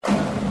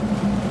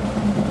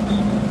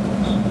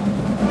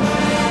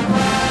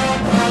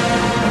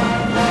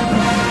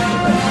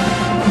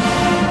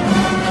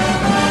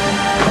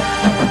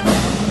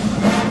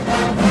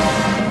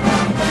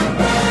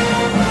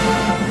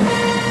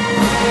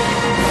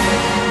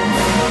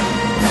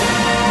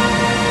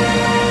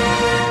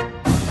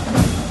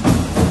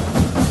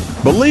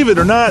Believe it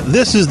or not,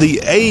 this is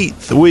the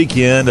 8th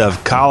weekend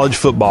of college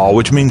football,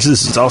 which means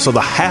this is also the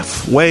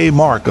halfway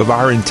mark of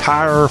our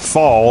entire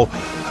fall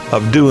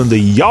of doing the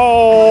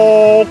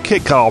Y'all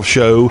Kickoff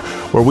Show,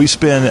 where we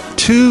spend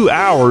 2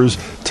 hours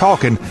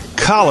talking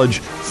college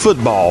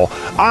football.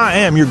 I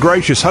am your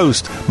gracious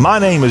host. My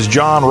name is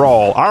John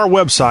Rawl. Our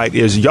website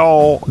is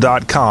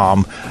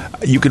y'all.com.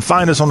 You can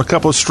find us on a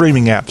couple of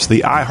streaming apps, the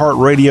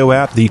iHeartRadio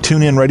app, the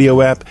TuneIn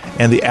Radio app,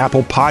 and the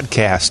Apple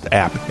Podcast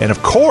app. And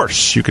of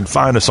course, you can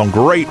find us on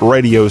great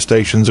radio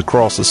stations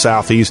across the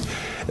Southeast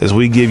as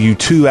we give you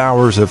 2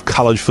 hours of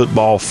college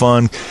football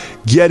fun,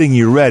 getting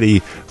you ready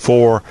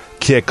for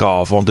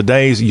kickoff. On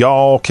today's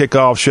Y'all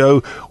Kickoff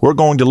Show, we're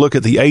going to look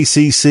at the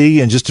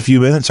ACC in just a few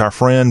minutes. Our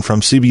friend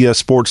from CBS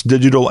Sports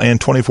Digital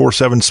and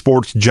 24/7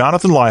 Sports,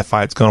 Jonathan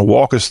Leifheit, is going to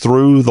walk us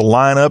through the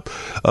lineup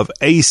of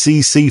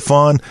ACC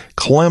fun.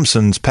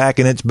 Clemson's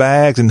packing its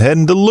bags and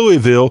heading to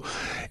Louisville.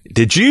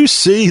 Did you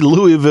see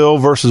Louisville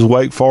versus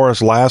Wake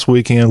Forest last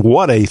weekend?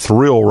 What a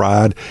thrill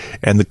ride.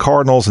 And the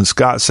Cardinals and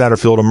Scott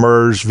Satterfield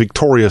emerged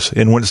victorious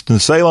in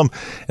Winston-Salem.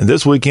 And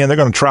this weekend, they're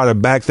going to try to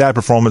back that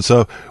performance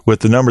up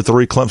with the number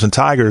 3 Clemson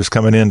Tigers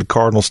coming into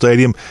Cardinal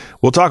Stadium.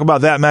 We'll talk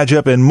about that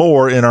matchup and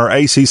more in our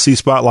ACC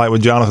Spotlight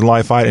with Jonathan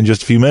Leifheit in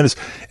just a few minutes.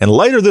 And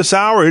later this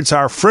hour, it's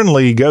our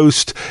friendly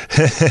ghost,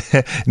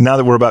 now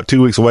that we're about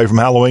 2 weeks away from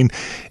Halloween.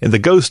 And the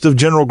ghost of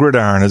General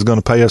Gridiron is going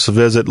to pay us a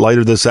visit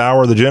later this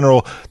hour. The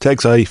General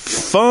takes a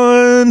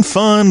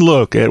fun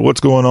look at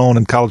what's going on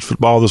in college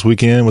football this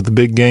weekend with the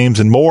big games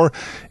and more.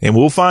 And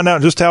we'll find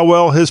out just how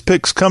well his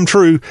picks come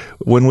true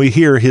when we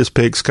hear his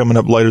picks coming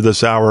up later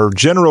this hour.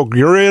 General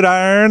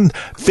Gridiron,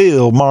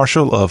 Field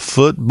Marshal of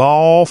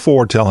Football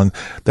Foretelling.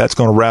 That's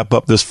going to wrap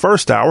up this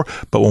first hour.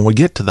 But when we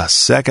get to the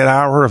second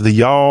hour of the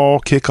Y'all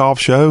Kickoff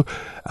Show,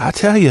 I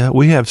tell you,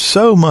 we have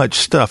so much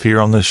stuff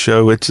here on this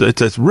show.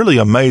 It's really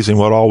amazing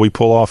what all we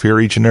pull off here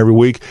each and every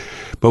week.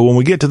 But when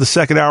we get to the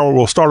second hour,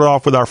 we'll start it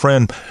off with our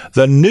friend,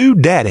 the new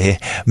daddy,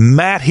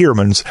 Matt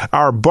Hermans,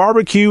 our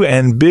barbecue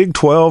and Big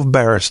 12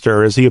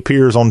 barrister, as he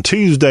appears on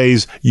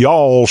Tuesday's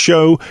Y'all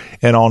Show.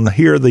 And on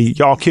here, the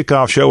Y'all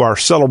Kickoff Show, our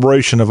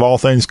celebration of all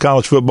things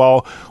college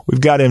football, we've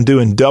got him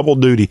doing double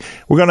duty.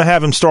 We're going to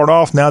have him start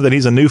off now that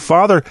he's a new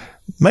father.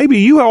 Maybe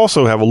you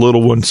also have a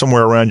little one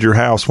somewhere around your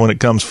house when it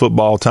comes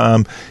football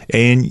time.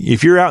 And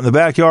if you're out in the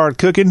backyard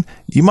cooking,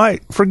 you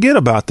might forget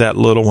about that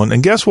little one.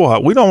 And guess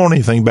what? We don't want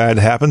anything bad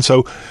to happen.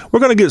 So we're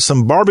going to get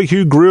some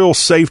barbecue grill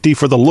safety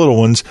for the little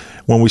ones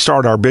when we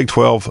start our Big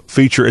 12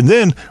 feature. And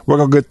then we're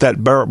going to get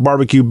that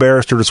barbecue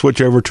barrister to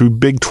switch over to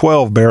Big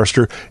 12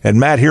 barrister. And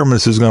Matt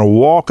Hermans is going to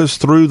walk us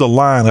through the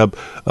lineup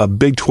of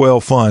Big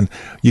 12 fun.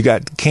 You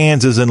got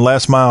Kansas and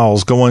Les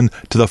Miles going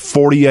to the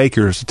 40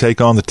 acres to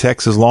take on the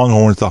Texas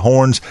Longhorns. The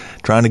Horns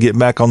trying to get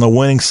back on the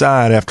winning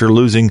side after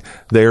losing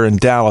there in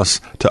Dallas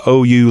to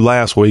OU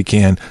last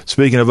weekend.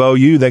 Speaking of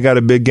OU, they got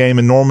a big game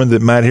in Norman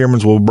that Matt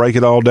Hermans will break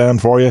it all down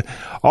for you.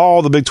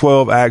 All the Big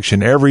 12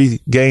 action, every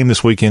game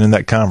this weekend in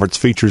that conference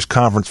features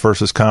conference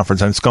versus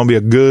conference, and it's going to be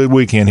a good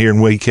weekend here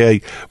in Week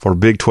 8 for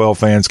Big 12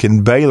 fans.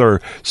 Can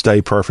Baylor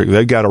stay perfect?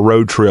 They've got a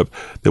road trip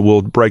that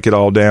will break it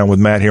all down with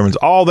Matt Hermans.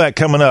 All that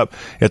coming up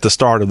at the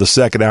start of the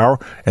second hour.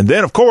 And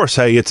then, of course,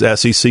 hey, it's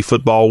SEC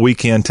football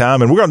weekend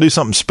time, and we're going to do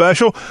something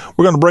special.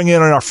 We're going to bring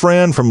in our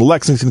friend from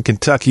Lexington,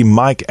 Kentucky,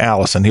 Mike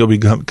Allison. He'll be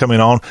coming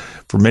on.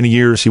 For many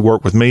years, he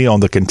worked with me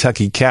on the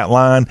Kentucky Cat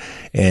Line,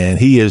 and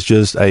he is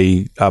just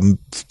a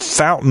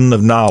fountain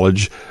of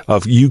knowledge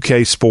of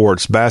UK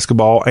sports,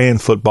 basketball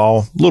and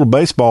football, a little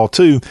baseball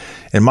too.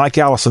 And Mike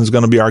Allison is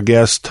going to be our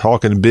guest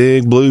talking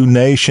Big Blue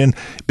Nation.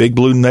 Big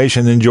Blue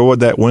Nation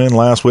enjoyed that win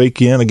last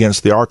weekend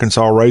against the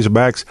Arkansas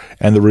Razorbacks,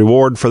 and the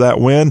reward for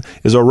that win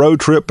is a road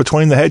trip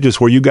between the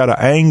hedges where you got an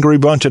angry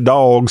bunch of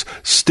dogs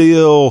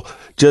still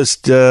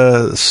just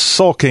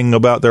sulking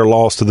about their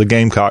loss to the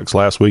Gamecocks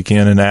last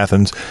weekend in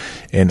Athens.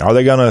 And are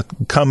they going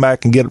to come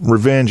back and get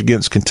revenge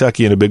against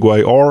Kentucky in a big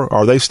way, or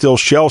are they still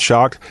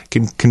shell-shocked?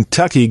 Can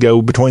Kentucky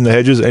go between the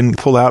hedges and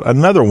pull out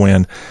another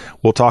win?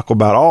 We'll talk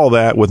about all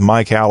that with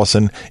Mike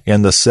Allison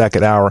in the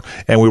second hour.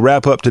 And we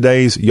wrap up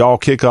today's Y'all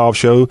Kickoff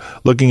Show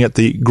looking at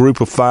the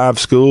Group of 5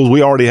 schools.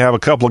 We already have a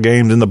couple of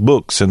games in the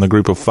books in the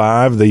Group of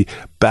 5. The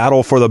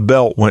battle for the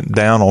belt went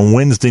down on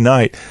Wednesday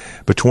night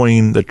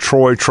between the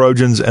Troy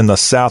Trojans and the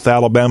South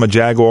Alabama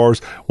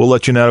Jaguars. We'll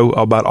let you know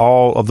about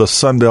all of the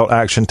Sun Belt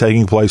action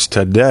taking place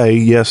today.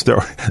 Yes,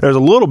 there's a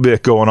little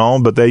bit going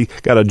on, but they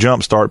got a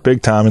jump start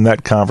big time in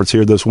that conference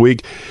here this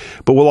week.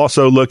 But we'll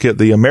also look at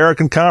the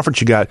American Conference.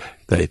 You got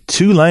the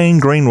Tulane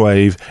Green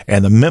Wave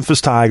and the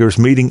Memphis Tigers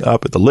meeting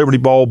up at the Liberty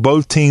Bowl.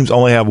 Both teams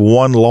only have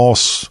one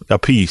loss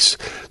apiece.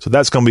 So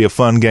that's going to be a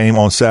fun game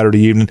on Saturday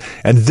evening.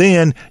 And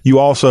then you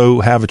also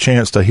have a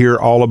chance to hear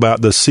all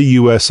about the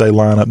CUSA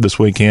lineup this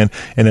weekend.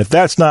 And if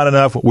that's not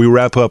enough, we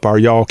wrap up our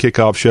Y'all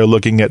Kickoff Show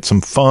looking at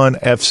some fun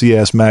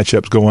FCS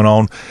matchups going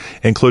on,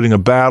 including a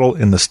battle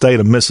in the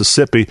state of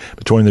Mississippi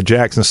between the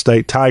Jackson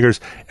State Tigers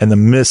and the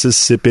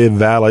Mississippi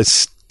Valley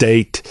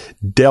State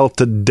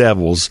Delta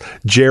Devils,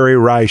 Jerry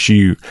Rice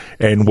U,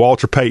 and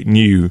Walter Payton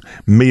U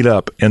meet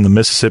up in the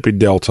Mississippi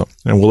Delta.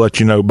 And we'll let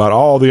you know about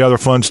all the other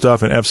fun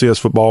stuff in FCS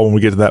football when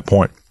we get to that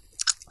point.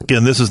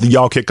 Again, this is the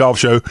Y'all Kickoff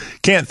Show.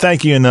 Can't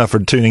thank you enough for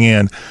tuning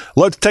in.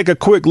 Let's take a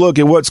quick look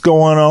at what's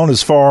going on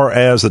as far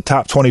as the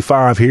top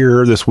 25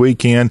 here this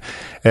weekend,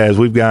 as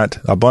we've got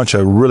a bunch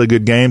of really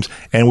good games.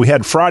 And we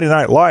had Friday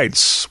Night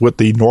Lights with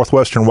the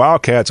Northwestern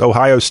Wildcats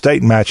Ohio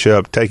State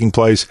matchup taking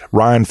place,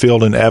 Ryan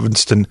Field in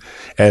Evanston.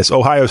 As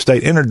Ohio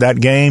State entered that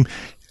game,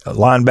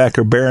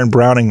 linebacker Baron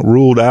Browning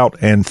ruled out,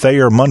 and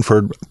Thayer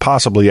Munford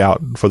possibly out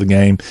for the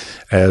game,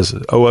 as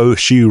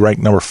OSU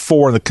ranked number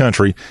 4 in the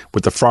country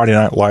with the Friday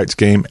Night Lights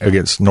game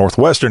against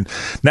Northwestern.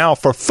 Now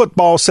for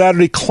football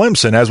Saturday,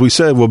 Clemson, as we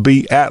said, will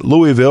be at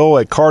Louisville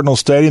at Cardinal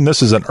Stadium.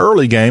 This is an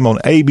early game on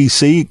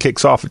ABC. It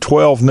kicks off at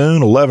 12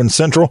 noon, 11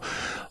 Central.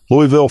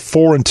 Louisville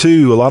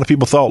 4-2. A lot of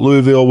people thought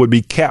Louisville would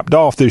be capped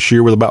off this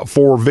year with about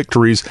 4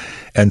 victories,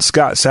 and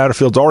Scott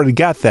Satterfield's already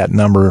got that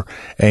number,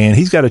 and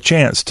he's got a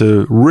chance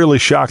to really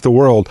shock the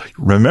world.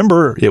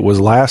 Remember, it was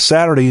last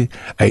Saturday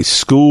a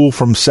school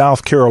from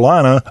South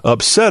Carolina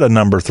upset a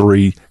number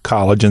 3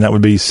 college, and that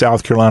would be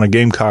South Carolina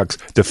Gamecocks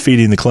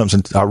defeating the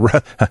Clemson.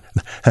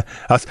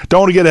 I don't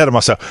want to get ahead of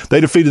myself. They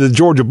defeated the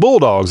Georgia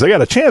Bulldogs. They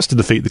got a chance to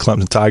defeat the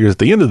Clemson Tigers at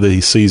the end of the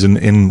season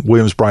in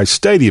Williams-Brice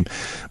Stadium.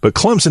 But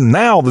Clemson,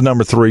 now the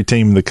number 3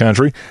 team in the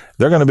country,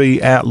 they're going to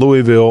be at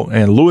Louisville,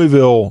 and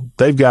Louisville,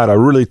 they've got a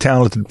really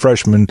talented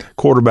freshman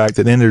quarterback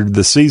that entered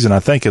the season, I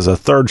think, as a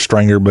third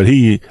stringer, but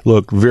he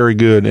looked very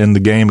good in the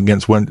game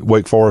against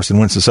Wake Forest and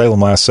Winston-Salem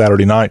last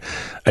Saturday night.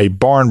 A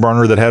barn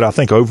burner that had, I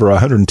think, over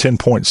 110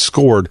 points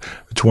scored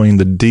between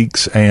the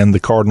Deacs and the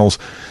Cardinals.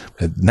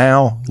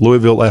 Now,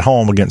 Louisville at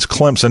home against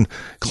Clemson.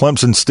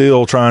 Clemson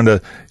still trying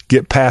to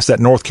get past that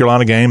North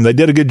Carolina game. They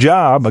did a good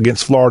job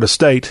against Florida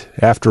State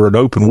after an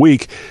open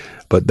week,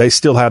 but they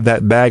still have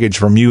that baggage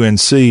from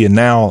UNC, and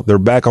now they're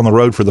back on the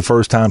road for the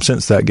first time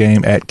since that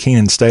game at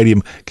Kenan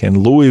Stadium. Can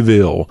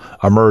Louisville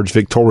emerge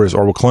victorious,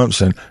 or will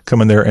Clemson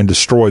come in there and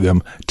destroy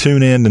them?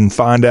 Tune in and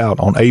find out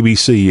on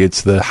ABC.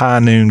 It's the high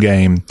noon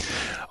game.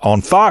 On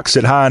Fox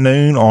at high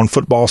noon on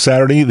Football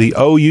Saturday, the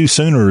OU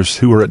Sooners,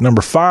 who are at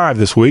number 5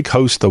 this week,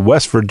 host the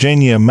West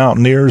Virginia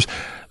Mountaineers.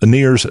 The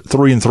Nears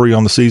 3-3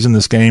 on the season.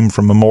 This game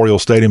from Memorial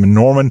Stadium in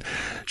Norman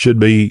should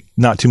be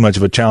not too much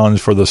of a challenge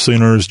for the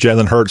Sooners.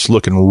 Jalen Hurts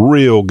looking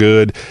real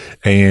good,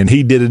 and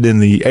he did it in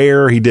the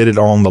air, he did it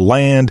on the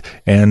land,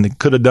 and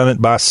could have done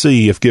it by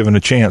sea if given a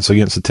chance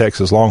against the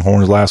Texas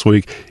Longhorns last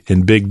week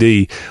in Big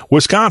D.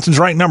 Wisconsin's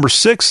ranked number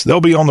 6.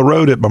 They'll be on the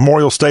road at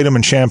Memorial Stadium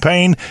in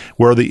Champaign,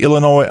 where the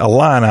Illinois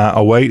Illini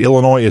await.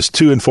 Illinois is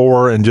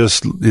 2-4 and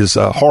just is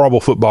a horrible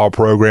football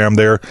program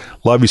there.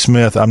 Lovie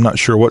Smith, I'm not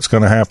sure what's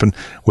going to happen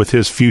with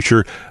his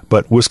future,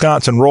 but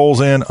Wisconsin rolls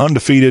in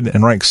undefeated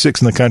and ranks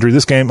 6th in the country.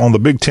 This game on the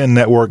Big Ten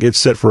Network, it's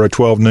set for a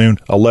 12 noon,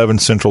 11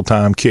 Central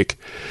Time kick.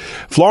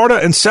 Florida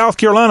and South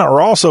Carolina are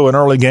also an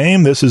early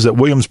game. This is at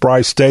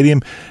Williams-Brice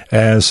Stadium,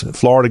 as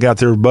Florida got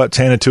their butts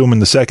handed to them in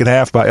the second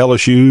half by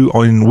LSU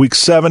in Week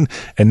 7,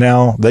 and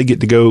now they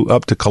get to go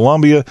up to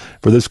Columbia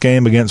for this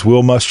game against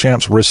Will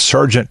Muschamp's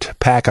resurgent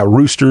pack of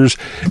Roosters,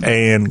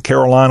 and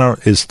Carolina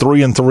is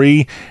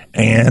 3-3,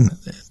 and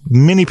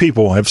many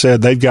people have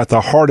said they've got the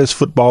hardest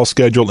football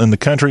schedule in the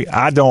country.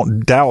 I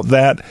don't doubt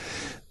that.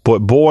 But,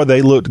 boy,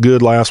 they looked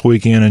good last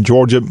weekend in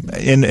Georgia.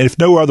 And if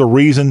no other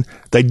reason,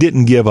 they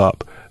didn't give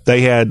up.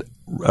 They had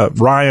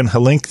Ryan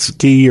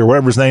Helinski, or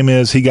whatever his name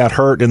is, he got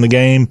hurt in the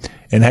game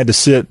and had to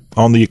sit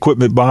on the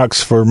equipment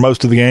box for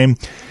most of the game.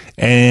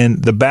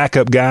 And the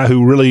backup guy,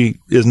 who really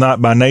is not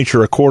by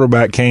nature a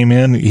quarterback, came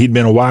in. He'd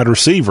been a wide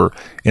receiver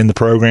in the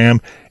program,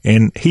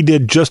 and he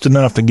did just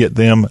enough to get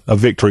them a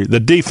victory. The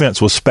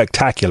defense was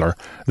spectacular.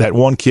 That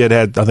one kid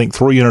had, I think,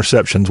 3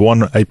 interceptions,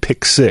 one a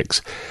pick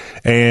 6.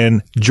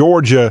 And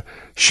Georgia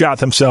shot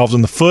themselves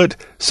in the foot.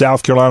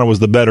 South Carolina was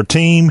the better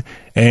team.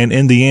 And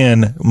in the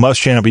end,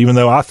 Muschamp, even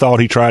though I thought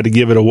he tried to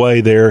give it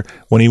away there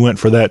when he went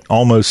for that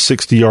almost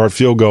 60-yard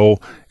field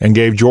goal and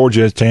gave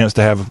Georgia a chance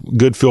to have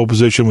good field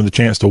position with a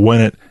chance to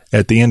win it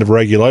at the end of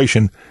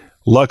regulation,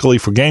 luckily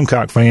for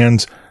Gamecock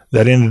fans,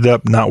 that ended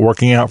up not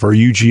working out for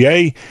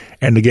UGA,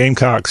 and the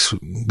Gamecocks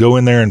go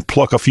in there and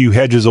pluck a few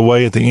hedges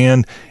away at the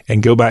end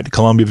and go back to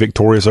Columbia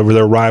victorious over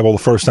their rival, the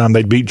first time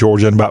they beat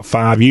Georgia in about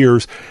 5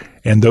 years.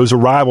 And those are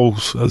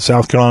rivals,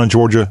 South Carolina and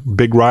Georgia,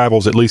 big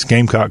rivals. At least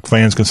Gamecock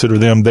fans consider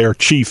them their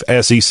chief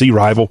SEC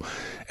rival,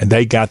 and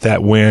they got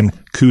that win.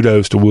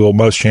 Kudos to Will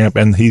Muschamp,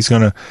 and he's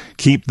going to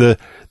keep the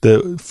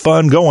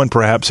fun going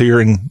perhaps here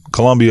in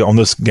Columbia on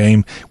this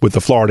game with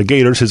the Florida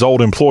Gators. His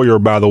old employer,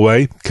 by the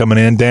way, coming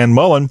in, Dan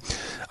Mullen.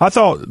 I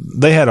thought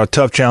they had a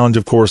tough challenge,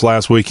 of course,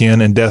 last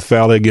weekend in Death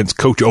Valley against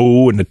Coach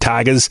O and the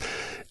Tigers.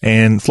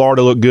 And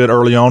Florida looked good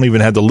early on, even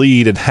had the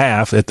lead at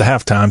the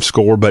halftime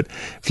score. But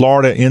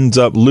Florida ends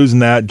up losing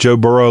that. Joe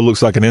Burrow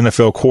looks like an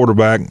NFL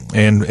quarterback,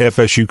 and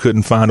FSU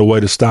couldn't find a way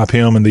to stop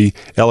him and the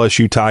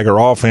LSU Tiger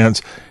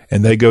offense.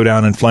 and they go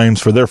down in flames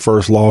for their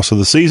first loss of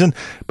the season.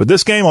 But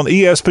this game on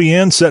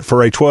ESPN, set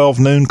for a 12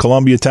 noon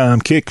Columbia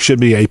time kick, should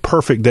be a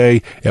perfect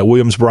day at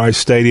Williams-Brice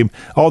Stadium.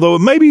 Although it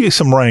may be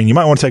some rain. You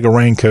might want to take a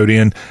raincoat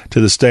in to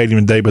the stadium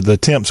today, but the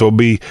temps will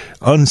be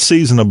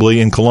unseasonably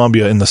in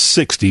Columbia in the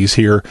 60s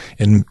here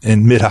in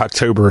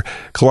mid-October.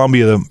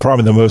 Columbia,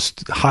 probably the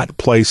most hot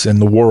place in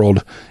the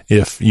world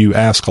if you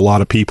ask a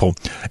lot of people.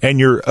 And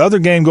your other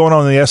game going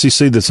on in the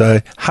SEC that's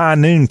a high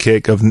noon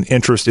kick of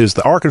interest is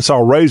the Arkansas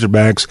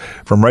Razorbacks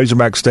from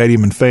Razorback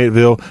Stadium in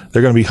Fayetteville.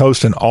 They're going to be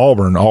hosting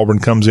Auburn. Auburn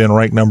comes in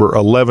ranked number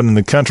 11 in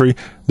the country.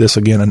 This,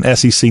 again, an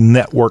SEC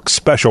network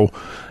special,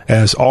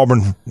 as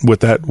Auburn,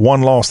 with that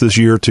one loss this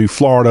year to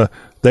Florida,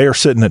 they are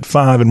sitting at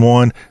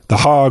 5-1. The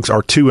Hogs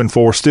are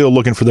 2-4, still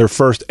looking for their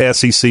first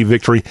SEC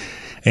victory.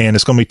 And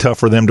it's going to be tough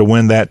for them to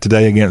win that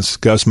today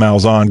against Gus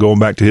Malzahn, going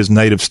back to his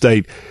native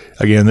state.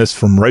 Again, this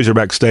from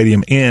Razorback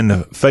Stadium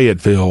in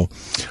Fayetteville.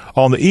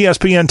 On the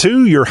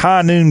ESPN2, your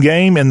high noon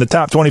game in the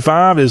top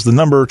 25 is the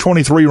number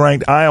 23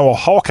 ranked Iowa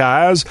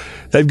Hawkeyes.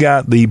 They've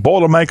got the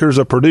Boilermakers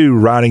of Purdue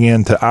riding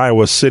into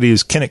Iowa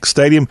City's Kinnick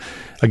Stadium.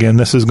 Again,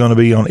 this is going to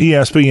be on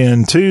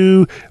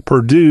ESPN2,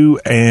 Purdue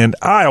and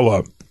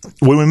Iowa.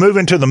 When we move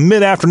into the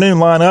mid-afternoon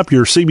lineup,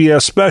 your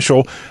CBS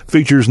special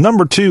features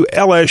number 2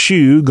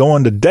 LSU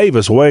going to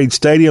Davis-Wade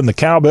Stadium. The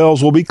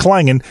cowbells will be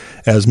clanging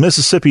as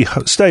Mississippi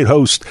State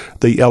hosts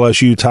the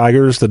LSU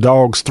Tigers. The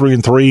Dogs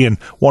 3-3, and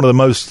one of the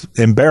most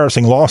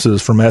embarrassing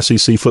losses from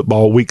SEC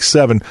football Week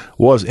 7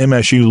 was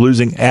MSU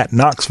losing at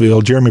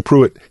Knoxville. Jeremy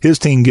Pruitt, his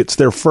team gets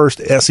their first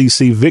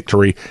SEC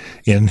victory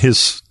in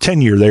his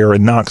tenure there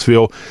in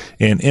Knoxville,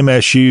 and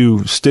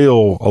MSU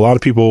still, a lot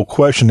of people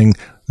questioning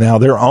now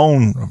their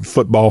own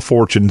football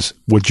fortunes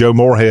with Joe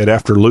Moorhead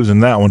after losing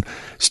that one.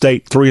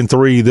 State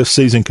 3-3 this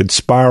season could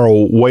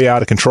spiral way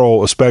out of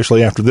control,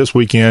 especially after this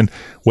weekend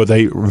with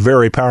a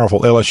very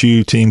powerful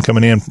LSU team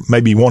coming in,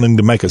 maybe wanting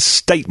to make a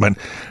statement.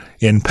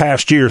 In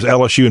past years,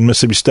 LSU and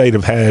Mississippi State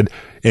have had,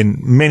 in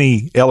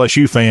many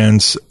LSU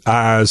fans'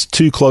 eyes,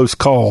 two close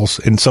calls.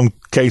 In some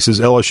cases,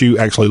 LSU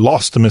actually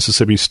lost to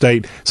Mississippi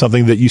State,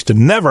 something that used to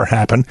never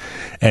happen.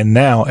 And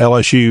now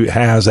LSU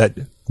has that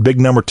big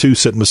number 2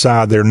 sitting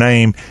beside their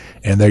name,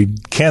 and they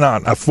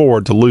cannot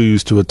afford to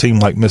lose to a team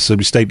like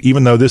Mississippi State,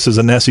 even though this is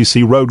an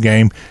SEC road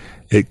game.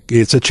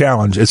 It's a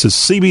challenge. It's a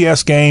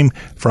CBS game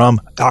from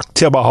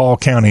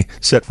Oktibbeha County,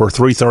 set for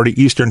 3:30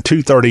 Eastern,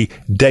 2:30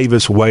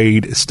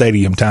 Davis-Wade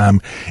Stadium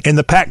time. In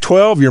the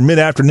Pac-12, your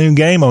mid-afternoon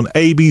game on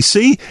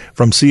ABC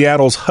from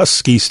Seattle's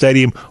Husky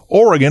Stadium,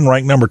 Oregon,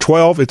 ranked number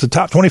 12. It's a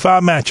top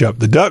 25 matchup.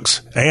 The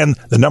Ducks and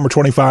the number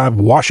 25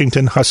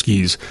 Washington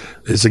Huskies.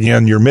 It's,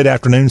 again, your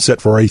mid-afternoon set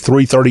for a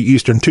 3:30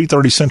 Eastern,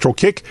 2:30 Central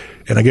kick,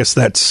 and I guess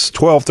that's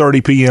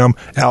 12:30 p.m.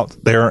 out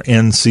there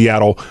in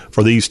Seattle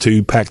for these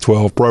two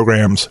Pac-12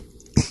 programs.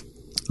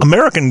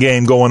 American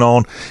game going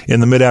on in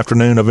the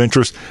mid-afternoon of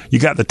interest. You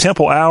got the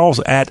Temple Owls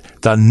at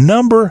the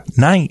number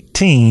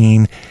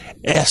 19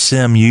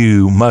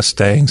 SMU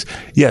Mustangs.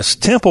 Yes,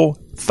 Temple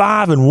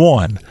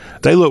 5-1.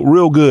 They look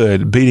real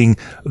good beating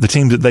the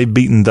teams that they've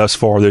beaten thus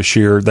far this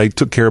year. They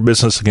took care of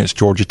business against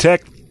Georgia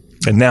Tech,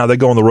 and now they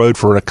go on the road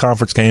for a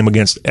conference game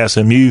against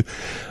SMU.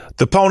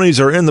 The Ponies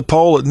are in the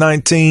poll at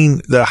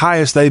 19, the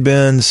highest they've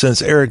been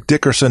since Eric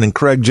Dickerson and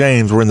Craig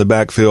James were in the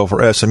backfield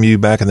for SMU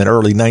back in the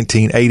early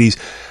 1980s.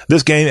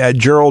 This game at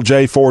Gerald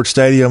J. Ford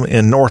Stadium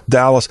in North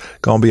Dallas,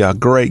 going to be a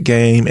great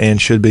game and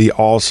should be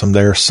awesome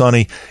there.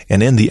 Sunny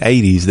and in the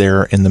 80s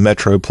there in the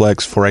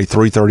Metroplex for a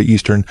 3:30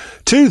 Eastern,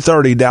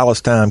 2:30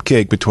 Dallas time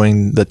kick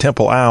between the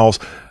Temple Owls,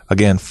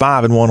 again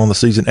 5-1 on the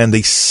season, and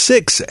the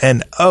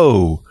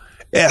 6-0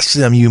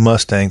 SMU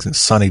Mustangs and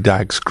Sonny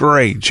Dykes.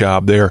 Great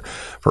job there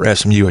for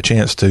SMU. A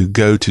chance to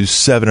go to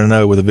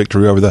 7-0 with a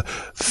victory over the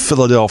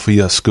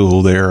Philadelphia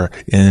school there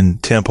in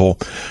Temple.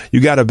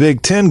 You got a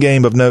Big Ten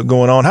game of note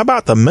going on. How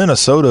about the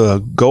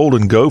Minnesota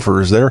Golden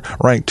Gophers? They're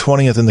ranked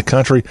 20th in the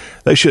country.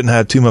 They shouldn't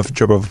have too much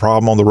of a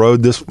problem on the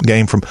road. This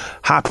game from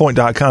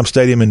HighPoint.com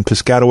Stadium in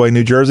Piscataway,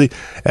 New Jersey,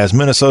 as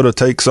Minnesota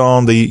takes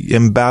on the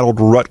embattled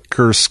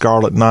Rutgers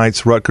Scarlet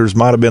Knights. Rutgers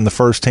might have been the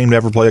first team to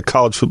ever play a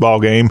college football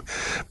game,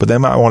 but they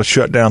might want to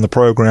shut down the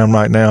program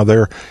right now.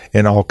 They're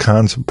in all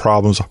kinds of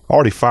problems.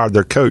 Already fired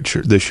their coach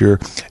this year,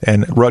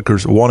 and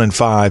Rutgers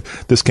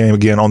 1-5. This game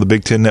again on the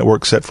Big Ten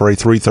Network, set for a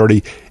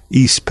 3:30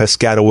 East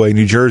Piscataway,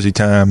 New Jersey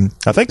time.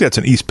 I think that's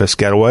in East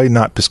Piscataway,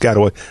 not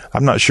Piscataway.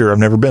 I'm not sure. I've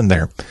never been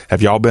there.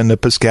 Have y'all been to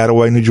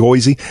Piscataway, New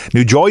Jersey?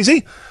 New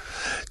Jersey?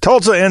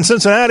 Tulsa and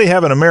Cincinnati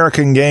have an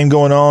American game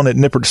going on at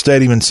Nippert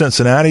Stadium in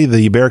Cincinnati.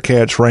 The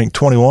Bearcats ranked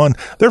 21.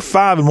 They're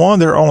 5-1.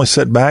 Their only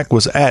setback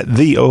was at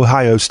The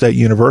Ohio State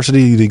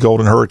University. The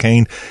Golden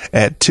Hurricane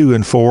at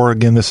 2-4.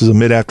 Again, this is a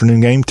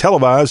mid-afternoon game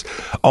televised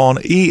on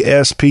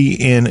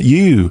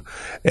ESPNU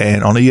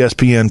and on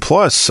ESPN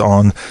Plus.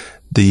 On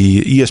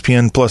the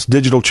ESPN Plus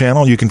digital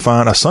channel, you can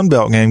find a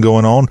Sunbelt game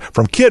going on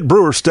from Kidd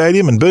Brewer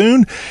Stadium in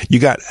Boone. You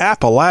got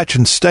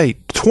Appalachian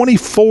State,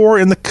 24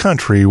 in the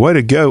country. Way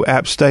to go,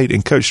 App State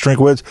and Coach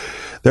Strinkwitz.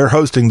 They're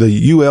hosting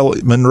the UL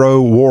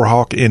Monroe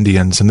Warhawk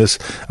Indians. And this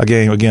a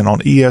game, again, on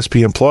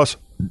ESPN Plus.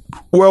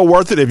 well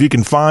worth it if you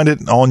can find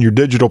it on your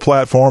digital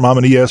platform. I'm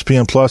an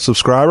ESPN Plus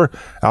subscriber.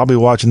 I'll be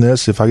watching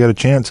this if I get a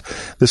chance.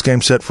 This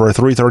game's set for a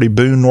 3:30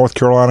 Boone, North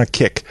Carolina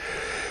kick.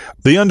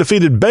 The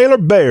undefeated Baylor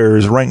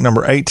Bears, ranked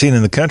number 18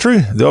 in the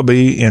country. They'll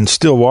be in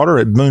Stillwater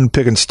at Boone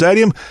Pickens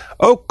Stadium.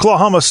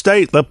 Oklahoma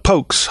State, the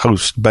Pokes,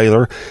 host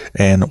Baylor.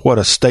 And what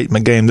a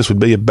statement game this would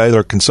be if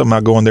Baylor can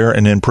somehow go in there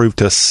and improve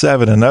to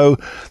 7-0.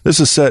 This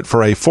is set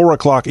for a 4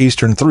 o'clock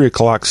Eastern, 3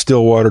 o'clock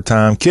Stillwater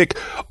time kick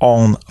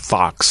on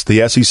Fox.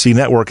 The SEC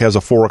Network has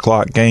a 4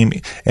 o'clock game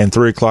and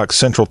 3 o'clock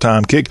Central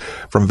time kick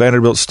from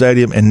Vanderbilt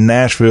Stadium in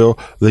Nashville.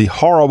 The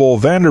horrible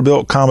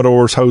Vanderbilt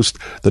Commodores host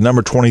the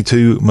number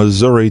 22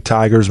 Missouri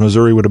Tigers.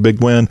 Missouri with a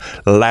big win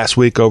last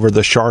week over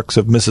the Sharks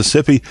of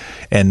Mississippi,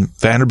 and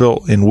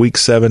Vanderbilt in Week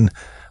 7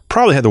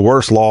 probably had the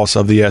worst loss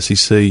of the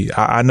SEC.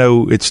 I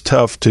know it's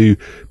tough to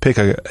pick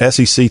a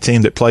SEC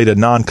team that played a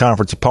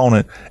non-conference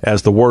opponent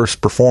as the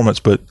worst performance,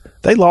 but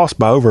they lost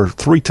by over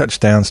 3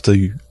 touchdowns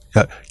to,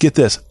 get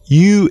this,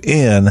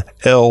 UNLV.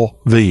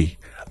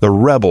 The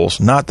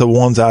Rebels, not the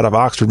ones out of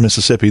Oxford,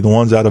 Mississippi, the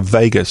ones out of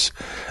Vegas.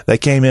 They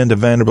came into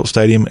Vanderbilt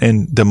Stadium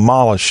and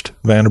demolished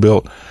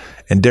Vanderbilt.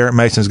 And Derek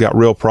Mason's got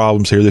real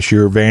problems here this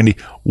year. Vandy,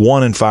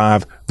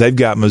 1-5. They've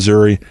got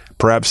Missouri.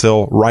 Perhaps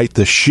they'll right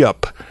the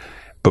ship.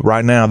 But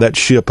right now, that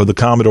ship of the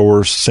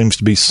Commodores seems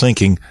to be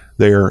sinking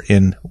there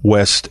in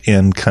West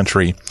End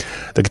country.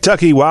 The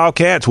Kentucky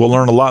Wildcats, we'll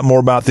learn a lot more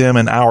about them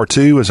in Hour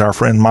 2 as our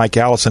friend Mike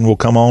Allison will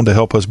come on to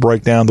help us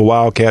break down the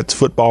Wildcats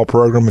football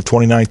program of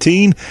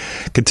 2019.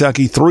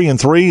 Kentucky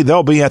 3-3.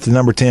 They'll be at the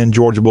number 10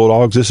 Georgia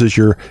Bulldogs. This is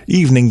your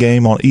evening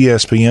game on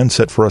ESPN,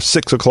 set for a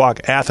 6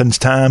 o'clock Athens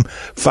time,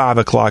 5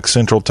 o'clock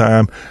Central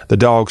time. The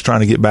Dogs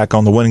trying to get back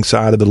on the winning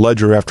side of the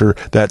ledger after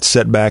that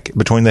setback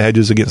between the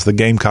hedges against the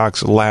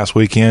Gamecocks last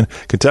weekend.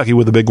 Kentucky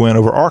with a big win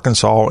over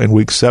Arkansas in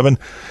Week 7.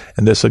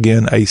 And this again,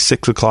 a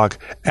 6 o'clock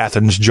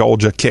Athens,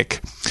 Georgia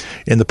kick.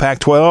 In the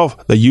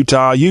Pac-12, the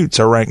Utah Utes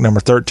are ranked number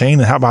 13.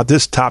 And how about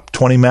this top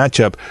 20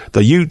 matchup?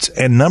 The Utes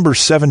and number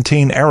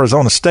 17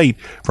 Arizona State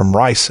from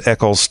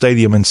Rice-Eccles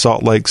Stadium in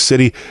Salt Lake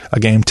City. A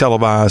game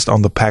televised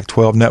on the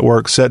Pac-12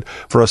 network, set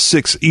for a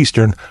 6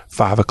 Eastern,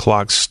 5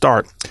 o'clock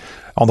start.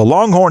 On the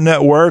Longhorn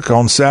Network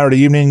on Saturday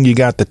evening, you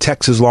got the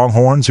Texas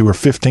Longhorns, who are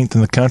 15th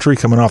in the country,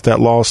 coming off that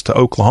loss to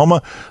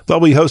Oklahoma. They'll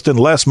be hosting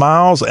Les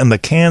Miles and the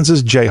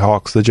Kansas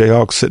Jayhawks. The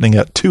Jayhawks sitting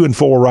at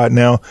 2-4 right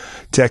now.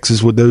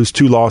 Texas with those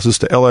 2 losses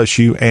to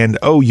LSU and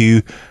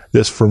OU.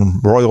 This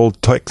from Royal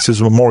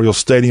Texas Memorial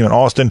Stadium in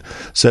Austin,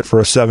 set for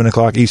a 7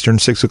 o'clock Eastern,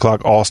 6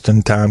 o'clock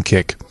Austin time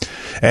kick.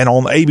 And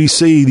on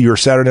ABC, your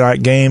Saturday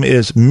night game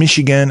is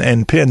Michigan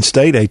and Penn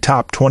State, a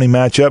top 20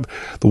 matchup.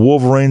 The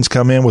Wolverines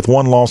come in with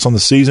 1 loss on the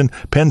season.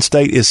 Penn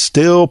State is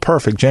still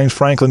perfect. James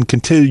Franklin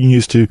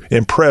continues to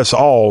impress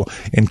all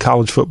in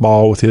college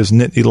football with his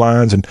Nittany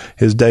Lions and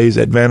his days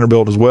at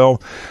Vanderbilt as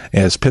well.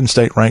 As Penn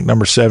State, ranked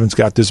number 7's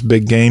got this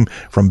big game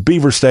from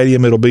Beaver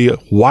Stadium. It'll be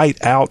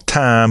white out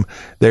time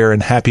there in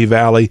Happy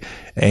Valley,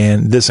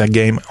 and this a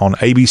game on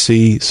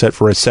ABC, set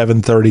for a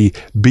 7:30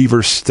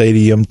 Beaver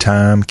Stadium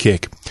time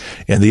kick.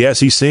 In the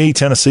SEC,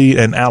 Tennessee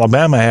and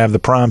Alabama have the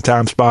prime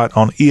time spot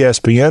on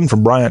ESPN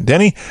from Bryant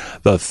Denny,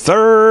 the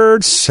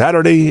 3rd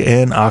Saturday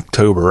in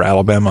October.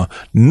 Alabama,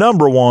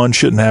 number 1,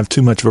 shouldn't have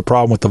too much of a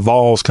problem with the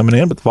Vols coming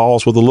in, but the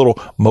Vols with a little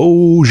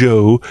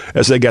mojo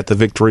as they got the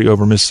victory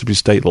over Mississippi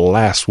State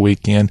last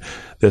weekend.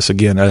 This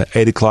again,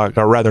 8 o'clock,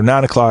 or rather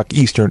 9 o'clock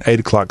Eastern, 8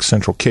 o'clock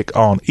Central kick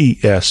on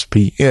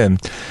ESPN.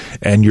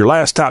 And your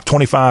last top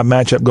 25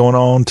 matchup going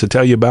on to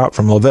tell you about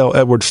from Lavelle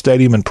Edwards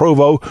Stadium in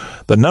Provo,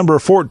 the number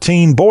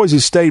 14 Boise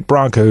State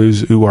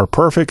Broncos, who are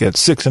perfect at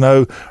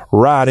 6-0,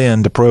 right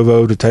into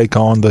Provo to take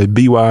on the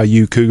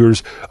BYU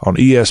Cougars on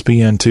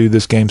ESPN2.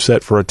 This game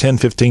set for a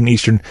 10:15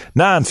 Eastern,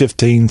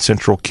 9:15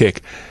 Central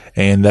kick.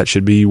 And that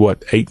should be,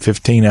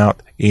 8:15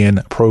 out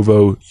in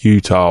Provo,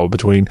 Utah,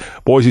 between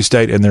Boise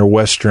State and their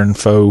western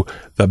foe,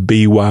 the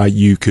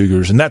BYU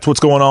Cougars. And that's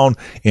what's going on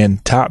in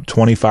top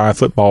 25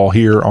 football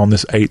here on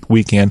this 8th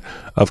weekend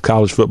of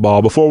college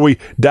football. Before we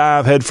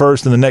dive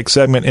headfirst in the next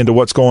segment into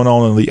what's going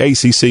on in the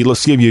ACC,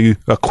 let's give you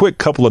a quick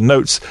couple of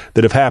notes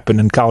that have happened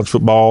in college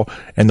football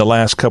in the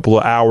last couple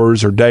of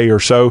hours or day or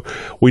so.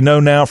 We know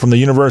now from the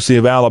University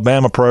of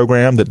Alabama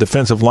program that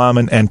defensive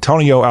lineman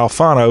Antonio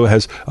Alfano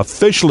has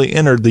officially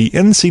entered the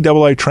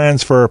NCAA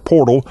transfer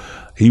portal.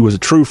 He was a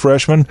true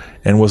freshman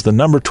and was the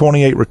number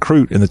 28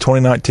 recruit in the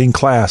 2019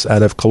 class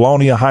out of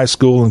Colonia High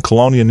School in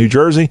Colonia, New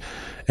Jersey,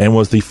 and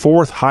was the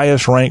 4th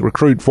highest ranked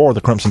recruit for the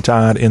Crimson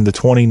Tide in the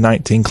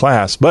 2019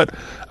 class. But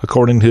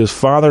according to his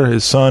father,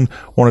 his son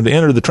wanted to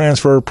enter the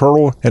transfer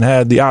portal and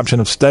had the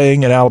option of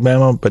staying at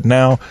Alabama, but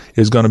now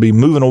is going to be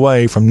moving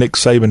away from Nick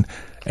Saban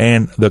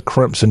and the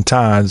Crimson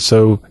Tide,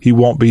 so he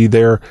won't be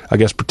there, I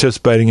guess,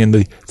 participating in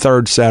the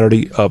third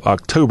Saturday of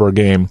October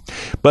game.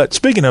 But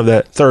speaking of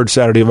that third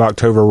Saturday of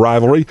October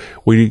rivalry,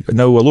 we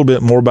know a little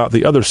bit more about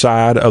the other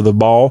side of the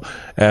ball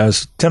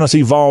as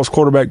Tennessee Vols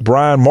quarterback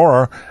Brian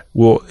Maurer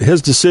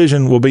his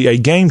decision will be a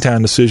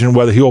game-time decision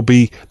whether he'll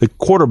be the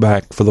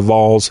quarterback for the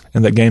Vols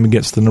in that game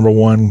against the number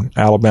 1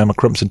 Alabama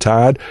Crimson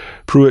Tide.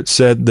 Pruitt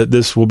said that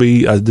this will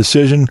be a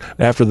decision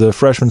after the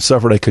freshman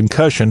suffered a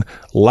concussion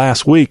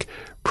last week.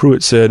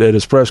 Pruitt said at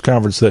his press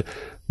conference that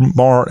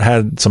Maurer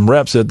had some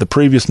reps at the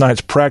previous night's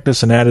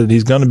practice and added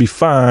he's going to be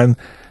fine,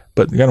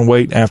 but going to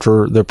wait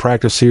after the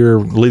practice here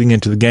leading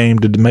into the game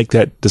to make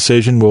that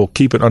decision. We'll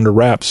keep it under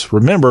wraps.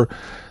 Remember,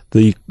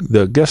 the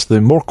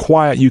more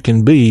quiet you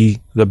can be,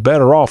 the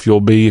better off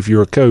you'll be if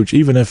you're a coach,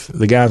 even if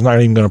the guy's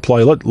not even going to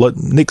play. Let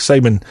Nick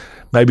Saban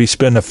maybe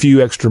spend a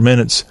few extra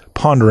minutes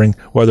pondering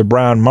whether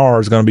Brian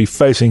Maurer is going to be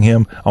facing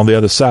him on the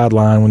other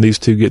sideline when these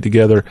two get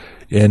together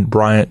in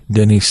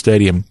Bryant-Denny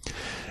Stadium.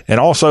 And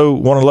also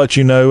want to let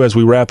you know as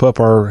we wrap up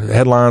our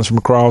headlines from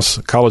across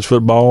college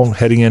football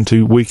heading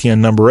into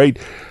weekend number 8,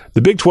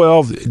 the Big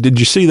 12, did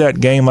you see that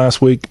game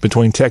last week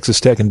between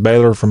Texas Tech and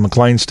Baylor from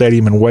McLean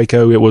Stadium in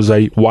Waco? It was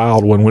a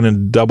wild one, went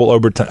into double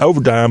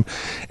overtime,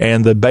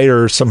 and the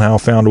Badgers somehow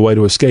found a way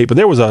to escape. But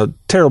there was a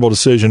terrible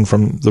decision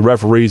from the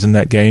referees in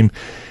that game.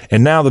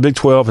 And now the Big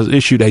 12 has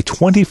issued a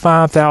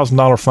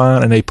 $25,000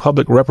 fine and a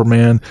public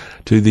reprimand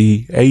to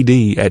the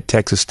AD at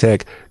Texas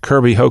Tech,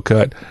 Kirby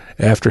Hocutt,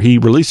 after he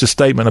released a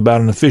statement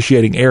about an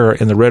officiating error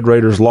in the Red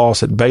Raiders'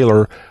 loss at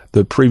Baylor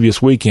the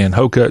previous weekend.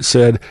 Hocutt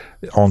said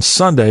on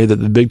Sunday that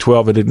the Big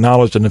 12 had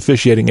acknowledged an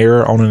officiating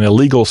error on an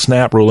illegal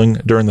snap ruling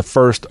during the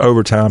first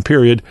overtime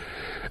period.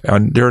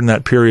 And during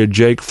that period,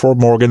 Jake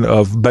Morgan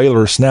of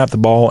Baylor snapped the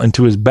ball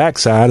into his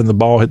backside, and the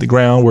ball hit the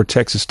ground where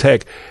Texas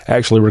Tech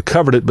actually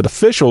recovered it. But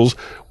officials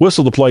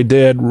whistled the play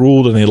dead,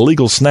 ruled an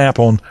illegal snap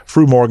on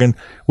Morgan,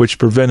 which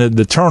prevented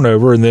the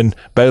turnover, and then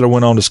Baylor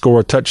went on to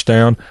score a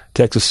touchdown.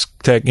 Texas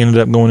Tech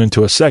ended up going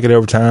into a second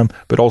overtime,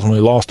 but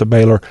ultimately lost to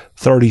Baylor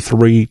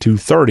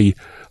 33-30.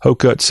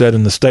 Hocutt said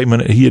in the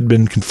statement he had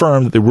been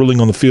confirmed that the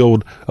ruling on the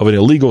field of an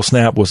illegal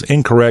snap was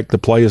incorrect. The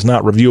play is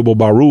not reviewable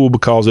by rule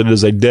because it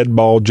is a dead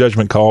ball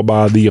judgment call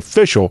by the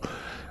official.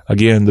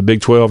 Again, the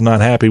Big 12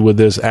 not happy with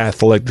this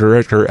athletic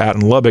director out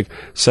in Lubbock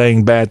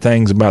saying bad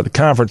things about the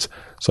conference,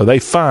 so they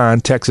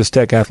fined Texas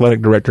Tech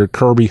athletic director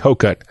Kirby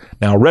Hocutt.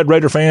 Now, Red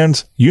Raider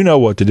fans, you know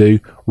what to do.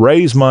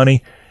 Raise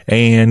money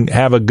and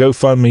have a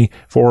GoFundMe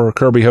for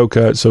Kirby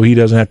Hocutt so he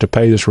doesn't have to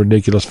pay this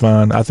ridiculous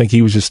fine. I think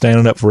he was just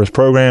standing up for his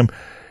program,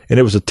 and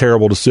it was a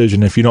terrible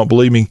decision. If you don't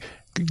believe me,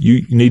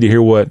 you need to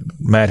hear what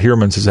Matt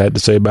Heermans has had to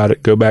say about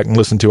it. Go back and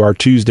listen to our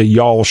Tuesday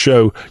Y'all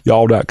show,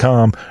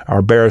 y'all.com.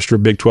 Our barrister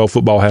Big 12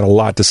 football had a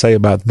lot to say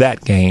about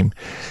that game.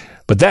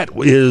 But that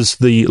is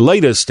the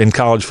latest in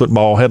college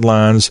football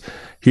headlines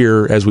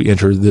here as we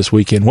enter this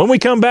weekend. When we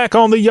come back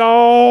on the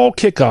Y'all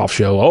Kickoff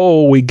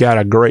Show, we got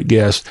a great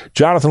guest.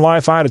 Jonathan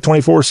Leifheit of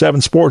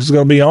 24/7 Sports is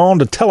going to be on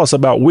to tell us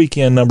about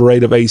weekend number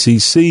 8 of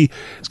ACC.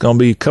 It's going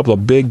to be a couple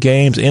of big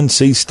games.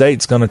 NC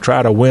State's going to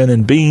try to win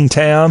in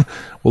Beantown.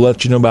 We'll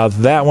let you know about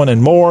that one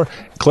and more.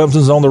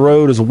 Clemson's on the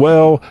road as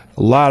well.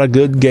 A lot of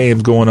good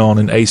games going on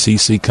in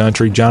ACC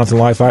country. Jonathan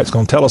Leifheit's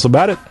going to tell us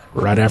about it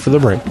right after the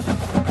break.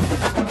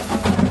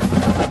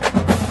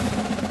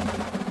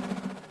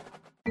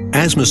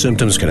 Asthma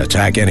symptoms can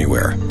attack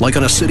anywhere, like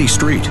on a city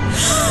street.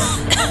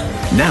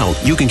 Now,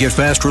 you can get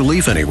fast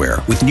relief anywhere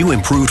with new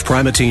improved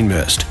Primatene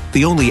Mist,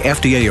 the only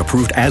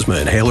FDA-approved asthma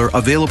inhaler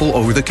available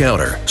over the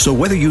counter. So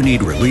whether you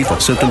need relief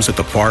of symptoms at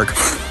the park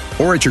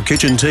or at your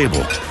kitchen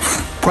table,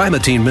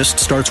 Primatene Mist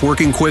starts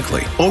working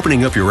quickly,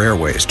 opening up your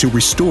airways to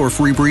restore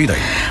free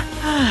breathing.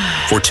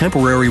 For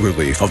temporary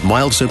relief of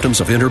mild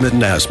symptoms of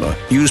intermittent asthma,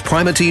 use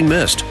Primatene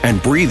Mist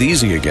and breathe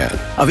easy again.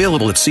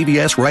 Available at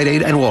CVS, Rite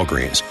Aid, and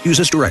Walgreens. Use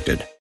as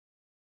directed.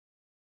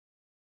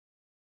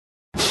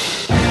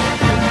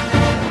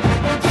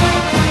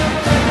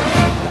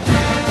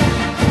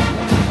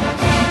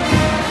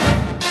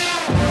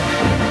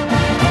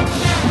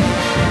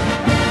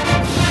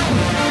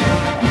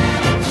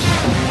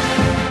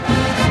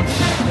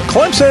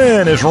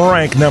 Clemson is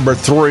ranked number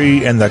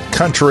 3 in the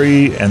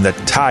country, and the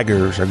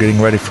Tigers are getting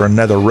ready for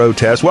another road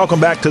test. Welcome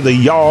back to the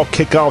Y'all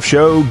Kickoff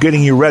Show,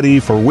 getting you ready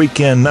for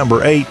weekend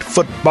number 8,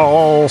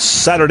 football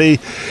Saturday.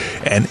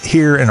 And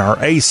here in our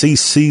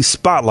ACC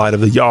spotlight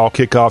of the Y'all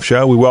Kickoff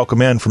Show, we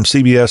welcome in from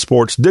CBS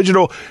Sports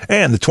Digital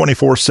and the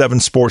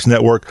 24/7 Sports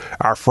Network,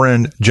 our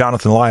friend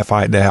Jonathan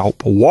Leifheit to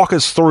help walk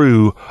us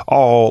through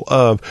all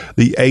of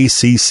the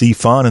ACC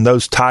fun and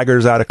those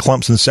Tigers out of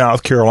Clemson,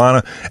 South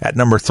Carolina at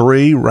number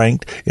 3,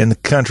 ranked in the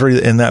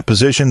country in that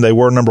position. They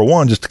were number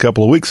 1 just a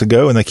couple of weeks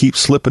ago, and they keep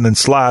slipping and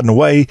sliding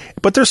away,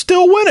 but they're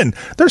still winning.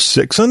 They're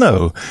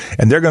 6-0,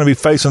 and they're going to be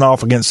facing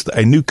off against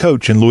a new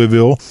coach in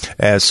Louisville,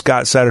 as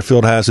Scott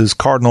Satterfield has his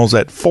Cardinals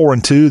at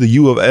 4-2. The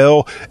U of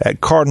L at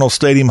Cardinal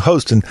Stadium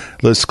hosting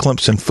this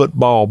Clemson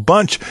football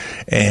bunch,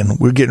 and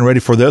we're getting ready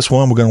for this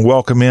one. We're going to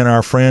welcome in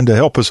our friend to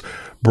help us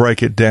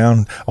break it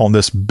down on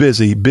this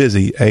busy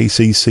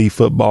ACC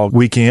football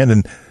weekend.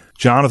 And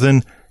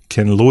Jonathan,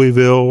 can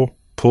Louisville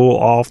pull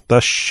off the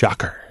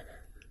shocker?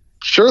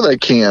 Sure they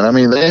can. I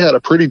mean, they had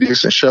a pretty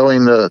decent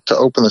showing to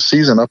open the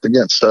season up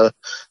against a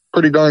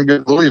pretty darn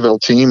good Louisville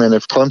team. And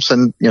if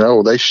Clemson,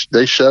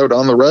 they showed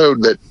on the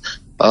road that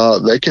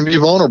they can be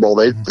vulnerable.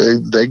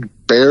 They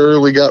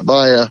barely got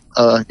by a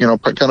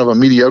kind of a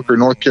mediocre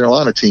North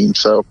Carolina team.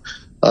 So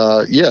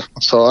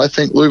so I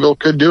think Louisville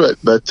could do it,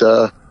 but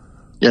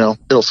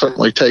it'll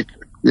certainly take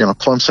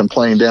Clemson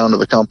playing down to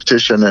the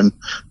competition and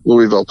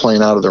Louisville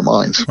playing out of their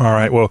minds. All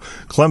right. Well,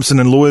 Clemson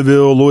and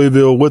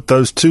Louisville with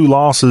those 2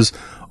 losses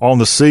on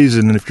the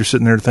season. And if you're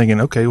sitting there thinking,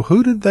 okay, well,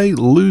 who did they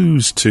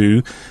lose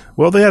to?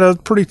 Well, they had a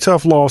pretty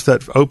tough loss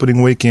that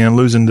opening weekend,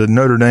 losing to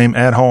Notre Dame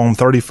at home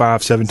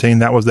 35-17.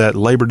 That was that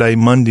Labor Day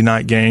Monday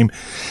night game.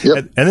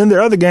 Yep. And then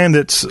their other game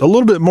that's a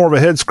little bit more of a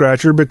head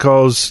scratcher,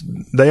 because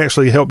they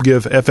actually helped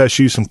give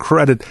FSU some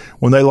credit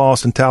when they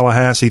lost in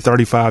Tallahassee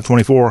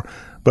 35-24.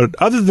 But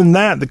other than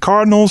that, the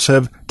Cardinals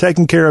have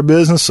taken care of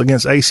business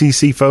against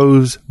ACC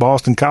foes,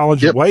 Boston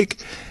College and Wake.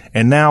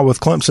 And now with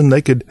Clemson,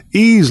 they could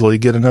easily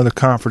get another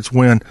conference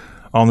win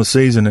on the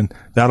season. And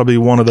that'll be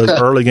one of those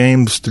early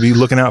games to be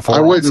looking out for. I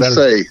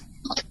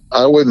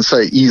wouldn't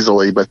say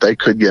easily, but they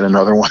could get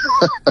another one.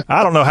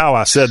 I don't know how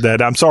I said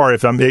that. I'm sorry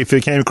if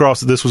it came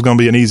across that this was going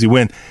to be an easy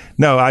win.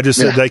 No, I just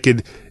said they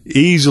could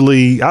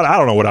easily. I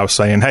don't know what I was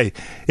saying. Hey,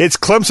 it's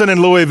Clemson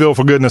and Louisville,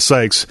 for goodness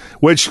sakes,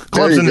 which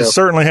Clemson has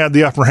certainly had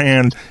the upper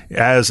hand,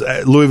 as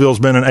Louisville's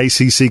been an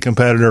ACC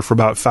competitor for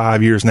about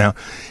 5 years now.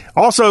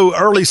 Also,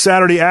 early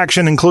Saturday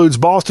action includes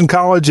Boston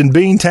College and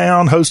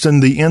Beantown hosting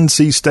the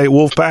NC State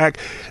Wolfpack.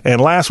 And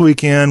last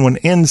weekend, when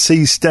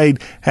NC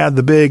State had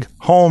the big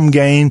home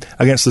game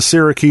against the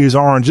Syracuse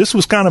Orange, this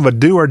was kind of a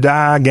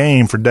do-or-die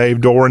game for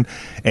Dave Doran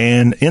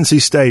and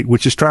NC State,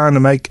 which is trying to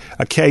make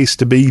a case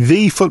to be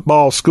the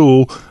football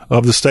school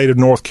of the state of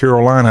North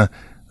Carolina.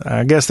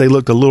 I guess they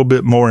looked a little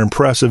bit more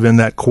impressive in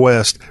that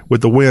quest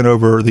with the win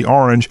over the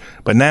Orange,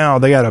 but now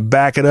they got to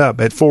back it up.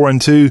 At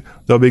 4-2,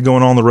 they'll be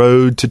going on the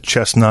road to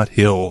Chestnut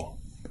Hill.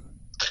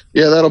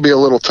 Yeah, that'll be a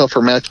little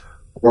tougher match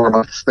for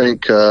them, I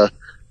think,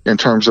 in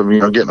terms of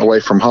getting away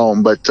from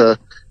home. But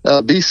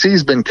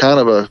BC's been kind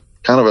of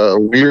a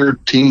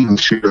weird team.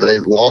 They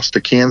lost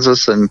to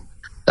Kansas and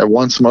have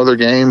won some other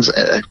games.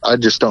 I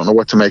just don't know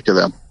what to make of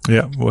them.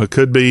 Yeah, well, it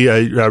could be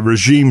a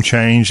regime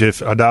change if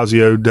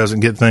Adazio doesn't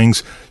get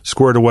things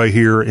squared away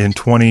here in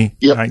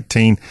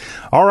 2019. Yep.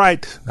 All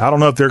right. I don't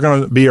know if there's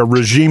going to be a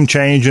regime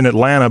change in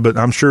Atlanta, but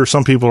I'm sure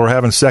some people are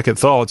having second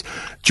thoughts.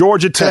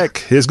 Georgia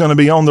Tech is going to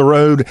be on the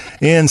road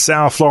in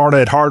South Florida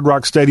at Hard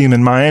Rock Stadium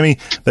in Miami.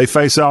 They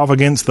face off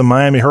against the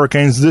Miami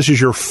Hurricanes. This is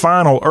your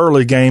final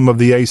early game of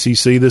the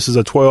ACC. This is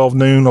a 12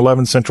 noon,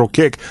 11 Central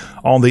kick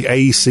on the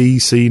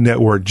ACC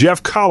network.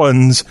 Jeff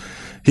Collins,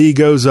 he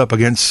goes up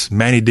against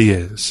Manny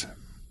Diaz.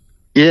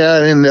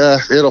 Yeah, and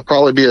it'll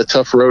probably be a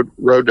tough road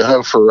to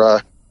hoe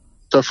for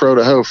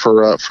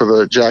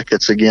the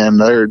Jackets again.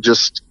 They're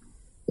just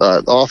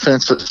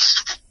offense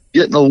is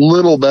getting a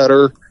little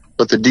better,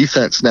 but the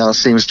defense now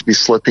seems to be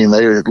slipping.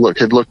 They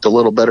had looked a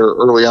little better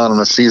early on in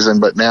the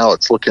season, but now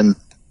it's looking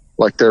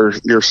like they're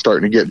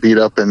starting to get beat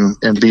up and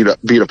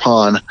beat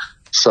upon.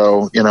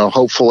 So,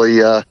 hopefully,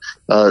 the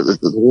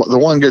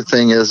one good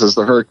thing is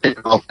the Hurricane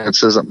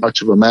offense isn't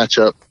much of a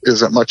matchup,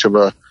 isn't much of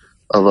a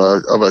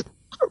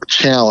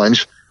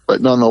challenge,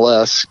 but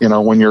nonetheless,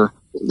 when they're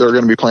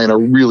going to be playing a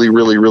really,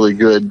 really, really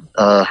good,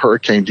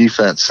 Hurricane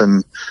defense,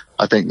 and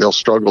I think they'll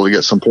struggle to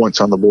get some points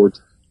on the board.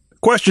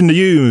 Question to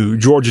you,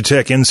 Georgia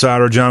Tech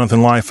insider Jonathan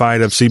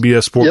Leifheit of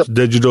CBS Sports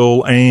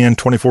Digital and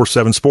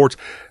 24/7 Sports.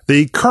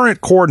 The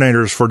current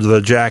coordinators for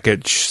the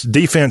Jackets,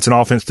 defense and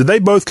offense, did they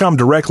both come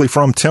directly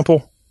from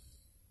Temple?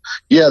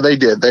 Yeah, they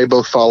did. They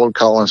both followed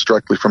Collins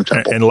directly from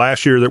Temple. And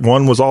last year, that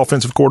one was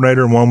offensive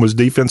coordinator and one was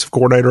defensive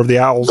coordinator of the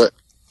Owls?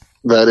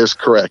 That is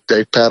correct.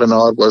 Dave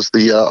Patenaude was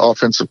the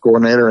offensive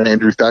coordinator, and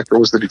Andrew Thacker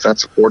was the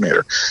defensive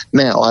coordinator.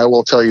 Now, I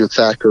will tell you,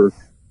 Thacker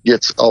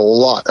gets a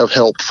lot of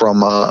help from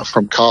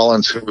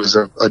Collins, who was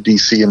a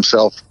DC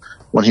himself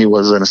when he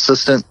was an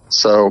assistant.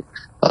 So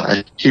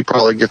he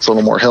probably gets a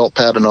little more help.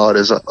 Patenaude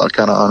is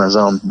kind of on his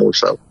own more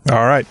so.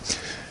 All right.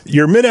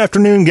 Your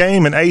mid-afternoon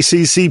game in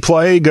ACC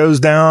play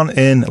goes down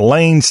in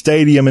Lane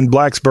Stadium in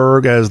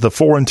Blacksburg as the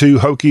 4-2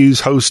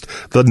 Hokies host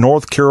the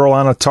North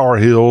Carolina Tar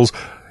Heels.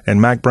 And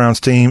Mac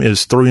Brown's team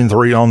is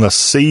 3-3 on the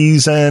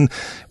season.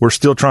 We're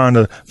still trying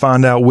to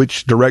find out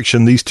which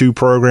direction these two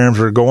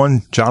programs are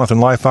going. Jonathan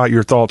Leifheit,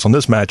 your thoughts on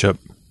this matchup?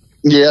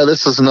 Yeah,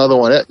 this is another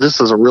one.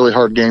 This is a really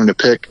hard game to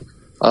pick.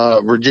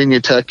 Virginia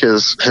Tech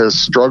has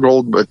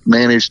struggled but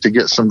managed to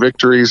get some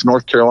victories.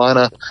 North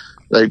Carolina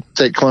They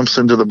take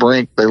Clemson to the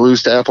brink. They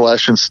lose to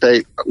Appalachian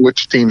State.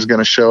 Which team's going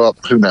to show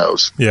up? Who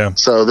knows? Yeah.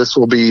 So this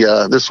will be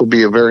a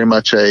very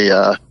much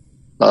a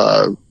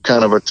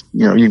kind of a,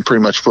 you can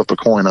pretty much flip a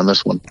coin on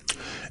this one.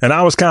 And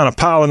I was kind of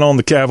piling on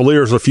the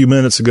Cavaliers a few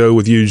minutes ago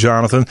with you,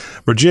 Jonathan.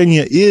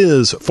 Virginia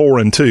is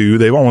 4-2.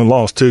 They've only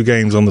lost 2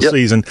 games on the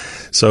season.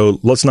 So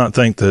let's not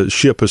think the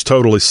ship has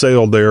totally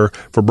sailed there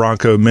for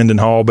Bronco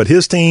Mendenhall. But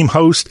his team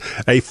hosts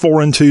a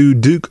 4-2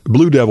 Duke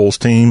Blue Devils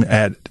team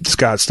at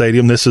Scott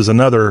Stadium. This is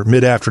another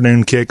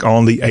mid-afternoon kick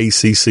on the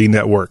ACC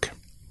network.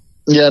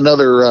 Yeah,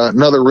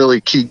 another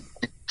really key.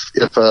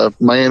 If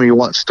Virginia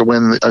wants to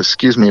win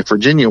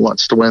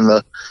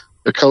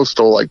the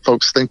Coastal, like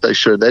folks think they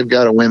should, they've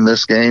got to win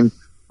this game.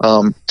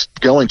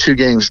 Going 2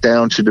 games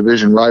down to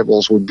division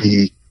rivals would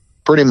be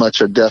pretty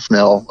much a death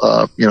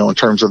knell, in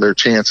terms of their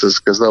chances,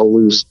 because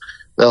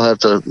they'll have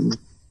to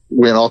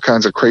win all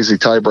kinds of crazy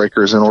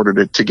tiebreakers in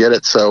order to get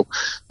it. So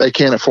they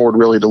can't afford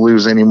really to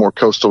lose any more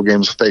Coastal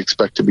games if they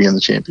expect to be in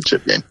the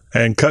championship game.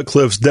 And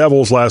Cutcliffe's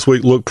Devils last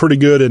week looked pretty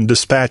good in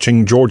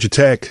dispatching Georgia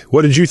Tech.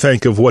 What did you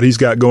think of what he's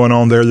got going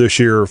on there this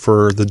year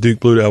for the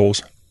Duke Blue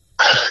Devils?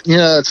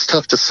 Yeah, it's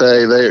tough to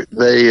say.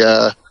 They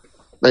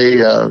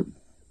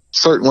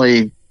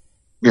certainly,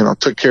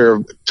 took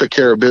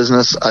care of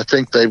business. I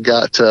think they've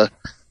got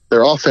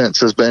their offense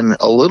has been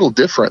a little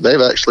different.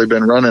 They've actually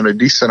been running a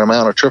decent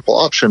amount of triple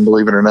option,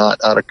 believe it or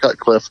not, out of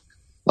Cutcliffe.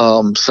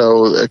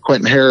 So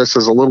Quentin Harris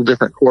is a little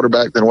different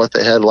quarterback than what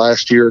they had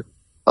last year.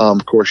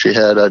 Of course, you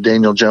had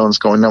Daniel Jones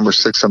going number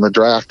 6 in the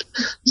draft.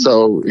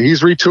 So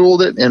he's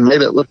retooled it and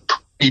made it look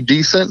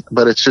decent,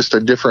 but it's just a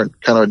different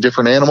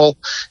animal,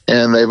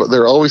 and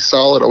they're always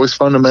solid, always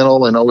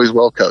fundamental, and always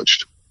well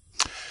coached.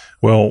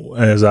 Well,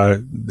 as I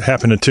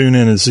happened to tune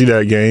in and see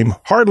that game,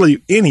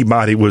 hardly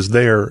anybody was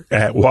there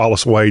at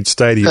Wallace Wade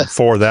Stadium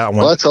for that one.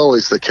 Well, that's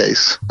always the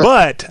case.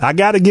 But I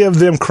got to give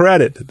them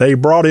credit. They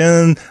brought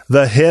in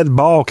the head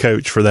ball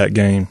coach for that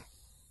game.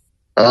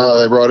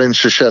 They brought in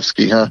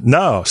Krzyzewski, huh?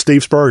 No,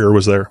 Steve Spurrier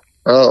was there.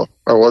 Oh,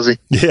 was he?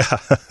 Yeah.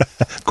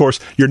 Of course,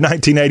 your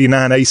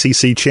 1989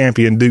 ACC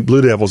champion Duke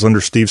Blue Devils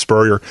under Steve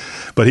Spurrier.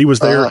 But he was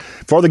there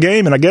for the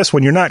game, and I guess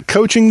when you're not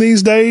coaching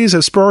these days,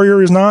 as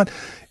Spurrier is not,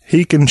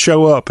 he can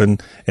show up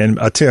and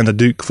attend a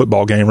Duke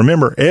football game.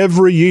 Remember,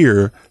 every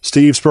year,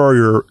 Steve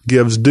Spurrier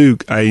gives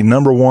Duke a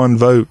number 1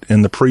 vote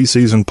in the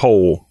preseason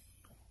poll.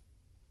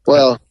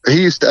 Well,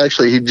 he'd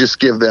just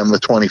give them the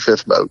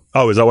 25th vote.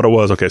 Oh, is that what it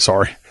was? Okay,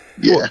 sorry.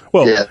 Yeah.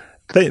 Well, yeah.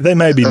 They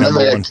may be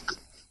number 1.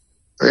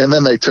 And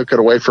then they took it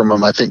away from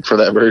him, I think, for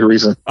that very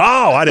reason.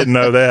 Oh, I didn't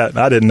know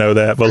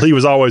that. Well, he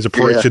was always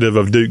appreciative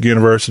of Duke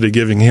University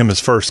giving him his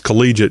first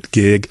collegiate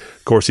gig.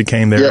 Of course, he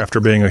came there after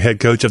being a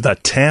head coach of the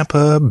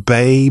Tampa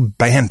Bay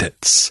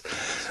Bandits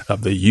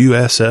of the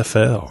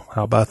USFL.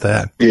 How about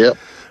that? Yep.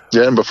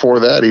 Yeah, and before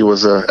that, he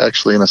was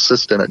actually an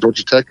assistant at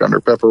Georgia Tech under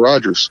Pepper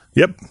Rogers.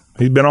 Yep.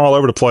 He's been all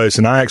over the place,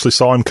 and I actually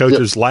saw him coach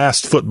his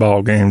last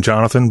football game,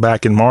 Jonathan,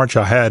 back in March.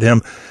 I had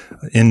him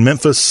in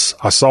Memphis.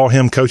 I saw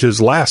him coach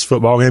his last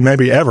football game,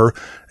 maybe ever,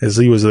 as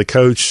he was the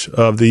coach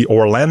of the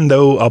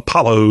Orlando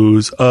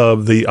Apollos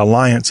of the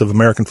Alliance of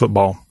American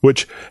Football,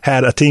 which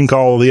had a team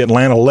called the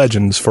Atlanta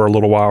Legends for a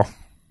little while.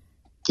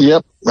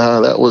 Yep.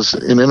 That was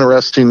an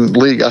interesting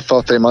league. I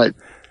thought they might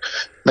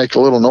make a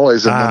little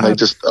noise, and then they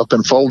just up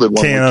and folded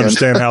one weekend. Can't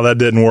understand how that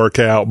didn't work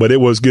out, but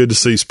it was good to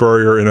see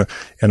Spurrier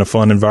in a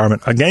fun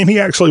environment. A game he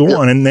actually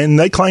won, and then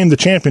they claimed the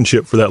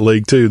championship for that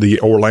league too,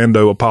 the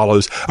Orlando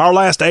Apollos. Our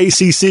last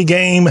ACC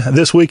game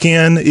this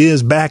weekend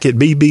is back at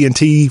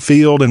BB&T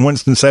Field in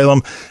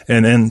Winston-Salem,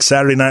 and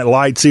Saturday Night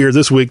Lights here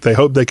this week. They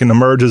hope they can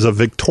emerge as a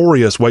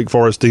victorious Wake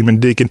Forest team, and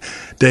Deacon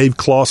Dave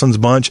Clawson's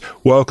bunch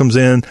welcomes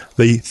in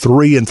the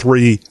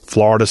 3-3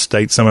 Florida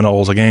State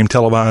Seminoles, a game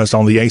televised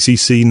on the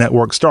ACC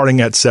network starting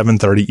at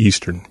 7:30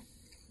 Eastern.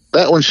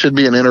 That one should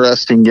be an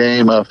interesting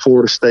game.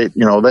 Florida State,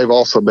 they've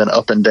also been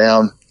up and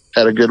down.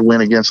 Had a good win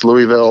against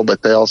Louisville,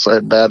 but they also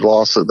had bad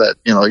losses that,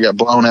 they got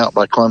blown out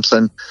by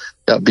Clemson,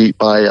 got beat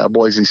by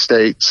Boise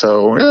State.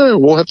 So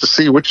we'll have to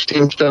see which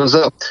team shows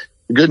up.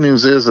 The good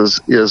news is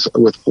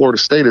with Florida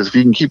State is if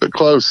you can keep it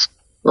close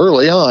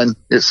early on,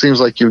 it seems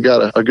like you've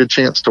got a good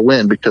chance to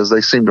win because they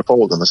seem to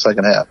fold in the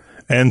second half.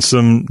 And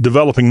some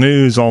developing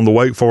news on the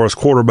Wake Forest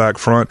quarterback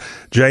front.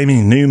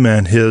 Jamie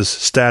Newman, his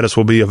status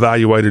will be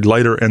evaluated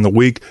later in the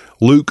week.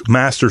 Luke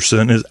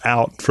Masterson is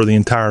out for the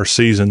entire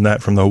season,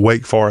 that from the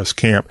Wake Forest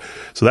camp.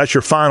 So that's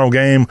your final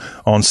game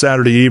on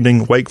Saturday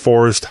evening. Wake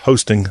Forest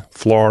hosting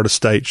Florida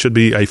State. Should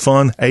be a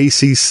fun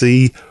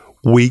ACC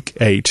Week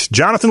 8.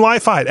 Jonathan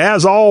Leifheit,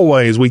 as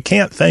always, we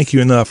can't thank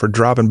you enough for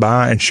dropping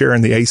by and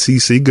sharing the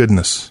ACC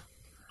goodness.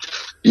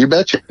 You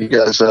betcha. You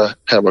guys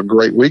have a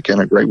great week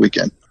and a great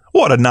weekend.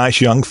 What a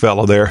nice young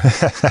fellow there.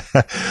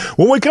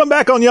 When we come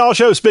back on Y'all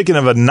Show, speaking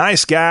of a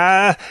nice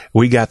guy,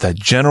 we got the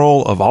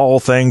general of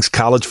all things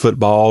college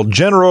football.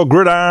 General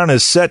Gridiron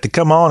is set to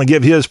come on and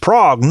give his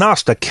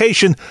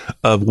prognostication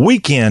of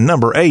weekend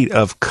number 8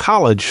 of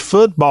college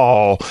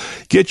football.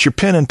 Get your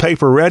pen and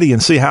paper ready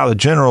and see how the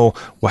general,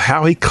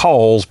 how he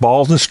calls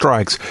balls and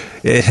strikes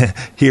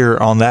here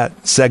on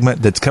that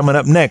segment that's coming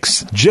up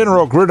next.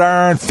 General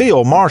Gridiron,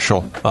 Phil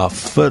Marshall of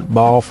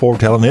Football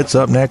Foretelling. It's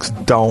up next.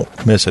 Don't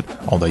miss it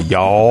on the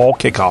Y'all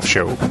Kickoff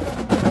Show.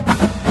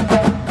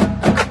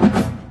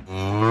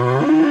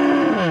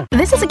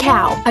 This is a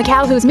cow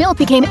whose milk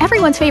became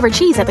everyone's favorite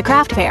cheese at the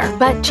craft fair.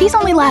 But cheese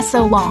only lasts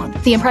so long.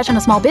 The impression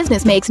a small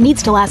business makes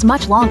needs to last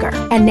much longer.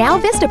 And now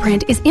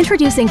Vistaprint is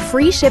introducing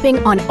free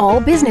shipping on all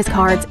business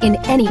cards in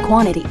any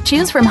quantity.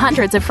 Choose from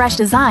hundreds of fresh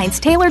designs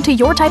tailored to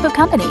your type of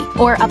company,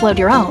 or upload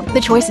your own.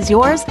 The choice is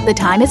yours. The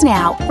time is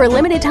now. For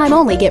limited time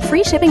only, get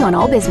free shipping on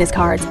all business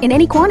cards in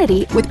any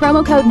quantity with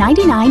promo code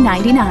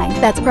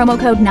 9999. That's promo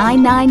code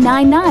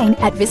 9999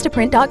 at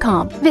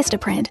Vistaprint.com.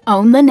 Vistaprint.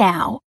 Own the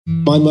now.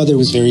 My mother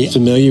was very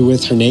familiar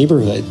with her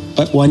neighborhood,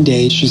 but one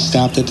day she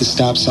stopped at the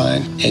stop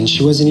sign and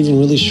she wasn't even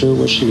really sure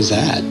where she was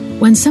at.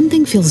 When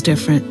something feels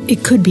different,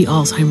 it could be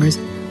Alzheimer's.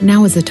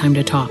 Now is the time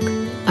to talk.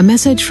 A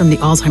message from the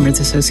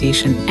Alzheimer's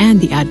Association and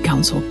the Ad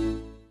Council.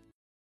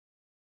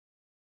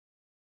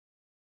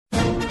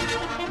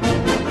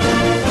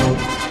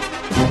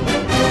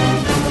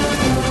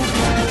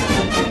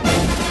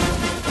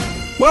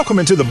 Welcome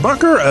into the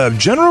bunker of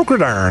General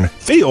Gridiron,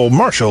 Phil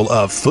Marshall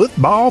of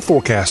Football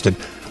Forecasted.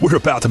 We're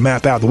about to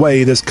map out the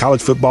way this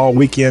college football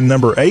weekend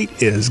number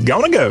 8 is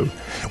gonna go.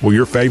 Will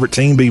your favorite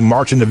team be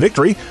marching to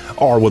victory,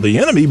 or will the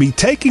enemy be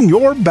taking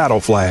your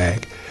battle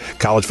flag?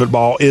 College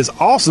football is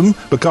awesome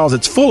because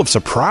it's full of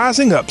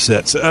surprising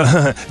upsets.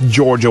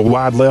 Georgia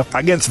wide left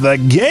against the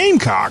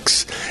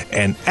Gamecocks,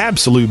 and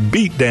absolute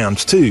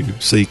beatdowns too.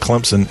 See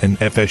Clemson and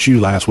FSU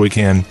last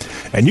weekend.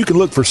 And you can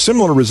look for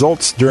similar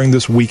results during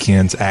this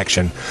weekend's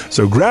action.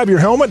 So grab your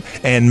helmet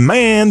and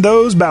man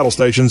those battle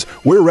stations.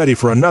 We're ready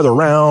for another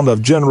round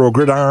of General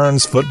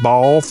Gridiron's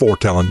Football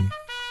Foretelling.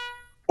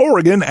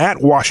 Oregon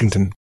at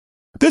Washington.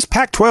 This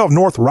Pac-12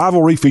 North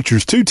rivalry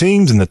features 2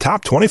 teams in the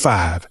top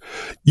 25.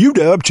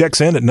 UW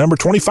checks in at number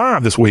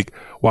 25 this week,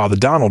 while the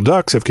Donald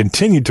Ducks have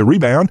continued to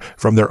rebound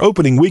from their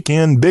opening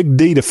weekend Big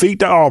D defeat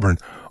to Auburn.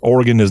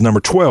 Oregon is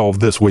number 12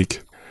 this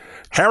week.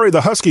 Harry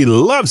the Husky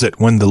loves it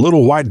when the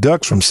little white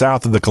ducks from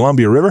south of the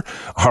Columbia River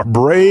are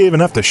brave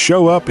enough to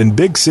show up in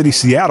big city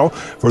Seattle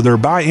for their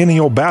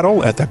biennial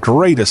battle at the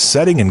greatest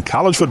setting in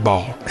college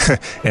football.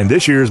 And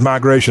this year's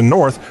migration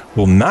north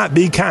will not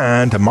be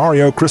kind to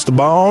Mario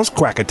Cristobal's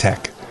Quack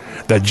Attack.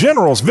 The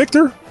Generals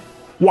victor,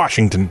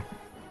 Washington.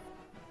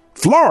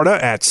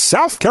 Florida at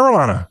South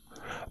Carolina.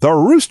 The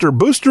Rooster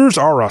Boosters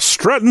are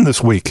a-strutting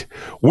this week.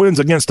 Wins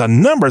against a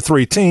number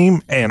 3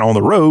 team, and on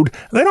the road,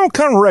 they don't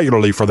come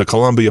regularly for the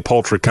Columbia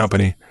Poultry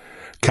Company.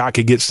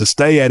 Cocky gets to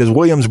stay at his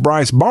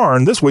Williams-Brice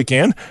barn this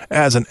weekend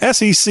as an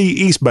SEC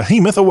East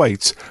behemoth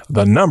awaits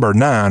the number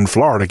 9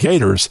 Florida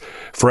Gators,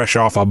 fresh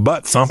off a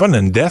butt-thumping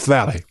in Death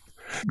Valley.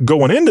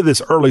 Going into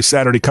this early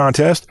Saturday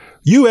contest,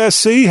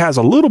 USC has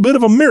a little bit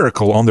of a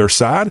miracle on their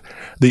side.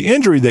 The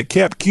injury that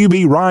kept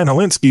QB Ryan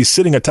Hilinski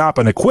sitting atop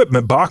an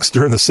equipment box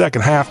during the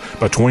second half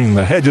between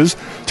the hedges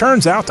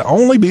turns out to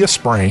only be a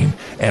sprain,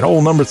 and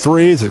old number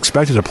 3 is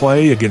expected to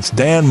play against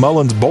Dan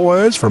Mullen's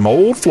boys from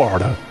old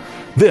Florida.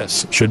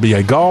 This should be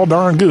a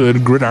gall-darn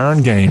good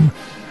gridiron game.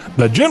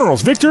 The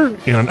Generals victor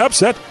in an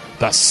upset,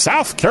 the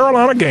South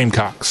Carolina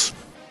Gamecocks.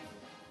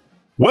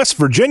 West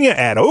Virginia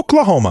at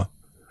Oklahoma.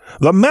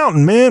 The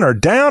Mountain Men are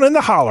down in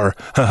the holler,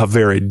 a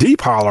very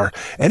deep holler,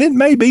 and it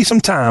may be some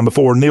time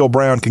before Neil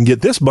Brown can get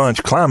this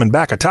bunch climbing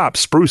back atop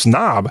Spruce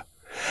Knob.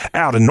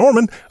 Out in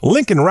Norman,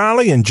 Lincoln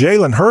Riley and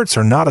Jalen Hurts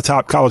are not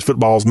atop college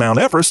football's Mount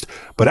Everest,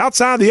 but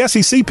outside the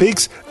SEC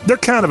peaks, they're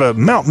kind of a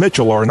Mount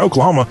Mitchell, or in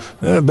Oklahoma,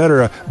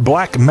 better a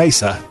Black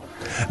Mesa.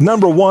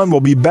 Number 1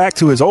 will be back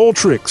to his old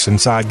tricks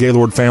inside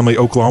Gaylord Family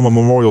Oklahoma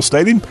Memorial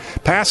Stadium,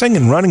 passing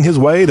and running his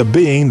way to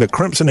being the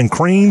Crimson and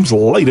Cream's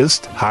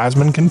latest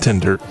Heisman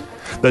contender.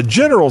 The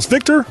Generals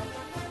victor,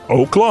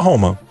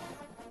 Oklahoma.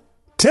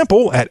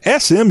 Temple at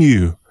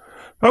SMU.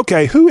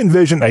 Okay, who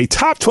envisioned a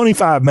top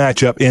 25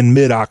 matchup in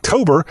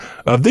mid-October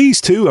of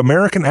these 2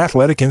 American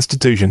athletic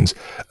institutions?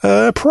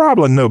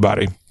 Probably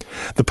nobody.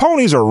 The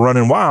Ponies are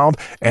running wild,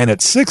 and at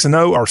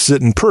 6-0 are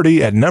sitting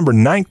pretty at number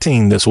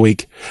 19 this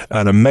week.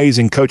 An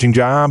amazing coaching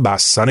job by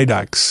Sonny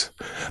Dykes.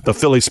 The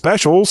Philly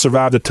Specials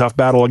survived a tough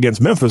battle against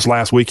Memphis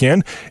last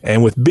weekend,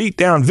 and with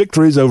beat-down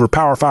victories over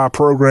Power 5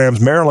 programs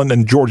Maryland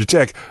and Georgia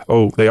Tech,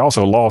 they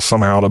also lost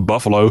somehow to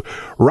Buffalo,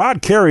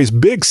 Rod Carey's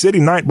Big City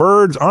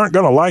Nightbirds aren't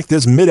going to like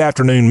this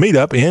mid-afternoon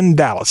meetup in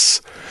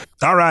Dallas.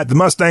 All right, the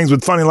Mustangs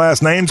with funny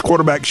last names,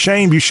 quarterback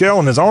Shane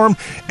Buechele in his arm,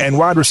 and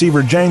wide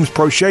receiver James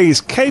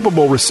Prochet's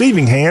capable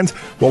receiving hands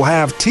will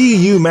have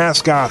TU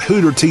mascot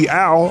Hooter T.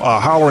 Owl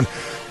hollering,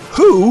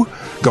 "Who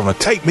gonna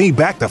take me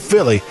back to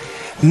Philly?"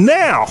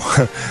 Now,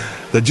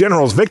 the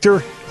Generals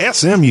victor,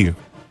 SMU.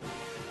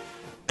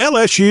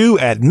 LSU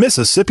at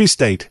Mississippi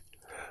State.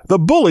 The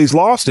Bullies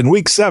lost in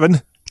Week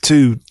 7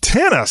 to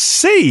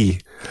Tennessee.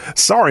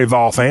 Sorry,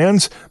 Vol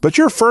fans, but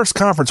your first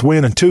conference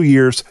win in 2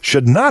 years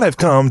should not have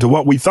come to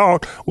what we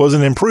thought was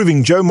an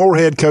improving Joe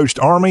Moorhead-coached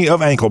army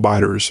of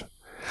ankle-biters.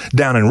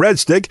 Down in Red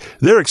Stick,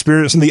 they're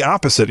experiencing the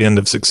opposite end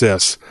of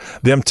success.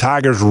 Them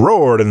Tigers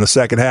roared in the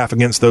second half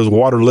against those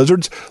water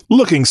lizards,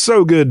 looking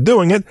so good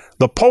doing it,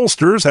 the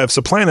pollsters have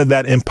supplanted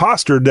that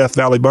imposter Death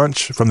Valley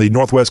bunch from the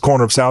northwest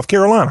corner of South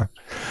Carolina.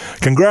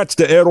 Congrats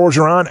to Ed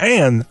Orgeron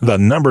and the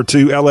number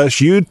 2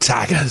 LSU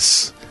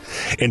Tigers.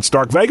 In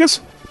Stark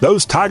Vegas,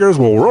 those Tigers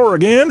will roar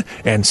again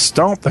and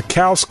stomp the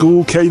Cal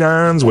School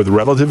Canines with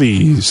relative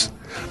ease.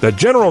 The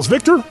Generals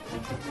victor,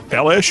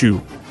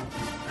 LSU.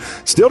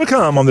 Still to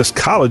come on this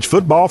college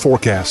football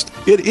forecast.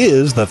 It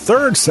is the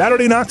third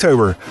Saturday in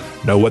October.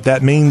 Know what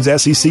that means,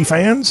 SEC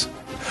fans?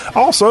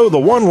 Also, the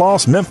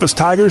one-loss Memphis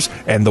Tigers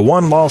and the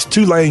one-loss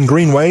Tulane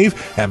Green Wave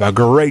have a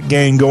great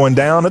game going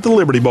down at the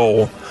Liberty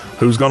Bowl.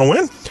 Who's going to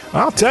win?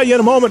 I'll tell you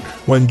in a moment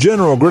when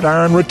General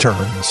Gridiron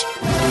returns.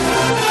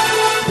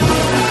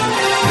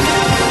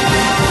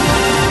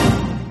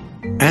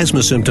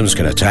 Asthma symptoms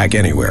can attack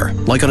anywhere,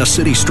 like on a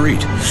city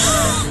street.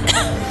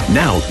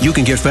 Now, you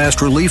can get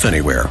fast relief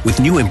anywhere with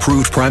new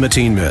improved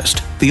Primatene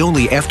Mist, the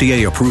only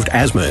FDA-approved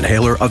asthma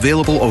inhaler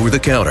available over the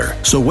counter.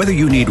 So whether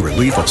you need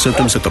relief of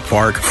symptoms at the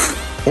park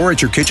or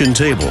at your kitchen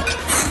table,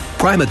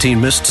 Primatene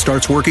Mist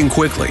starts working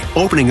quickly,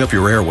 opening up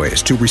your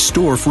airways to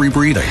restore free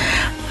breathing.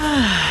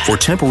 For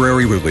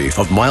temporary relief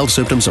of mild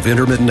symptoms of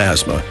intermittent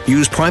asthma,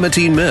 use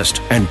Primatene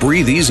Mist and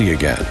breathe easy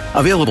again.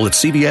 Available at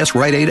CVS,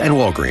 Rite Aid, and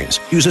Walgreens.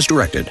 Use as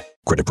directed.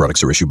 Credit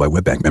products are issued by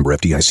WebBank, member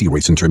FDIC.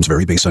 Rates and terms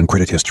vary based on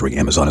credit history.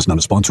 Amazon is not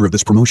a sponsor of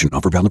this promotion.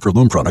 Offer valid for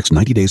loan products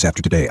 90 days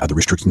after today. Other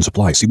restrictions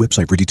apply. See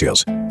website for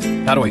details.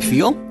 How do I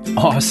feel?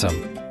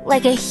 Awesome.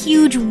 Like a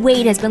huge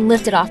weight has been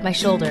lifted off my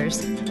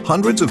shoulders.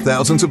 Hundreds of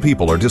thousands of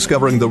people are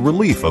discovering the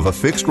relief of a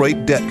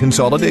fixed-rate debt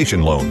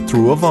consolidation loan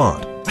through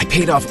Avant. I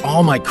paid off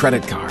all my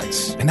credit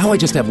cards, and now I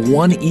just have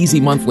one easy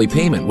monthly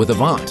payment with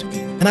Avant.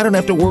 And I don't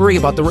have to worry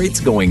about the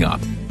rates going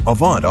up.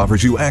 Avant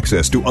offers you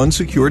access to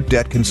unsecured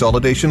debt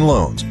consolidation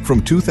loans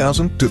from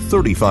 $2,000 to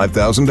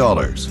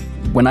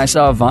 $35,000. When I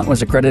saw Avant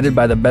was accredited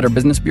by the Better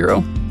Business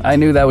Bureau, I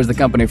knew that was the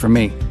company for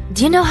me.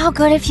 Do you know how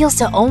good it feels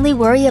to only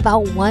worry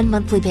about one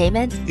monthly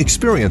payment?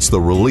 Experience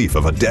the relief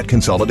of a debt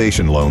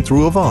consolidation loan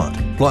through Avant.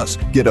 Plus,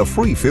 get a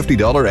free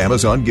 $50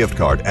 Amazon gift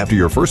card after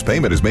your first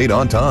payment is made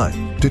on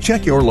time. To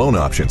check your loan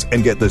options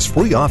and get this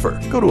free offer,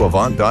 go to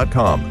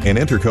Avant.com and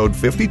enter code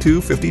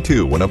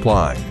 5252 when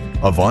applying.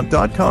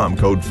 Avant.com,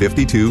 code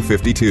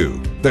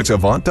 5252. That's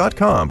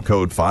Avant.com,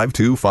 code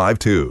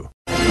 5252.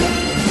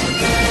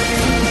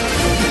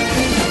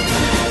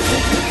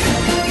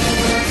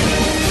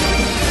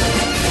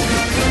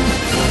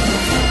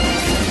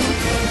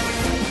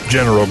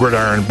 General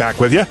Gridiron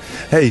back with you.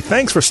 Hey,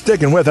 thanks for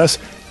sticking with us.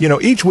 You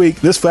know, each week,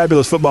 this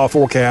fabulous football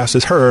forecast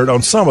is heard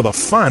on some of the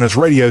finest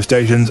radio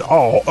stations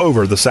all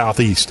over the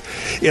Southeast.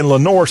 In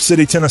Lenoir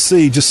City,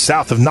 Tennessee, just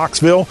south of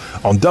Knoxville,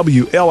 on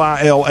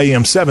WLIL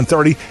AM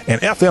 730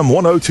 and FM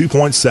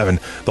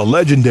 102.7, the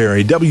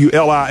legendary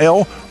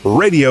WLIL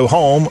radio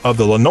home of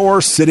the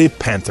Lenoir City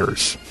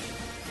Panthers.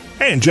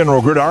 And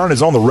General Gridiron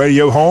is on the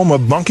radio home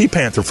of Monkey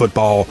Panther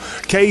football,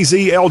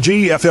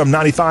 KZLG FM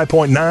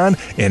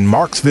 95.9 in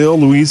Marksville,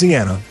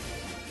 Louisiana.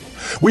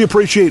 We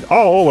appreciate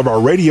all of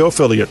our radio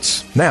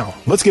affiliates. Now,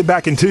 let's get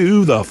back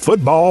into the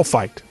football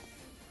fight.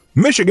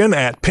 Michigan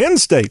at Penn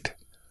State.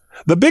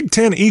 The Big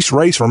Ten East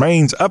race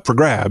remains up for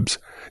grabs.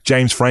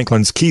 James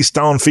Franklin's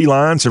Keystone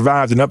Feline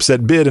survived an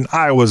upset bid in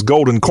Iowa's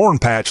Golden Corn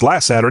Patch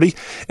last Saturday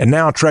and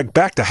now trekked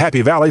back to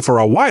Happy Valley for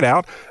a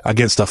whiteout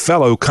against a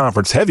fellow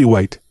conference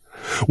heavyweight.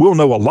 We'll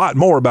know a lot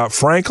more about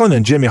Franklin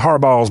and Jimmy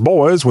Harbaugh's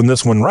boys when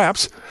this one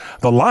wraps.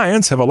 The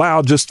Lions have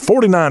allowed just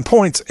 49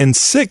 points in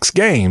 6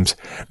 games.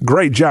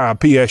 Great job,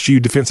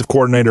 PSU defensive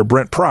coordinator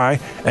Brent Pry,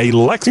 a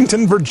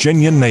Lexington,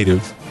 Virginia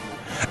native.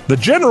 The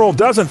General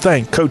doesn't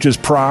think coaches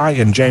Pry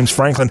and James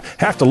Franklin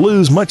have to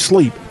lose much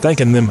sleep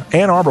thinking them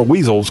Ann Arbor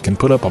Weasels can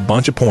put up a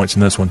bunch of points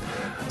in this one.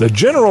 The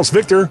General's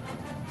victor,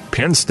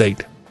 Penn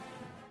State.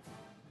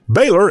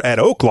 Baylor at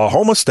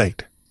Oklahoma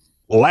State.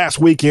 Last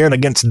weekend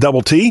against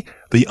Double T,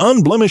 the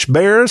unblemished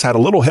Bears had a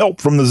little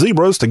help from the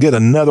Zebras to get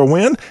another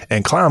win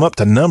and climb up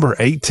to number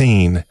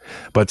 18.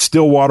 But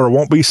Stillwater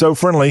won't be so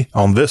friendly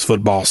on this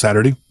football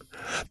Saturday.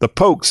 The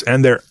Pokes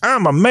and their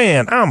I'm a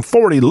man, I'm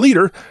 40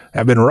 leader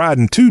have been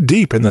riding too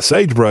deep in the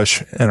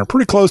sagebrush and are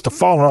pretty close to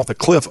falling off the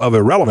cliff of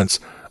irrelevance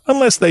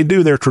unless they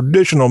do their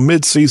traditional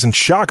mid-season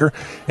shocker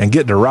and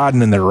get to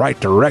riding in the right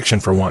direction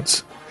for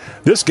once.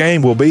 This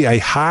game will be a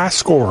high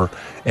scorer,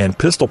 and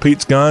Pistol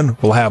Pete's gun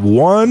will have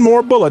one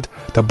more bullet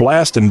to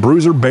blast in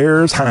Bruiser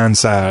Bear's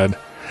hindside.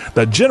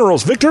 The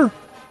General's victor,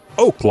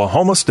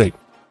 Oklahoma State.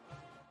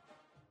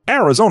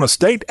 Arizona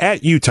State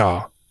at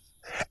Utah.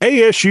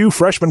 ASU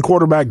freshman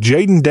quarterback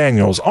Jaden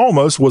Daniels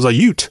almost was a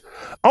Ute.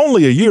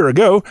 Only a year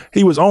ago,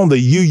 he was on the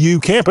UU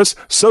campus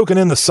soaking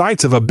in the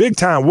sights of a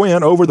big-time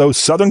win over those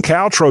Southern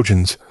Cal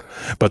Trojans.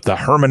 But the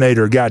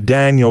Herminator got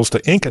Daniels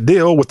to ink a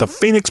deal with the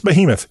Phoenix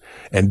Behemoth,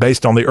 and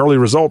based on the early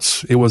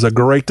results, it was a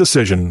great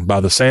decision by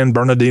the San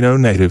Bernardino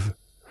native.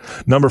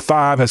 Number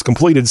 5 has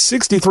completed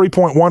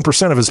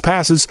 63.1% of his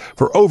passes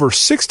for over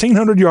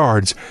 1,600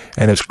 yards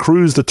and has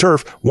cruised the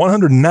turf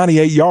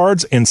 198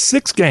 yards in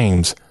 6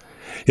 games.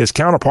 His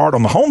counterpart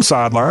on the home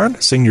sideline,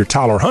 senior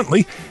Tyler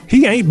Huntley,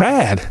 he ain't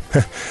bad.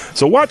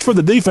 So watch for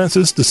the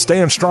defenses to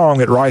stand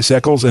strong at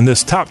Rice-Eccles in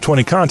this top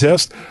 20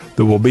 contest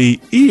that will be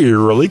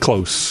eerily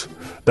close.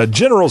 The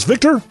Generals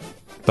victor,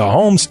 the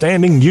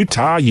home-standing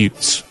Utah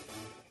Utes.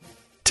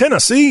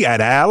 Tennessee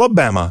at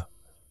Alabama.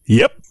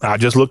 Yep, I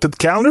just looked at the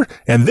calendar,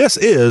 and this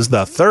is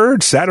the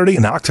 3rd Saturday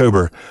in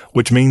October,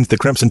 which means the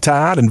Crimson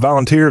Tide and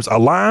Volunteers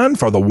align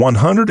for the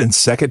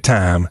 102nd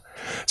time.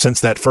 Since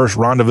that first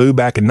rendezvous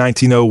back in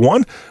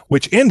 1901,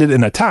 which ended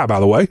in a tie,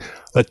 by the way,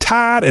 the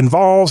Tide and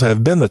Vols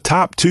have been the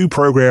top 2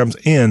 programs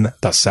in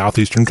the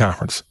Southeastern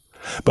Conference.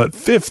 But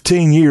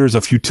 15 years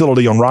of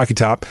futility on Rocky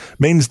Top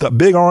means the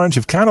Big Orange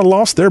have kind of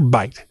lost their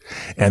bite.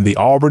 And the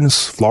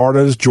Auburns,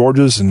 Floridas,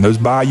 Georgias, and those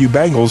Bayou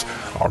Bengals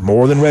are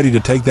more than ready to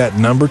take that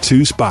number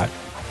 2 spot.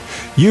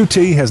 UT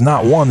has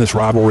not won this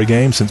rivalry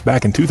game since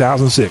back in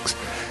 2006,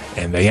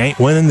 and they ain't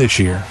winning this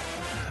year.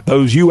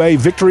 Those UA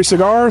victory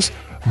cigars,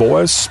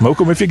 boys, smoke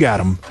them if you got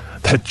them.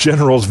 The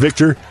Generals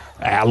victor,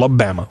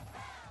 Alabama.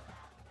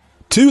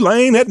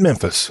 Tulane at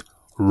Memphis.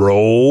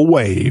 Roll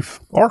Wave,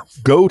 or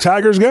Go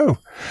Tigers Go.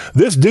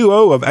 This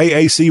duo of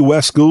AAC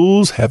West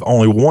schools have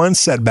only one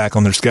setback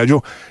on their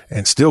schedule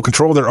and still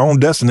control their own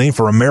destiny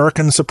for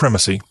American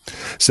supremacy.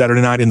 Saturday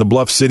night in the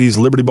Bluff City's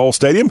Liberty Bowl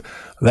Stadium,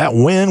 that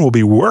win will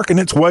be working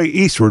its way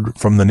eastward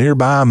from the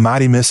nearby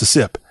mighty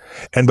Mississippi.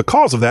 And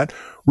because of that,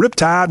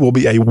 Riptide will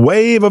be a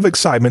wave of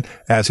excitement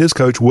as his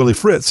coach Willie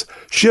Fritz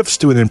shifts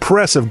to an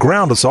impressive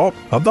ground assault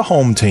of the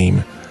home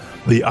team.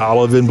 The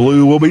olive and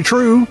blue will be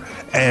true,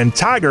 and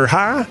Tiger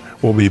High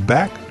will be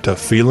back to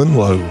feeling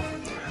low.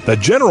 The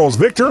Generals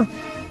victor,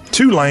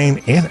 Tulane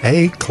in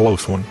a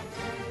close one.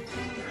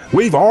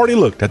 We've already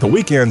looked at the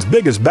weekend's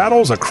biggest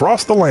battles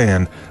across the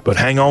land, but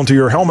hang on to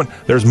your helmet,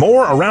 there's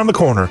more around the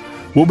corner.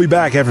 We'll be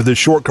back after this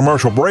short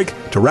commercial break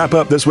to wrap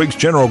up this week's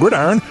General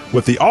Gridiron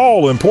with the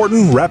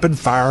all-important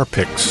rapid-fire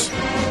picks.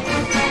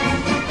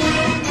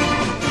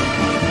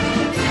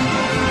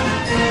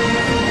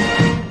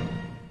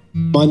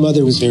 My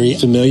mother was very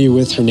familiar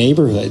with her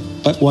neighborhood,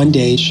 but one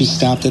day she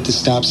stopped at the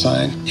stop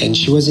sign, and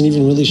she wasn't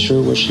even really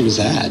sure where she was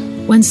at.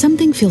 When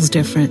something feels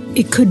different,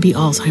 it could be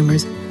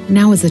Alzheimer's.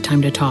 Now is the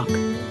time to talk.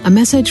 A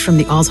message from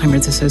the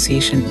Alzheimer's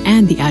Association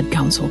and the Ad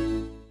Council.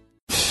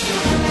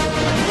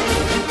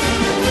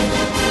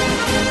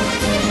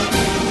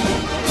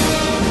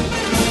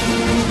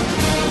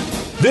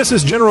 This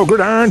is General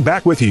Gridiron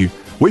back with you.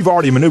 We've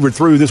already maneuvered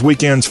through this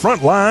weekend's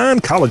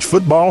frontline college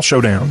football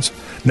showdowns.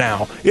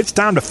 Now, it's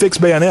time to fix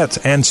bayonets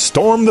and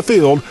storm the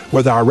field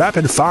with our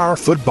rapid-fire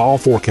football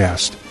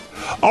forecast.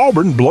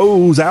 Auburn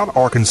blows out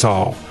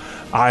Arkansas.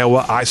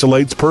 Iowa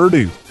isolates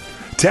Purdue.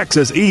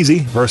 Texas easy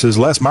versus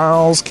Les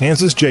Miles'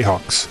 Kansas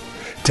Jayhawks.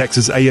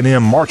 Texas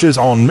A&M marches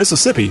on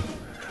Mississippi.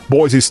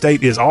 Boise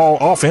State is all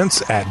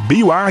offense at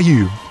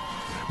BYU.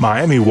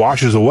 Miami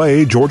washes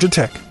away Georgia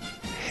Tech.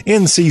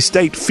 NC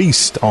State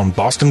feast on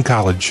Boston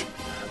College.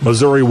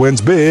 Missouri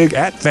wins big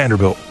at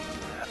Vanderbilt.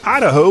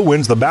 Idaho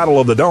wins the Battle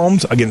of the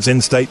Domes against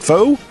in-state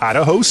foe,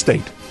 Idaho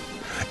State.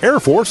 Air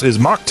Force is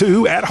Mach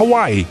 2 at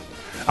Hawaii.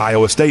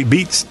 Iowa State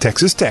beats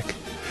Texas Tech.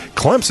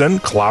 Clemson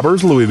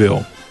clobbers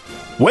Louisville.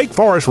 Wake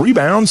Forest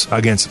rebounds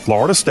against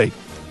Florida State.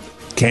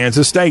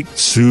 Kansas State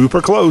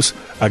super close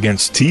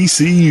against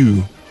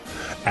TCU.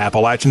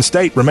 Appalachian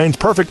State remains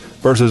perfect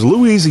versus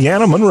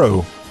Louisiana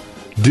Monroe.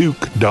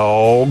 Duke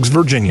dogs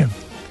Virginia.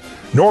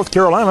 North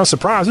Carolina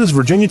surprises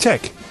Virginia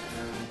Tech.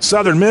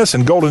 Southern Miss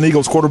and Golden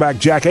Eagles quarterback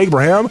Jack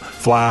Abraham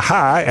fly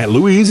high at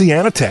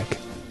Louisiana Tech.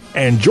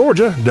 And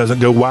Georgia doesn't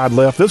go wide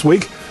left this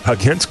week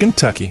against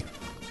Kentucky.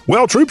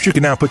 Well, troops, you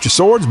can now put your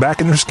swords back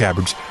in their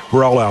scabbards.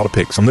 We're all out of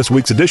picks on this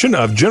week's edition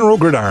of General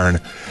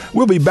Gridiron.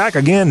 We'll be back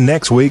again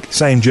next week,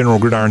 same General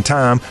Gridiron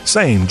time,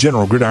 same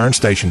General Gridiron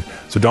station.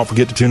 So don't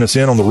forget to tune us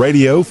in on the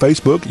radio,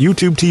 Facebook,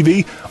 YouTube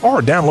TV,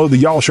 or download the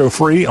Y'all Show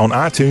free on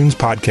iTunes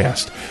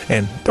podcast.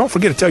 And don't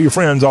forget to tell your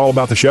friends all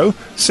about the show.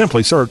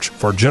 Simply search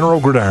for General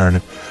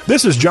Gridiron.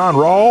 This is John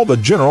Rawl, the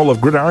General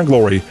of Gridiron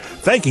Glory,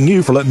 thanking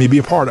you for letting me be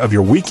a part of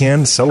your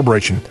weekend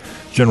celebration.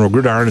 General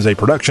Gridiron is a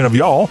production of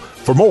Y'all.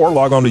 For more,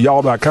 log on to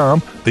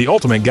y'all.com, the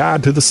ultimate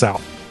guide to the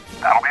South.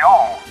 That'll be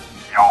all,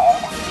 y'all.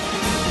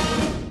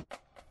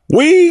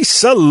 We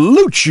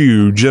salute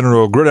you,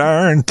 General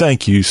Gridiron.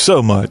 Thank you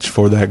so much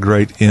for that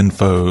great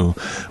info.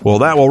 Well,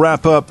 that will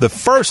wrap up the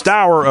first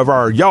hour of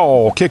our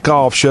Y'all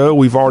kickoff show.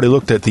 We've already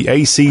looked at the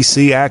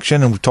ACC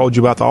action, and we've told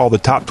you about all the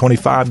top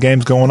 25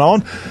 games going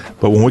on.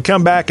 But when we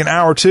come back in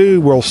hour two,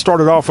 we'll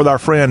start it off with our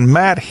friend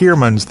Matt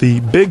Heermans, the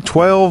Big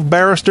 12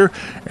 barrister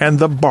and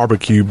the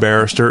barbecue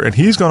barrister, and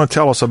he's going to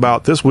tell us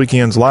about this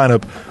weekend's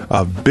lineup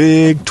of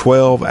Big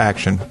 12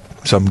 action.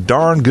 some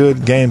darn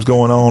good games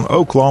going on.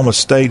 Oklahoma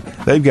State,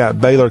 they've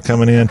got Baylor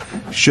coming in.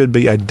 Should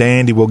be a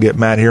dandy. We'll get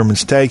Matt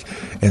Herman's take,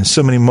 and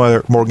so many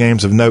more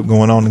games of note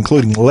going on,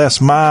 including Les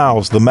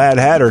Miles, the Mad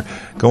Hatter,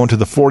 going to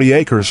the 40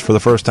 acres for the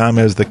first time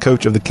as the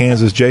coach of the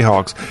Kansas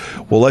Jayhawks.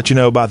 We'll let you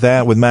know about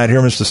that with Matt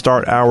Herman's to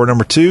start hour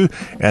number 2,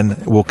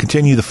 and we'll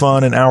continue the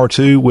fun in hour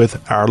 2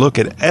 with our look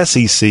at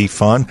SEC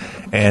fun.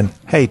 And,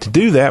 hey, to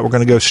do that, we're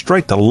going to go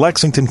straight to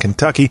Lexington,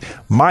 Kentucky.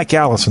 Mike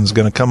Allison's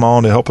going to come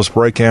on to help us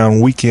break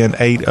down Weekend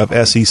 8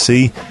 of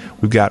SEC.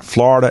 We've got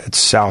Florida at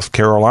South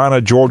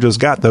Carolina. Georgia's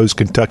got those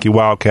Kentucky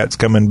Wildcats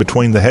coming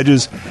between the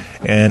hedges.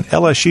 And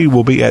LSU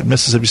will be at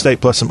Mississippi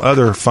State, plus some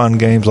other fun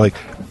games like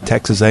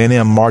Texas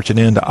A&M marching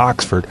into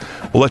Oxford.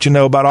 We'll let you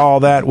know about all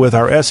that with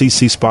our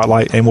SEC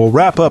Spotlight, and we'll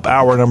wrap up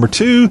hour number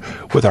 2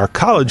 with our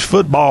college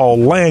football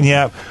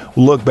lanyap.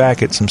 We'll look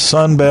back at some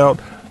Sun Belt,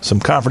 some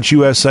Conference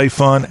USA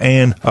fun,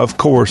 and, of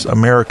course,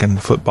 American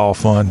football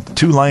fun.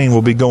 Tulane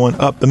will be going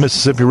up the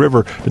Mississippi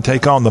River to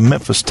take on the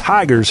Memphis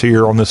Tigers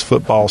here on this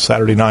football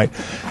Saturday night,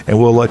 and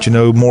we'll let you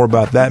know more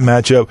about that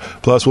matchup.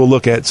 Plus, we'll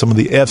look at some of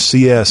the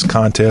FCS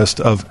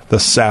contest of the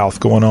South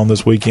going on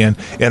this weekend,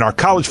 and our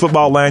college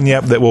football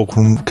lanyap that will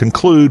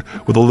conclude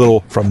with a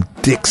little From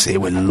Dixie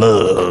with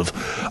Love.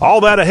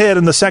 All that ahead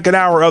in the second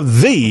hour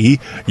of the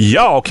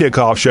Y'all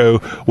Kickoff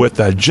Show with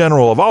the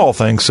general of all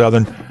things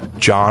Southern,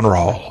 John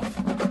Rawl.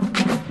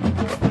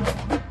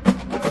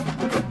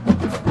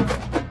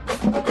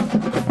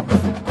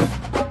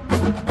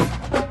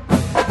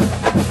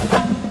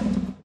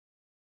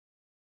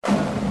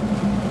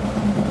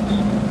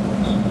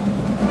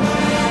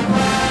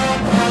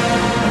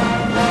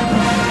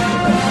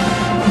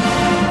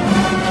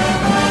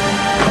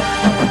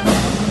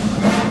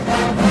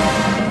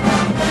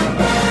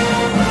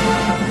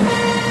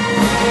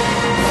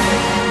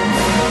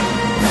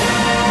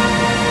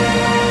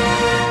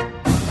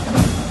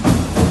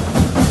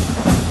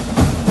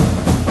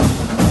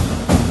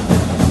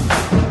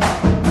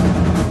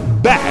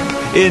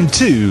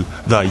 Into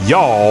the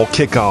Y'all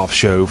Kickoff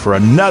Show for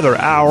another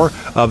hour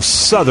of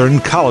Southern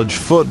college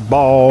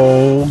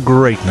football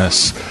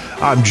greatness.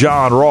 I'm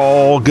John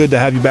Rawl. Good to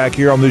have you back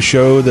here on this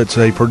show that's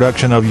a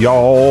production of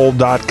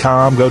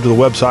y'all.com. Go to the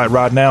website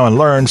right now and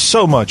learn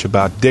so much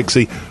about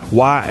Dixie,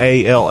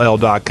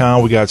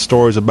 YALL.com. We got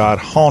stories about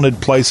haunted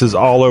places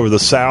all over the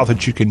South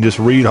that you can just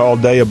read all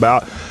day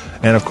about.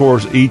 And, of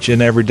course, each and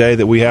every day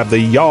that we have the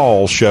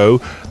Y'all Show,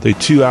 the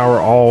 2-hour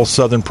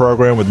all-Southern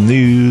program with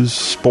news,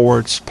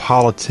 sports,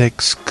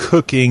 politics,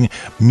 cooking,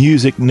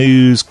 music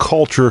news,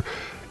 culture.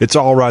 It's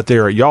all right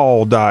there at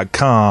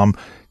y'all.com.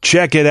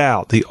 Check it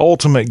out, the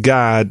ultimate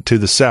guide to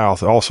the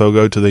South. Also,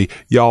 go to the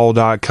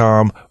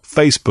y'all.com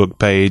Facebook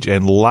page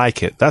and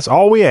like it. That's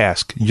all we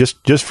ask,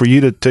 just for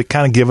you to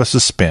kind of give us a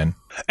spin.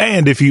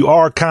 And if you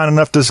are kind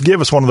enough to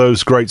give us one of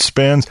those great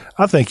spins,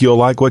 I think you'll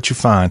like what you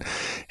find.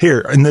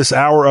 Here, in this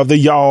hour of the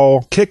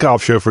Y'all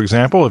Kickoff Show, for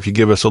example, if you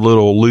give us a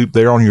little loop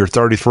there on your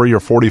 33 or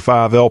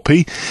 45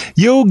 LP,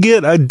 you'll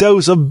get a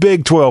dose of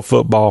Big 12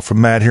 football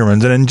from Matt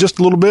Herman. And in just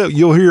a little bit,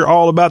 you'll hear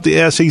all about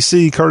the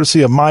SEC,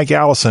 courtesy of Mike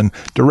Allison,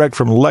 direct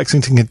from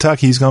Lexington,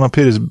 Kentucky. He's going to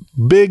put his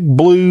big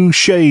blue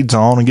shades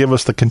on and give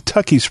us the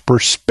Kentucky's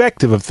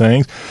perspective of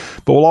things.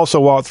 But we'll also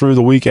walk through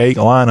the Week 8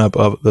 lineup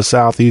of the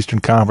Southeastern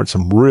Conference,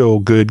 some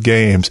real good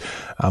games.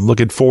 I'm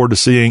looking forward to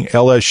seeing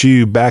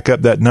LSU back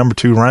up that number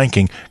 2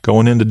 ranking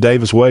going into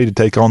Davis Wade to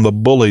take on the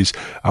Bullies.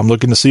 I'm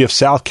looking to see if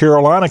South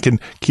Carolina can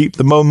keep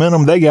the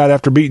momentum they got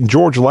after beating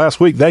Georgia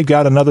last week. They've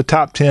got another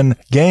top 10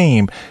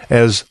 game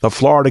as the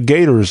Florida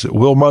Gators,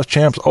 Will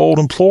Muschamp's old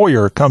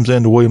employer, comes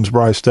into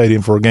Williams-Brice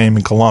Stadium for a game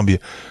in Columbia.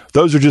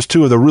 Those are just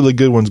two of the really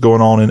good ones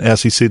going on in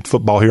SEC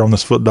football here on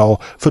this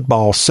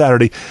football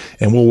Saturday,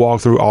 and we'll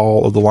walk through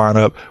all of the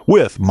lineup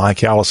with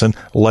Mike Allison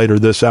later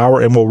this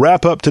hour, and we'll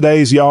wrap up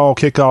today's Y'all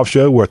Kickoff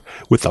Show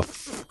with a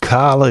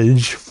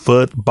college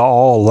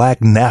football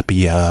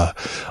lagnappia,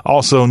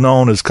 also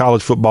known as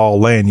college football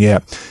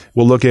lanyap.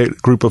 We'll look at a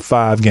group of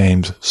 5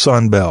 games,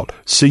 Sun Belt,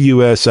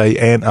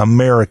 CUSA, and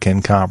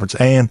American Conference,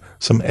 and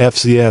some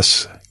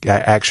FCS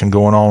action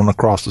going on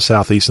across the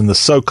Southeast in the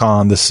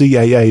SoCon, the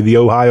CAA, the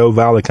Ohio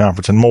Valley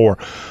Conference, and more.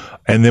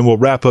 And then we'll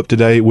wrap up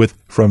today with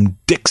From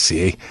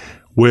Dixie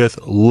with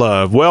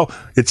Love. Well,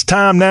 it's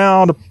time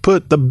now to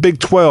put the Big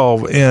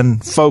 12 in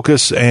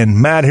focus, and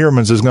Matt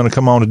Hermans is going to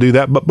come on to do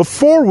that. But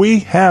before we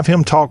have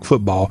him talk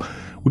football,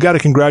 we got to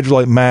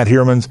congratulate Matt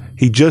Hermans.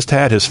 He just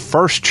had his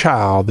first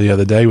child the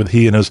other day with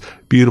he and his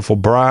beautiful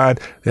bride.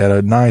 They had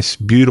a nice,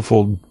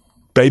 beautiful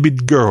baby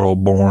girl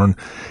born,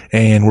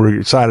 and we're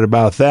excited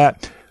about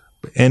that.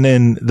 And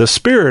in the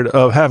spirit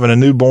of having a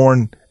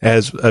newborn,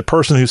 as a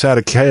person who's had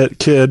a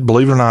kid,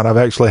 believe it or not, I've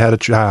actually had a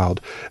child.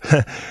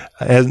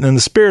 In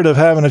the spirit of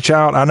having a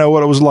child, I know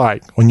what it was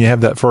like when you have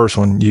that first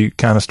one. You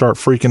kind of start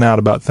freaking out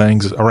about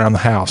things around the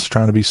house,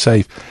 trying to be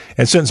safe.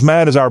 And since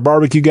Matt is our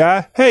barbecue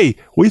guy, hey,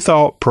 we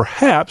thought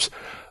perhaps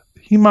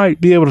he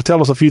might be able to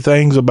tell us a few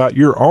things about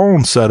your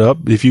own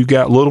setup. If you've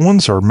got little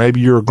ones, or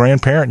maybe you're a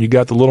grandparent, you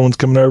got the little ones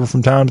coming over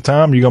from time to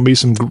time, you're going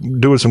to be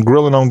doing some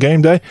grilling on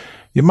game day.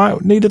 you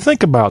might need to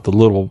think about the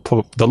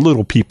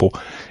little people.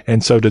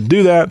 And so to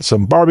do that,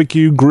 some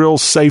barbecue grill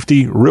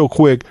safety real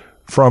quick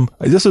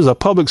this is a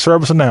public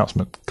service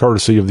announcement,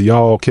 courtesy of the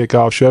Y'all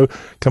Kickoff Show,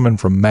 coming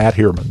from Matt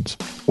Hermans.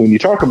 When you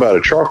talk about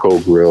a charcoal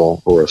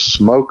grill or a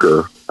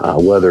smoker,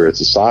 whether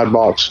it's a side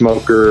box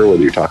smoker,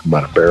 whether you're talking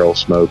about a barrel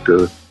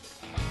smoker,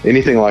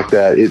 anything like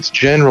that, it's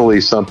generally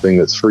something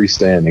that's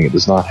freestanding. It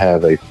does not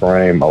have a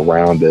frame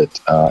around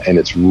it, and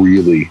it's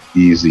really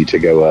easy to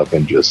go up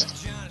and just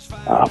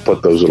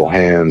put those little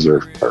hands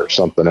or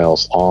something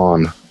else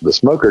on the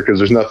smoker because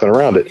there's nothing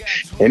around it.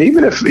 And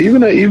even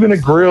a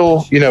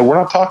grill, we're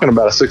not talking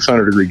about a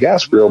 600-degree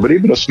gas grill, but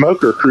even a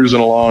smoker cruising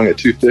along at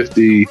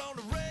 250,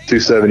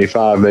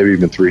 275, maybe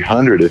even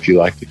 300 if you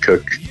like to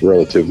cook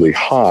relatively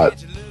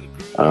hot,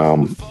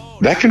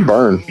 that can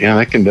burn. Yeah,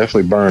 that can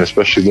definitely burn,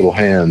 especially little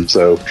hands.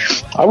 So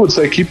I would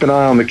say keep an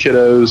eye on the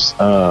kiddos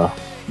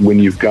when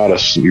you've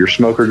got your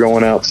smoker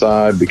going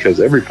outside, because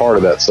every part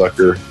of that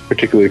sucker,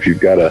 particularly if you've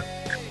got a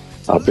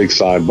big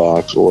side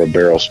box or a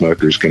barrel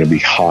smoker, is going to be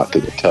hot to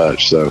the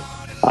touch. So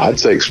I'd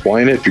say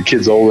explain it if your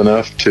kid's old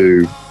enough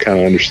to kind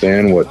of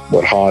understand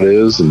what hot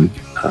is and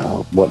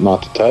what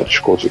not to touch.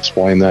 Of course,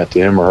 explain that to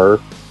him or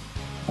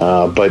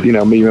her. But you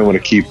may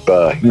want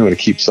to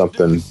keep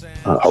something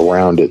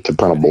around it to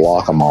kind of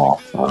block them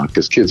off,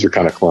 because kids are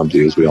kind of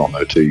clumsy, as we all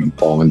know, too. You can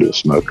fall into a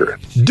smoker.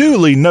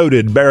 Duly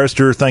noted,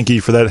 Barrister. Thank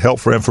you for that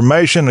helpful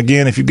information.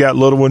 Again, if you've got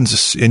little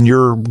ones in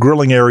your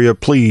grilling area,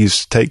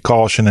 please take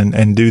caution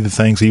and do the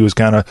things he was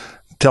kind of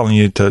telling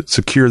you to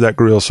secure that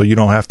grill so you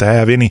don't have to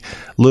have any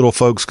little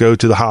folks go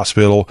to the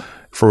hospital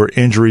for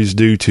injuries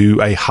due to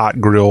a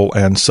hot grill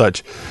and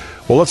such.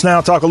 Well, let's now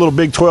talk a little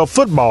Big 12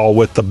 football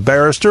with the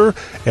Barrister,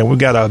 and we've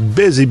got a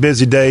busy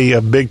day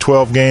of Big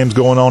 12 games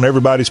going on.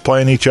 Everybody's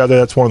playing each other.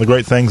 That's one of the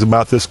great things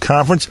about this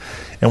conference.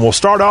 And we'll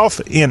start off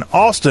in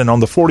Austin on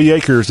the 40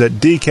 acres at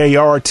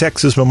DKR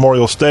Texas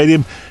Memorial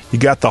Stadium. You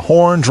got the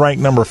Horns,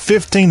 ranked number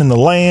 15 in the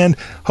land,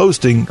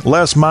 hosting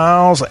Les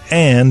Miles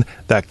and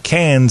the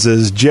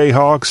Kansas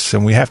Jayhawks.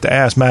 And we have to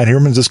ask Matt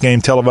Hermans, this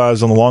game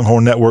televised on the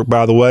Longhorn Network,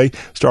 by the way,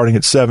 starting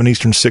at 7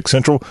 Eastern, 6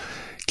 Central.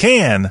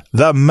 Can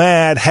the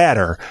Mad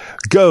Hatter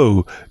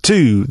go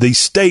to the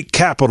state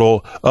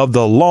capital of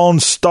the Lone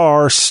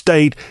Star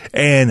State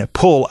and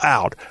pull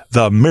out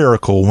the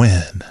miracle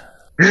win?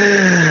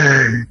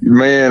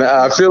 Man,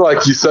 I feel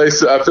like you say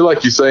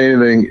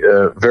anything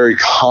very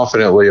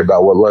confidently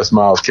about what Les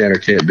Miles can or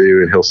can't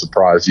do, and he'll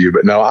surprise you.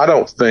 But no, I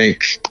don't see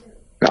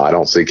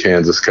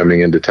Kansas coming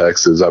into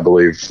Texas. I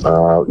believe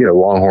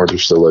Longhorns are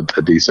still a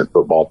decent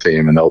football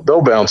team, and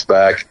they'll bounce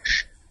back.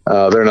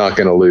 They're not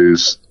going to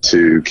lose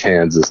to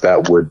Kansas.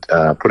 That would,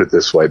 put it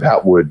this way,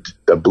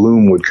 the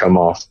bloom would come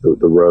off the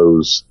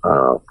rose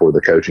for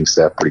the coaching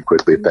staff pretty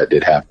quickly if that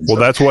did happen. Well,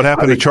 that's what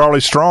happened to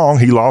Charlie Strong.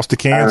 He lost to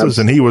Kansas,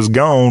 and he was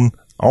gone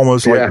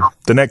almost like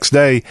the next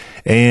day.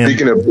 And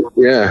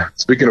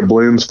speaking of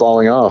blooms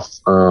falling off,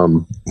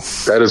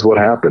 that is what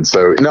happened.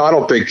 So no, I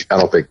don't think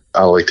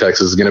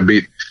Texas is going to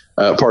beat.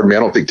 I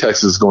don't think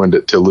Texas is going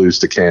to lose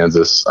to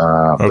Kansas.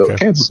 Okay.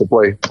 Kansas will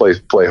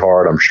play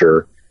hard, I'm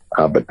sure.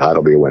 But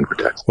that'll be a win for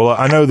Texas. Well,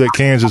 I know that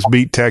Kansas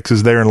beat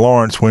Texas there in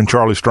Lawrence when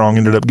Charlie Strong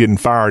ended up getting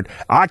fired.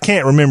 I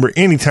can't remember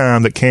any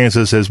time that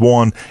Kansas has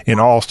won in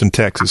Austin,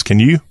 Texas. Can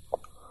you?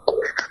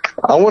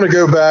 I want to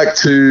go back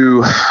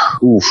to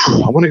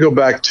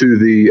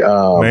the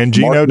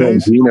Mangino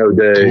days.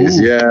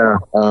 Ooh. Yeah.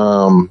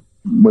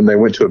 When they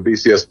went to a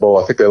BCS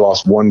Bowl, I think they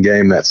lost one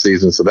game that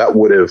season. So that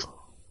would have.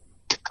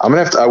 I'm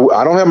gonna have to.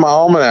 I don't have my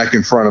almanac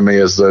in front of me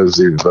as those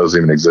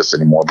even exist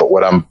anymore. But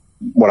what I'm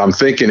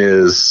thinking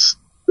is.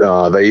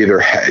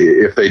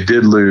 If they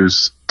did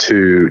lose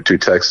to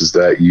Texas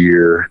that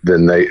year,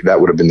 then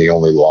that would have been the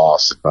only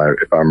loss if I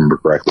remember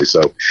correctly.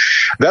 So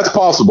that's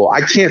possible.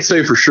 I can't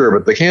say for sure,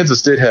 but the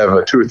Kansas did have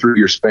a 2 or 3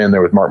 year span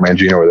there with Mark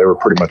Mangino where they were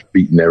pretty much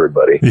beating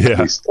everybody. Yeah. At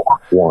least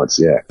once.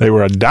 Yeah. They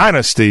were a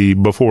dynasty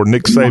before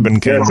Nick Saban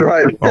came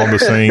on the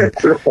scene.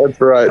 That's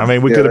right. I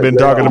mean, we could have been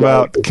talking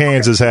about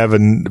Kansas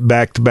having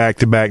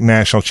back-to-back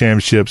national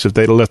championships if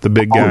they'd have left the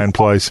big guy in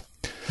place.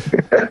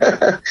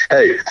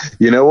 Hey,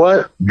 you know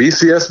what?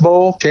 BCS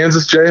Bowl,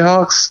 Kansas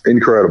Jayhawks,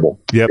 incredible.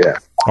 Yep. Yeah.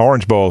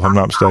 Orange Bowl, if I'm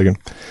not mistaken.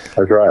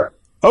 That's right.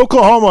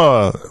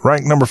 Oklahoma,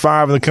 ranked number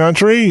 5 in the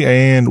country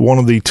and one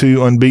of the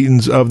 2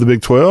 unbeatens of the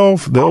Big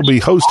 12. They'll be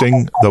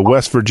hosting the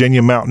West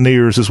Virginia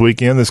Mountaineers this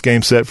weekend. This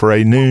game set for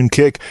a noon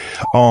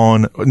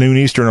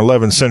Eastern,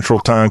 11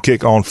 Central time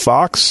kick on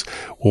Fox.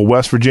 Will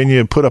West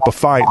Virginia put up a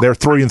fight? They're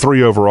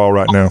 3-3 overall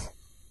right now.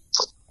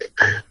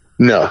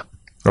 No.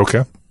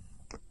 Okay.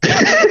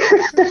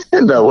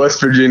 No, West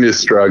Virginia's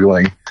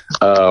struggling.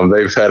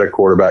 They've had a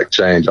quarterback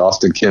change.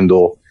 Austin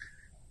Kendall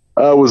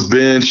was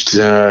benched.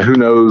 Who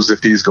knows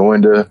if he's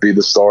going to be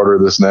the starter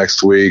this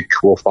next week?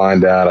 We'll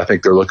find out. I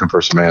think they're looking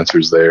for some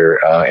answers there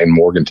in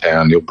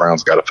Morgantown. Neil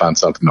Brown's got to find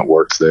something that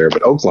works there.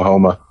 But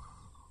Oklahoma,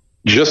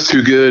 just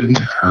too good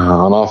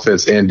on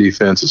offense and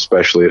defense,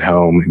 especially at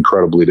home.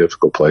 Incredibly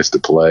difficult place to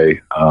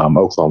play.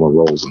 Oklahoma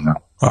rolls in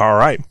that. All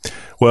right.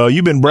 Well,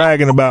 you've been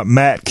bragging about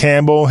Matt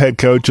Campbell, head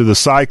coach of the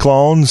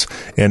Cyclones,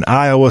 and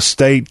Iowa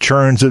State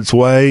churns its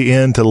way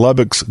into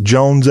Lubbock's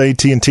Jones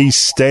AT&T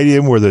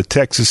Stadium where the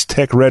Texas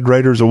Tech Red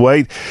Raiders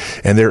await,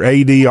 and their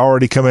AD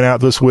already coming out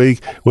this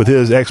week with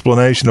his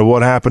explanation of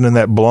what happened in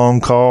that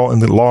blown call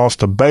and the loss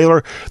to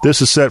Baylor. This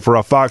is set for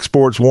a Fox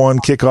Sports 1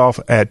 kickoff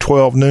at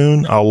 12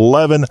 noon,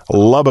 11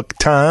 Lubbock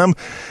time.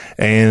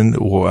 And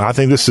I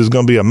think this is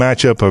going to be a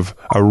matchup of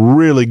a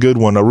really good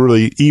one, a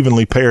really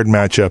evenly paired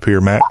matchup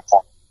here, Matt.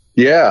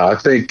 Yeah, I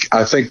think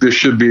this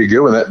should be a good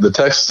one. The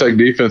Texas Tech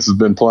defense has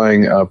been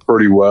playing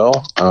pretty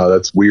well.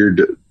 That's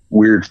weird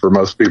for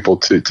most people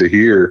to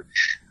hear.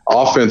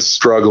 Offense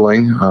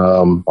struggling,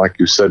 like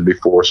you said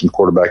before, some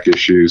quarterback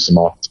issues, some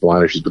offensive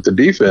line issues, but the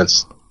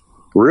defense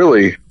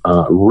really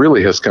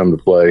has come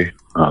to play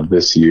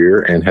this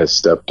year and has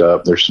stepped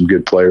up. There's some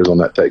good players on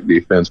that Tech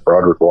defense.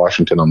 Broderick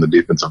Washington on the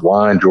defensive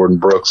line, Jordan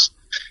Brooks,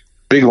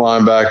 big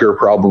linebacker,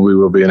 probably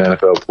will be an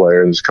NFL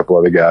player. There's a couple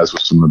other guys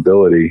with some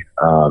ability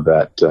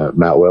that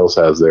Matt Wells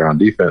has there on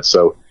defense.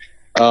 So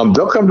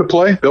they'll come to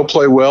play. They'll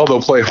play well.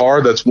 They'll play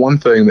hard. That's one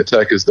thing that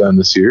Tech has done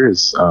this year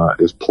is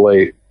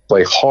play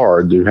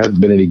hard. There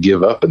hasn't been any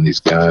give up in these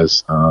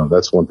guys.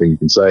 That's one thing you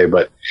can say.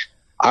 But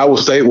Iowa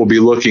State will be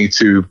looking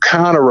to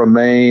kind of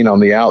remain on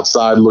the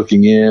outside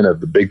looking in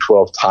of the Big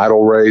 12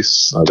 title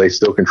race. They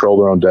still control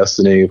their own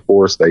destiny, of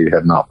course. They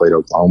have not played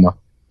Oklahoma.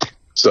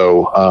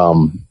 So,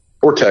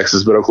 or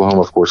Texas, but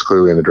Oklahoma, of course,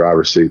 clearly in the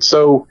driver's seat.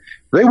 So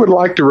they would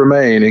like to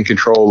remain in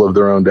control of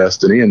their own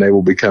destiny, and they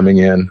will be coming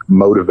in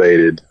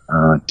motivated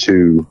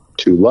to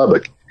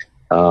Lubbock.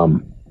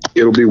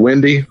 It'll be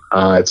windy.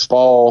 It's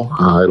fall.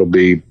 It'll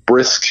be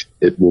brisk.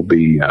 It will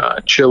be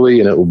chilly,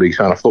 and it will be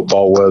kind of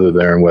football weather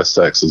there in West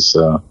Texas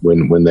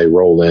when they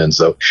roll in.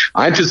 So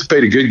I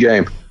anticipate a good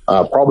game.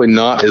 Probably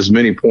not as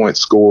many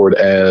points scored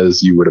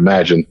as you would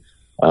imagine.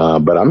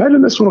 But I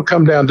imagine this one will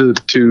come down to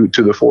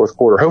the fourth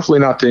quarter. Hopefully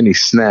not to any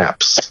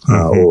snaps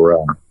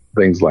or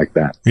things like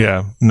that.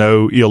 Yeah,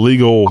 no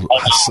illegal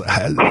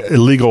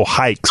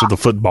hikes of the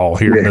football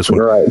here in this one.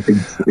 Right.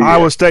 Yeah.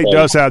 Iowa State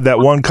does have that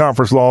one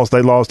conference loss.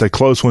 They lost a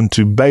close one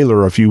to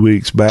Baylor a few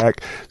weeks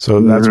back,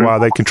 so that's why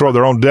they control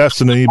their own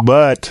destiny,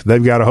 but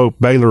they've got to hope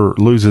Baylor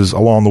loses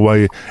along the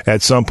way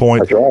at some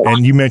point. That's right.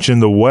 And you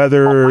mentioned the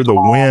weather, the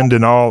wind,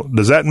 and all.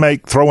 Does that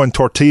make throwing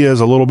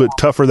tortillas a little bit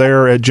tougher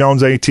there at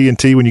Jones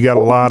AT&T when you got a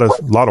lot of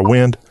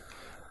wind?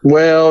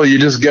 Well, you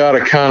just got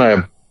to kind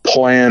of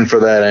plan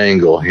for that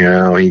angle.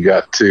 You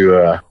got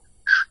to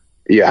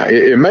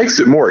it makes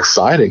it more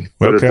exciting,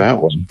 put it that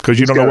way, because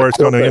you don't know where it's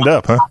going to end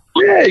up, huh?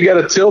 Yeah, you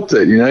got to tilt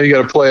it. You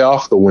got to play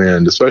off the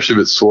wind, especially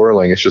if it's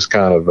swirling. It's just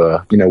kind of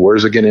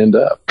where's it going to end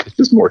up? It's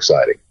just more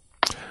exciting.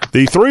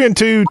 The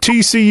 3-2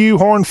 TCU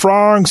Horned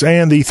Frogs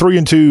and the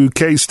 3-2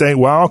 K-State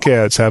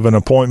Wildcats have an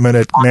appointment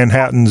at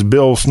Manhattan's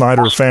Bill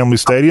Snyder Family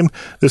Stadium.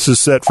 This is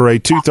set for a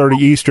 2:30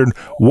 Eastern,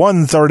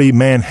 1:30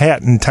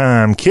 Manhattan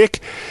time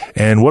kick.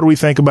 And what do we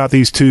think about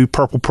these two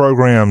purple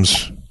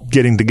programs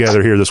getting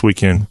together here this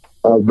weekend?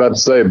 I was about to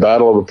say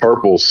Battle of the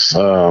Purples.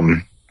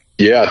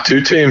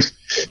 Two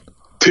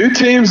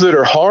teams that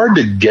are hard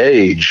to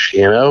gauge.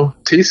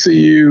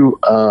 TCU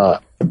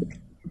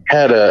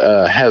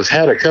has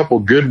had a couple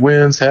good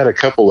wins, had a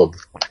couple of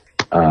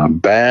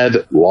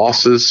bad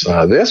losses.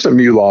 The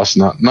SMU loss,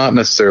 not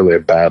necessarily a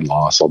bad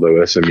loss,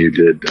 although SMU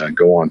did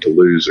go on to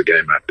lose a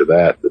game after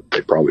that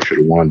they probably should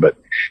have won. But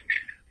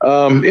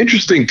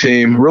interesting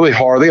team, really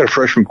hard. They got a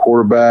freshman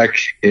quarterback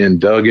in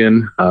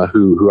Duggan,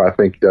 who I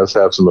think does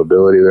have some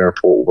ability there in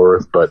Fort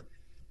Worth. But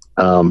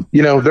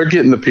they're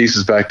getting the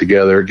pieces back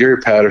together. Gary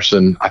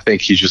Patterson, I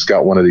think he's just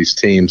got one of these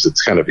teams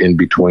that's kind of in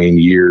between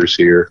years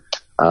here.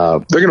 They're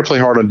going to play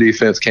hard on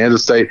defense.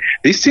 Kansas State,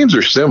 these teams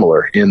are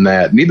similar in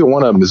that neither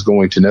one of them is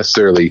going to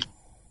necessarily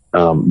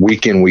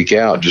week in, week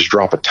out just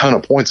drop a ton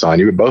of points on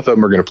you. But both of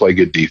them are going to play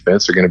good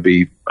defense. They're going to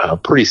be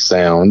pretty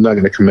sound, not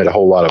going to commit a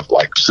whole lot of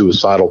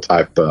suicidal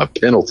type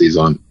penalties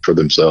for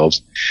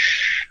themselves.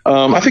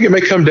 I think it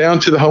may come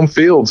down to the home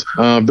field,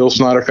 Bill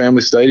Snyder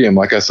Family Stadium.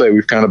 Like I say,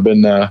 we've kind of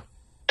been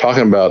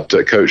talking about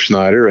Coach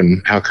Snyder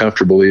and how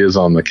comfortable he is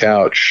on the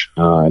couch.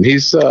 And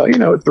he's, at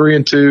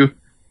 3-2.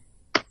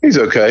 He's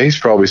okay. He's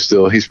probably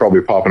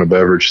popping a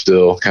beverage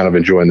still, kind of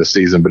enjoying the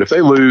season. But if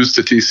they lose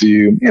to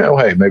TCU,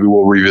 hey, maybe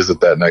we'll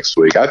revisit that next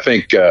week. I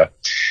think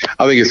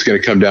it's going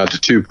to come down to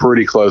two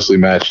pretty closely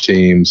matched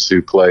teams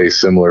who play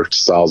similar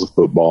styles of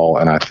football,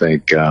 and I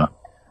think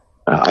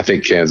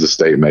Kansas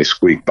State may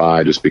squeak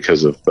by just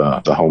because of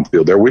the home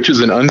field there, which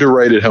is an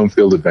underrated home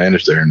field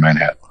advantage there in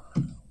Manhattan.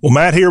 Well,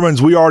 Matt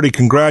Heermans, we already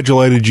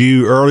congratulated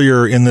you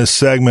earlier in this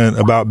segment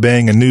about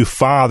being a new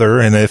father,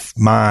 and if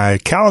my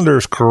calendar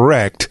is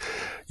correct,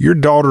 your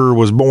daughter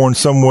was born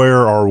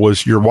somewhere, or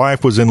your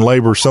wife was in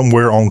labor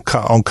somewhere on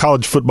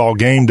college football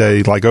game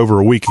day, like over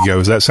a week ago.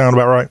 Does that sound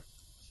about right?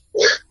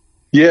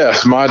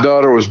 Yes, my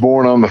daughter was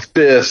born on the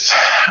 5th.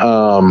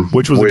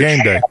 Which was the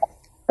game day.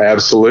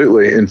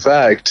 Absolutely. In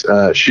fact,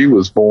 she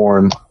was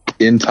born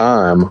in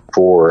time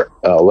for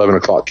 11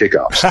 o'clock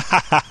kickoffs.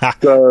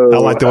 So, I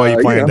like the way you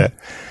planned that.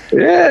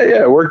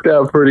 Yeah, it worked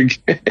out pretty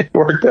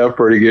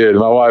good.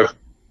 My wife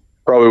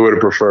probably would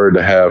have preferred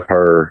to have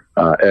her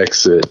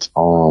exit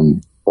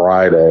on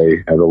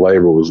Friday, and the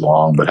labor was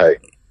long. But hey,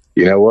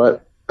 you know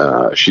what?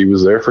 She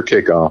was there for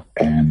kickoff,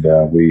 and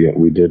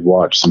we did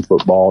watch some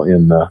football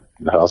in the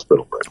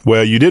hospital room.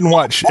 Well, you didn't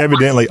watch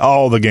evidently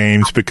all the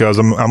games, because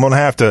I'm going to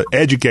have to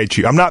educate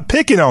you. I'm not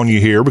picking on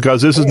you here,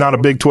 because this is not a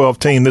Big 12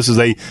 team. This is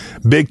a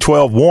Big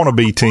 12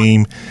 wannabe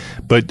team.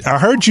 But I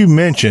heard you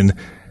mention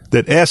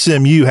that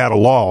SMU had a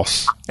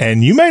loss,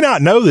 and you may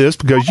not know this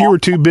because you were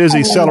too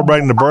busy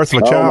celebrating the birth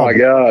of a child. Oh my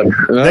God!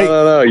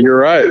 No, you're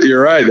right.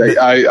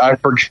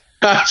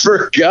 I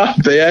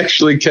forgot they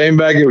actually came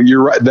back.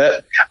 You're right.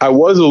 That I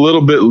was a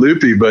little bit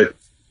loopy, but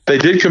they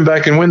did come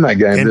back and win that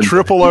game in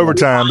triple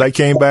overtime. They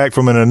came back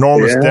from an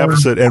enormous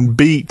deficit and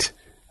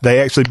They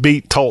actually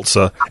beat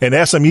Tulsa, and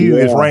SMU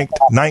is ranked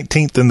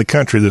 19th in the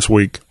country this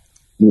week.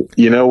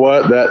 You know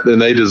what? Then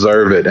they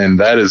deserve it, and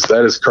that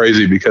is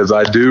crazy, because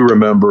I do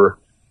remember,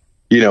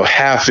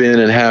 half in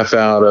and half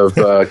out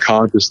of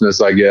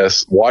consciousness, I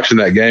guess, watching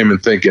that game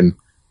and thinking,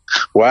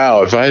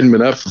 wow, if I hadn't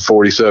been up for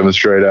 47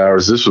 straight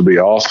hours, this would be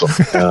awesome.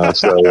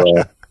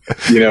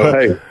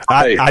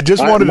 I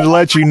just wanted to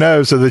let you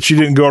know so that you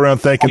didn't go around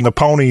thinking the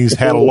Ponies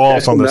had a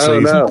loss on the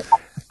season. No.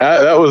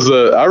 That was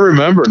I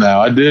remember now.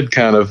 I did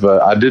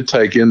I did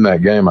take in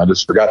that game. I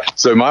just forgot.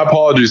 So my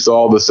apologies to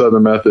all the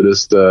Southern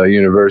Methodist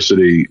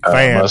University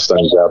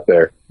Mustangs out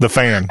there. The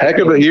fan. Heck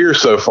of a year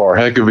so far.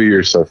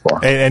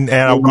 And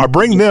I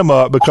bring them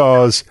up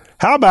because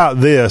how about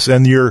this?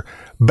 And your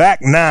back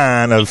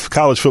nine of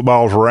college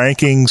football's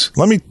rankings.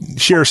 Let me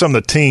share some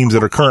of the teams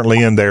that are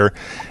currently in there.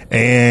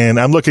 And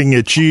I'm looking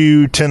at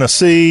you,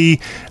 Tennessee.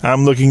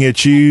 I'm looking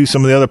at you,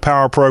 some of the other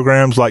power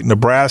programs like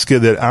Nebraska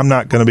that I'm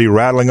not going to be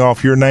rattling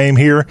off your name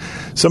here.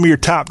 Some of your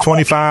top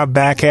 25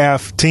 back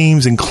half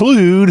teams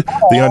include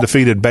the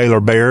undefeated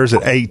Baylor Bears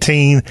at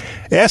 18.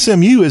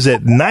 SMU is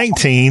at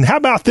 19. How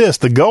about this?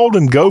 The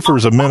Golden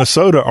Gophers of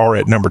Minnesota are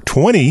at number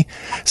 20.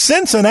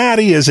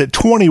 Cincinnati is at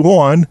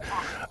 21.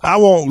 I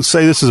won't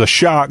say this is a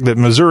shock that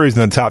Missouri's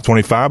in the top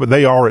 25, but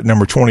they are at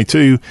number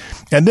 22.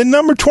 And then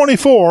number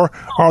 24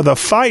 are the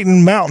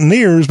Fighting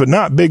Mountaineers, but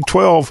not Big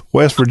 12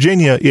 West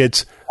Virginia.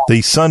 It's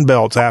the Sun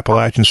Belt's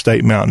Appalachian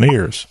State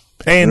Mountaineers.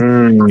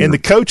 And in the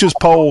coaches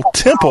poll,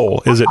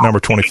 Temple is at number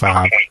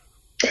 25.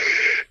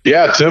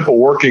 Yeah, Temple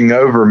working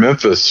over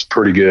Memphis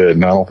pretty good,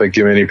 and I don't think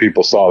many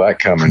people saw that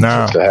coming. No.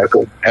 Just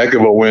a heck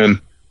of a win.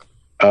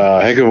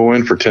 Heck of a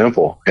win for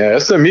Temple. Yeah,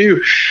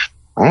 SMU,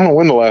 I don't know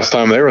when the last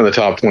time they were in the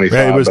top 25.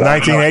 Yeah, it was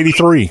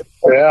 1983.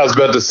 Yeah, I was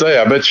about to say,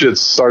 I bet you it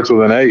starts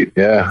with an 8.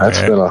 Yeah,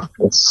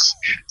 that's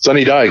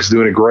Sonny Dykes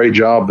doing a great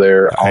job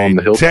there on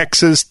the hill.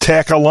 Texas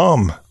Tech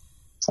alum.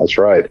 That's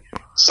right.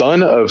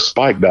 Son of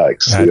Spike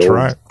Dykes. That's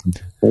right.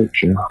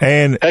 Coach, yeah.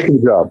 And heck of a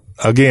job.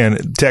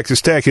 Again,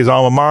 Texas Tech is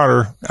alma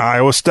mater,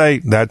 Iowa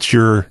State. That's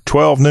your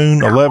 12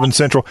 noon, 11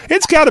 Central.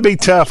 It's got to be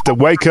tough to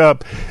wake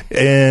up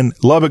in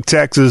Lubbock,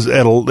 Texas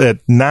at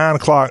 9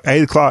 o'clock,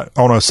 8 o'clock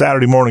on a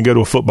Saturday morning and go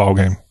to a football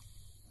game.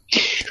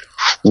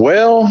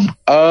 Well,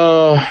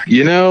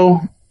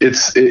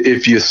 it's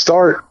if you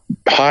start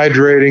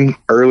hydrating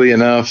early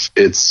enough,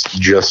 it's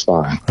just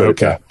fine.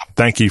 Okay.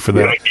 Thank you for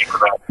that.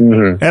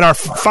 Mm-hmm. And our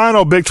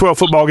final Big 12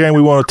 football game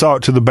we want to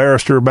talk to the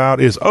barrister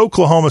about is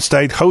Oklahoma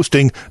State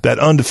hosting that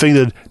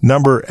undefeated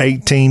number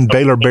 18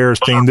 Baylor Bears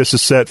team. This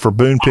is set for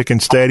Boone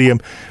Pickens Stadium,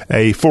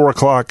 a 4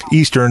 o'clock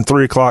Eastern,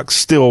 3 o'clock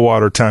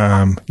Stillwater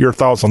time. Your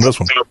thoughts on this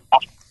one?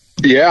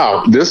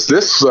 Yeah,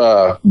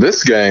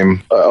 this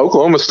game,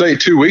 Oklahoma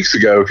State 2 weeks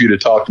ago, if you'd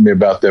have talked to me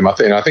about them, I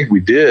think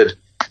we did.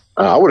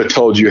 I would have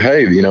told you,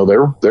 hey,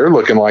 they're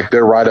looking like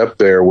they're right up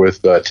there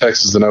with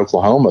Texas and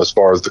Oklahoma as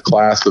far as the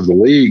class of the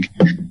league.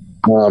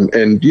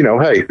 And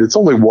hey, it's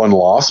only one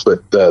loss,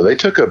 but they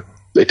took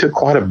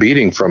quite a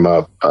beating from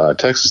a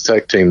Texas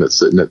Tech team that's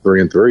sitting at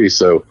 3-3.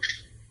 So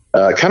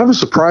kind of a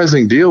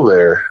surprising deal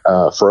there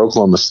for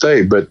Oklahoma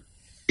State. But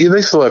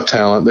they still have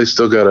talent. They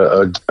still got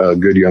a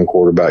good young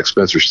quarterback,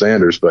 Spencer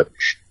Sanders. But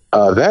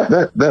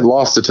that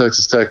loss to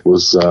Texas Tech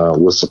was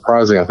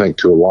surprising, I think,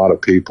 to a lot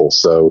of people.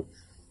 So.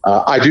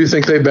 I do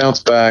think they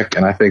bounce back,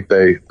 and I think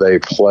they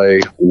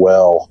play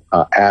well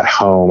at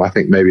home. I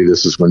think maybe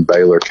this is when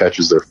Baylor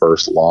catches their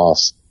first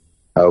loss.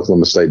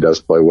 Oklahoma State does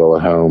play well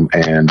at home,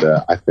 and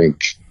I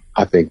think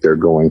they're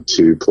going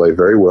to play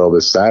very well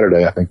this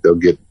Saturday. I think they'll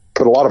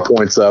put a lot of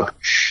points up,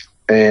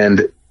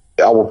 and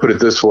I will put it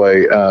this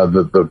way: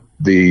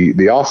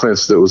 the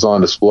offense that was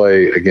on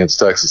display against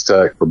Texas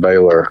Tech for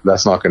Baylor,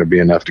 that's not going to be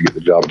enough to get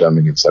the job done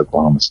against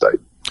Oklahoma State.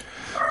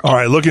 All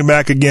right, looking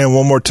back again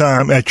one more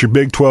time at your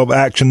Big 12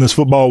 action this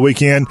football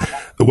weekend,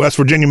 the West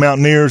Virginia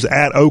Mountaineers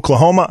at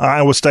Oklahoma,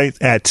 Iowa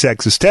State at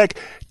Texas Tech,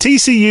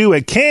 TCU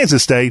at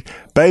Kansas State,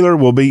 Baylor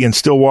will be in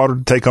Stillwater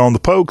to take on the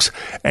Pokes,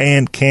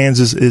 and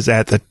Kansas is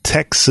at the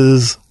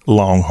Texas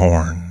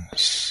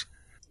Longhorns.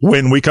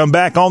 When we come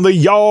back on the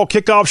Y'all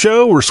Kickoff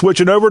Show, we're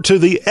switching over to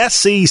the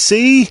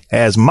SEC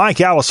as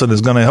Mike Allison is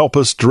going to help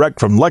us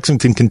direct from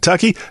Lexington,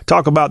 Kentucky,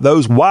 talk about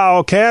those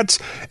Wildcats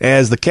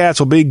as the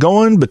Cats will be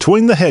going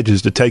between the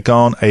hedges to take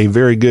on a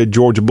very good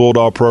Georgia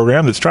Bulldog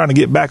program that's trying to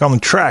get back on the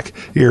track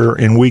here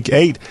in Week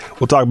 8.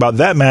 We'll talk about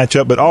that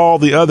matchup, but all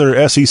the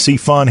other SEC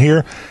fun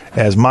here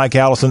as Mike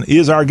Allison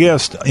is our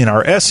guest in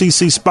our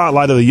SEC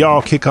Spotlight of the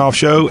Y'all Kickoff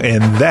Show,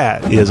 and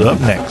that is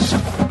up next.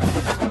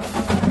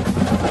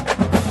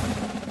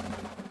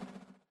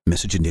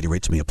 Message and data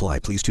rates may apply.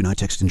 Please do not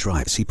text and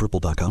drive. See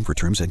purple.com for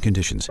terms and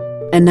conditions.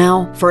 And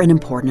now for an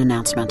important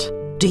announcement.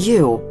 Do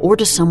you, or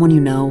does someone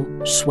you know,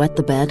 sweat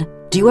the bed?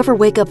 Do you ever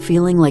wake up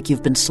feeling like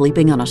you've been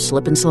sleeping on a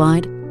slip and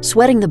slide?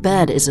 Sweating the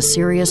bed is a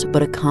serious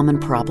but a common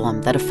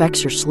problem that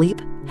affects your sleep,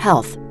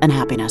 health, and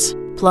happiness.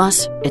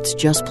 Plus, it's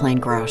just plain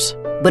gross.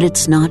 But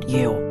it's not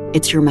you.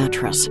 It's your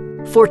mattress.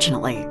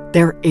 Fortunately,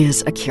 there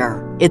is a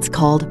cure. It's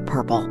called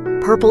Purple.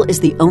 Purple is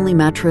the only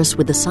mattress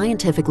with a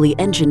scientifically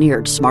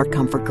engineered smart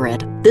comfort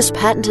grid. This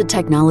patented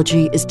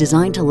technology is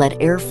designed to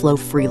let air flow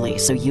freely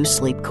so you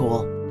sleep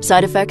cool.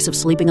 Side effects of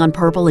sleeping on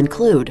Purple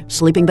include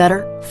sleeping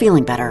better,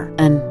 feeling better,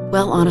 and,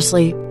 well,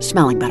 honestly,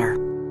 smelling better.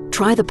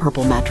 Try the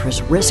Purple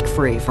mattress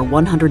risk-free for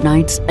 100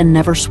 nights and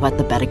never sweat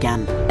the bed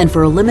again. And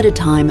for a limited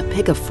time,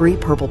 pick a free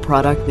Purple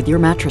product with your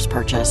mattress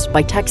purchase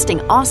by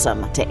texting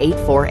AWESOME to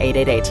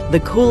 84888. The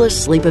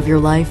coolest sleep of your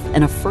life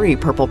and a free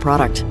Purple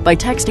product by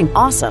texting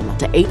AWESOME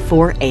to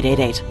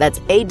 84888. That's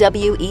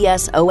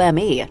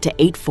AWESOME to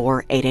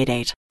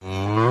 84888.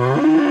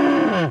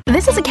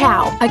 This is a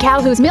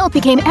cow whose milk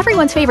became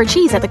everyone's favorite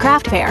cheese at the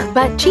craft fair.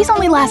 But cheese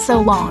only lasts so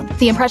long.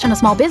 The impression a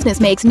small business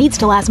makes needs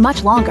to last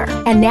much longer.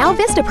 And now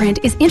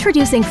Vistaprint is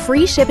introducing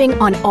free shipping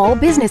on all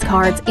business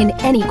cards in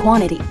any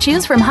quantity.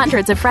 Choose from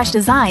hundreds of fresh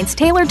designs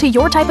tailored to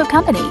your type of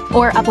company,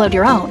 or upload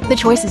your own. The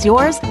choice is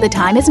yours. The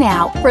time is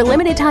now. For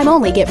limited time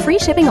only, get free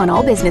shipping on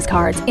all business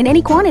cards in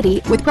any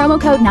quantity with promo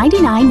code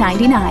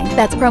 9999.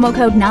 That's promo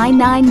code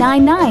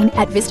 9999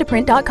 at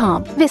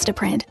Vistaprint.com.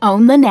 Vistaprint.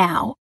 Own the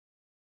now.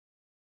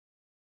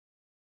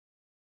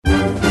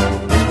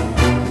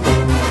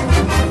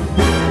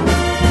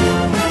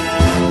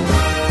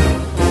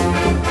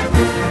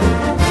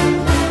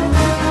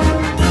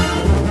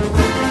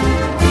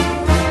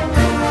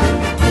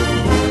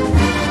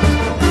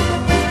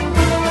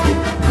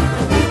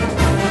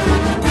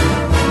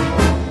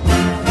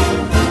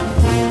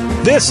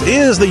 This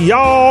is the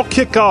Y'all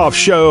Kickoff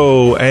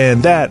Show,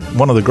 and that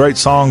one of the great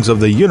songs of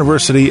the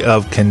University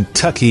of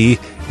Kentucky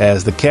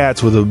as the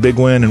Cats, with a big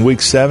win in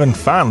Week 7,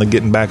 finally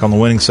getting back on the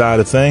winning side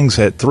of things.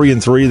 At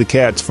 3-3, the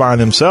Cats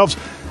find themselves,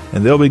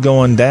 and they'll be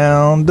going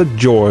down to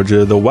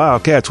Georgia. The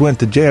Wildcats went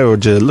to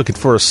Georgia looking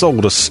for a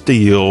soul to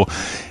steal.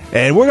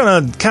 And we're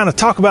going to kind of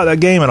talk about that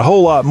game and a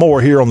whole lot more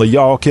here on the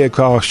Y'all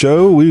Kickoff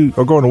Show. We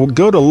are going to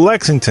go to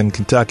Lexington,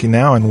 Kentucky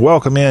now and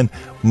welcome in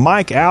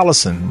Mike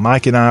Allison.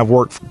 Mike and I have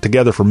worked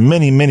together for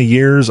many, many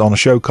years on a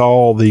show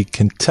called the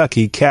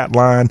Kentucky Cat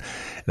Line.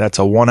 That's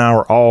a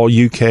 1-hour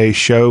all-UK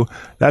show.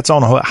 That's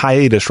on a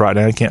hiatus right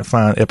now. I can't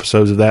find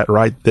episodes of that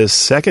right this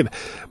second.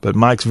 But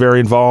Mike's very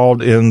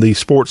involved in the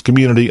sports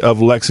community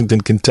of Lexington,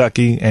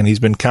 Kentucky, and he's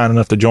been kind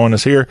enough to join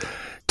us here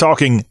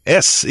talking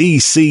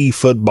SEC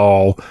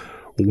football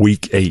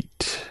Week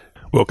 8.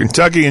 Well,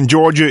 Kentucky and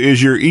Georgia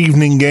is your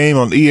evening game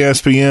on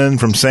ESPN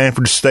from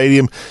Sanford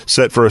Stadium,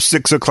 set for a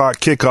 6 o'clock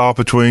kickoff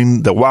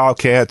between the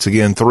Wildcats,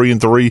 again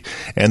 3-3,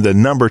 and the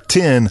number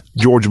 10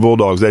 Georgia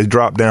Bulldogs. They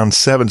dropped down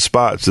 7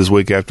 spots this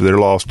week after their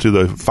loss to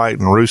the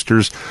Fighting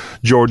Roosters.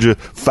 Georgia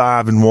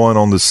 5-1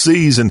 on the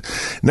season.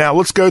 Now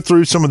let's go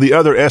through some of the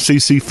other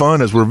SEC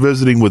fun as we're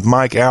visiting with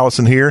Mike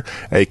Allison here,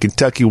 a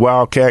Kentucky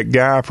Wildcat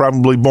guy,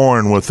 probably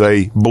born with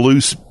a blue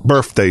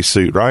birthday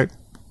suit, right?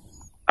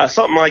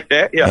 Something like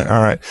that, yeah.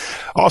 All right.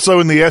 Also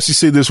in the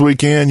SEC this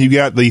weekend, you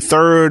got the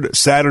third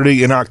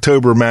Saturday in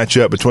October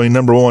matchup between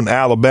number 1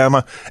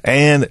 Alabama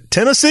and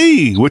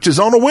Tennessee, which is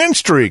on a win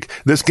streak.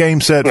 This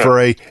game set for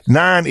a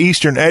 9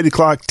 Eastern, 8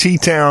 o'clock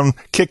T-Town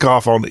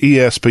kickoff on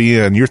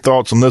ESPN. Your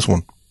thoughts on this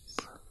one?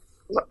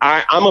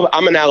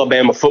 I'm an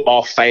Alabama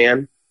football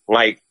fan,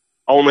 like,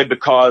 only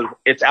because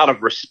it's out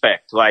of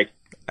respect. Like,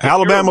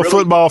 Alabama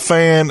football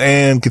fan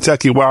and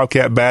Kentucky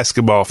Wildcat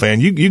basketball fan.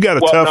 You got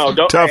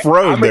a tough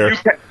road there.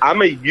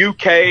 I'm a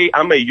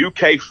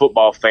UK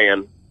football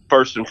fan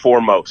first and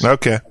foremost.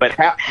 Okay. But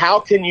how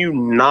can you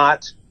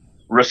not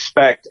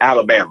respect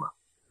Alabama?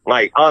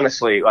 Like,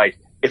 honestly, like,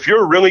 if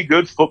you're a really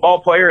good football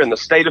player in the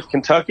state of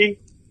Kentucky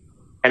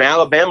and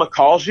Alabama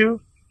calls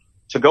you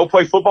to go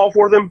play football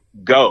for them,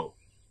 go.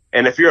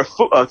 And if you're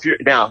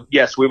now,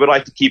 yes, we would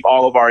like to keep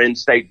all of our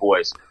in-state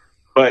boys,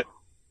 but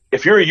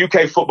if you're a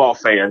UK football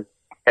fan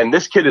and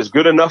this kid is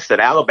good enough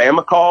that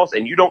Alabama calls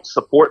and you don't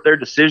support their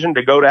decision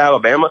to go to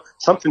Alabama,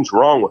 something's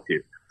wrong with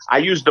you. I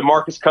use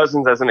DeMarcus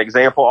Cousins as an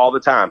example all the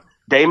time.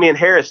 Damian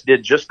Harris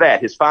did just that.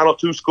 His final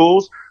 2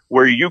 schools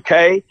were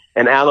UK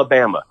and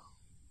Alabama.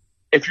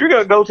 If you're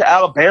going to go to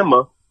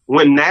Alabama,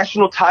 win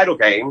national title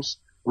games,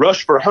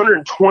 rush for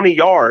 120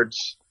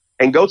 yards,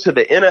 and go to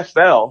the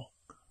NFL,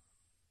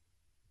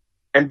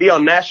 and be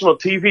on national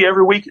TV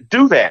every week,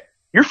 do that.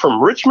 You're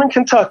from Richmond,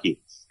 Kentucky.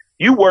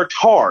 You worked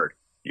hard.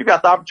 You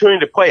got the opportunity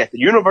to play at the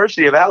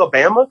University of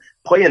Alabama,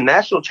 play in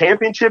national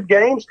championship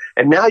games,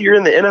 and now you're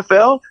in the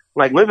NFL,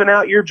 like living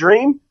out your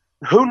dream.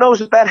 Who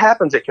knows if that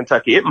happens at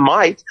Kentucky? It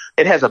might.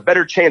 It has a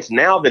better chance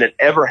now than it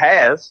ever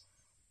has.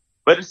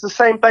 But it's the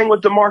same thing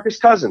with DeMarcus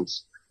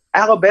Cousins.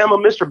 Alabama,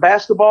 Mr.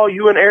 Basketball,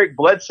 you and Eric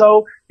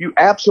Bledsoe, you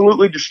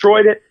absolutely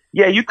destroyed it.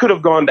 Yeah, you could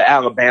have gone to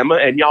Alabama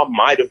and y'all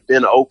might have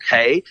been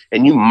okay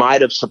and you might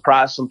have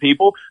surprised some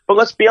people. But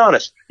let's be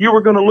honest, you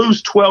were going to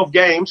lose 12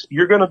 games.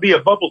 You're going to be a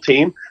bubble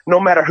team no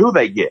matter who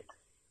they get.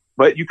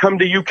 But you come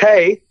to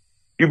UK,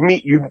 you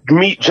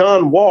meet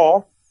John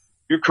Wall.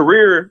 Your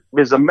career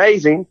is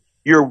amazing.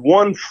 You're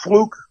one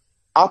fluke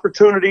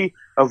opportunity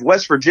of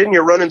West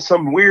Virginia running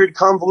some weird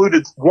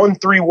convoluted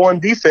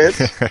 1-3-1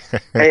 defense.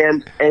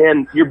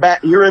 and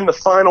you're in the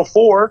Final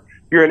Four.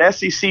 You're an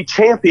SEC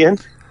champion.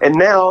 And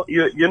now,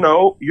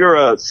 you're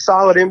a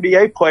solid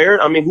NBA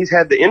player. I mean, he's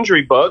had the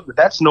injury bug, but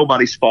that's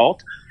nobody's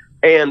fault.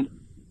 And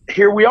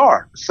here we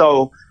are.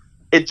 So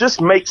it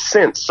just makes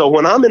sense. So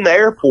when I'm in the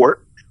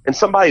airport and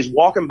somebody's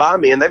walking by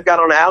me and they've got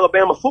on an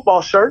Alabama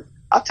football shirt,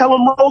 I tell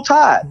them Roll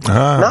Tide.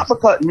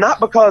 Not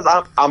because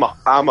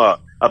I'm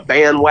a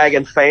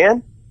bandwagon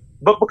fan,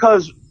 but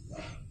because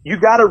you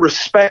got to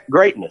respect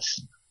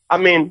greatness. I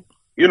mean,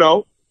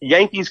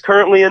 Yankees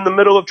currently in the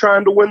middle of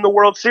trying to win the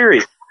World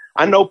Series.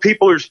 I know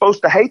people are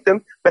supposed to hate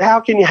them, but how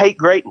can you hate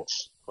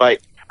greatness?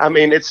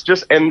 It's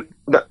just, and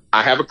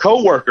I have a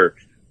coworker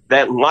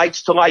that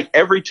likes to like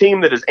every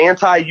team that is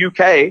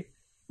anti-UK,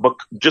 but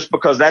just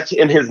because that's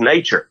in his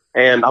nature.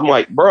 And I'm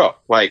like, bro,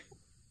 I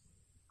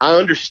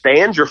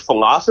understand your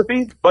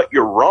philosophy, but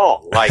you're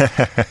wrong.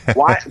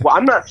 Why? Well,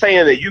 I'm not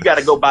saying that you got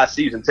to go buy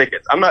season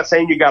tickets. I'm not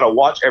saying you got to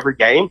watch every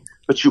game,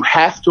 but you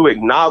have to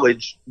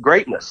acknowledge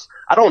greatness.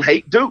 I don't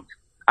hate Duke.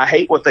 I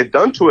hate what they've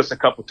done to us a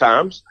couple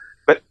times.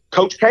 But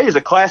Coach K is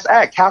a class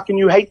act. How can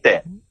you hate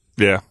that?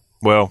 Yeah.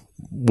 Well,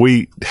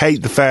 we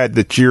hate the fact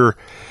that you're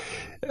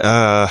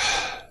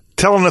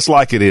telling us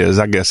like it is.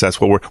 I guess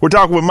that's what we're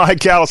talking with Mike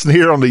Callison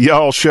here on the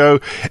Y'all Show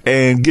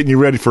and getting you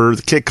ready for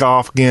the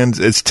kickoff again.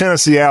 It's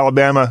Tennessee,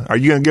 Alabama. Are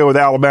you going to go with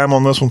Alabama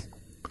on this one?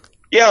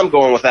 Yeah, I'm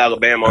going with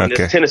Alabama on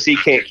this. Tennessee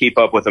can't keep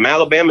up with them.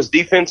 Alabama's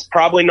defense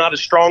probably not as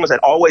strong as it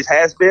always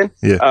has been.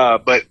 Yeah.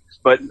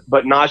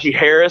 But Najee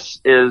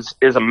Harris is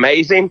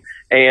amazing,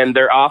 and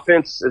their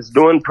offense is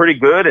doing pretty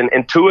good,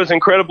 and Tua's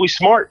incredibly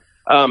smart.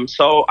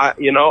 So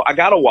I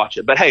got to watch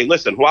it. But hey,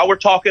 listen, while we're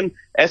talking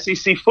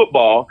SEC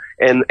football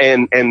and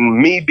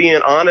me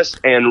being honest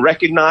and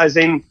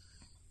recognizing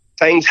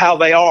things how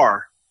they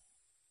are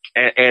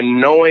and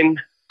knowing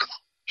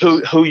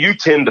who you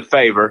tend to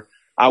favor,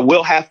 I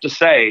will have to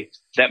say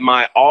that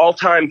my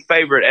all-time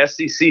favorite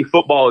SEC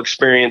football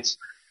experience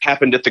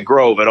happened at the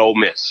Grove at Ole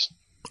Miss.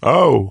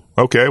 Oh,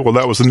 okay. Well,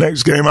 that was the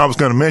next game I was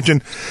going to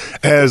mention.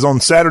 As on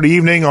Saturday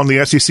evening on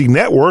the SEC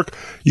Network,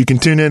 you can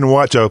tune in and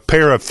watch a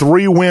pair of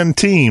 3-win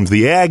teams.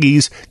 The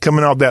Aggies,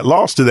 coming off that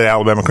loss to the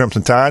Alabama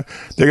Crimson Tide,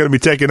 they're going to be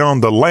taking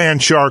on the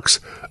Land Sharks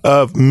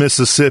of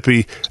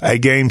Mississippi, a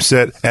game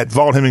set at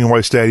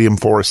Vaught-Hemingway Stadium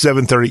for a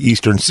 7:30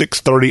 Eastern,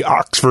 6:30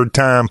 Oxford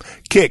time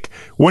kick.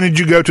 When did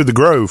you go to the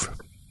Grove?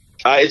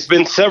 It's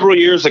been several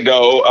years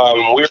ago.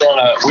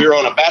 We were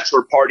on a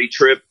bachelor party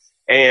trip.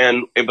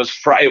 And it was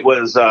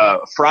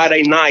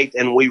Friday night,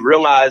 and we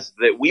realized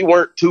that we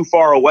weren't too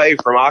far away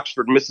from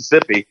Oxford,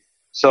 Mississippi.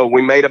 So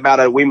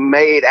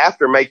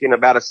after making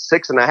about a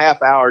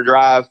 6.5 hour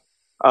drive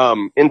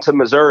into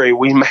Missouri,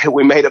 we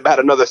made about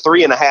another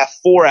 3.5,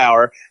 4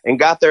 hour, and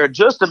got there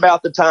just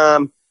about the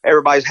time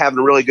everybody's having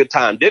a really good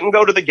time. Didn't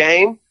go to the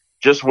game,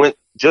 just went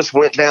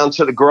down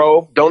to the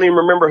Grove. Don't even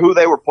remember who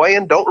they were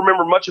playing. Don't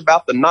remember much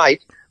about the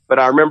night, but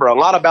I remember a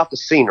lot about the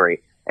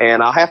scenery.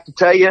 And I'll have to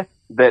tell you,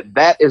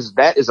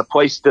 that's a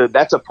place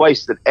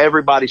that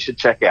everybody should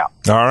check out.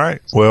 All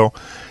right. Well,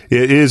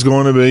 it is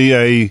going to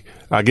be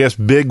I guess,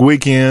 big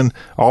weekend.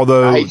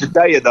 Although I hate to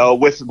tell you though,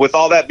 with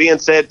all that being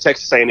said,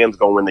 Texas A&M is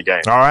going to win the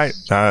game. All right.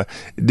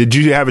 Did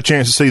you have a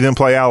chance to see them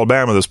play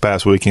Alabama this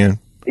past weekend?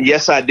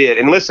 Yes, I did.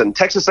 And listen,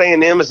 Texas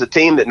A&M is a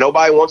team that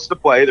nobody wants to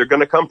play. They're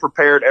going to come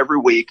prepared every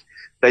week.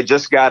 They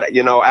just got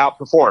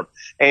outperformed.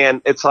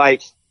 And it's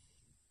like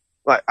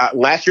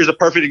last year's a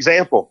perfect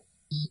example.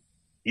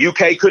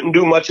 UK couldn't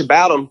do much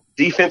about them.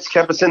 Defense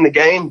kept us in the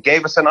game,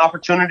 gave us an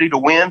opportunity to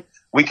win.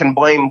 We can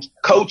blame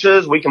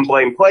coaches. We can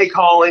blame play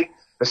calling.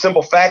 The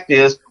simple fact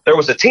is there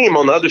was a team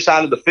on the other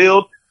side of the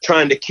field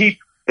trying to keep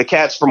the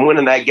Cats from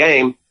winning that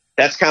game.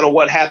 That's kind of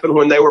what happened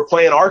when they were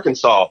playing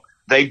Arkansas.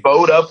 They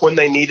bowed up when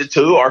they needed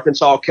to.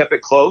 Arkansas kept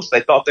it close. They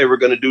thought they were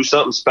going to do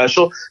something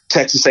special.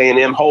 Texas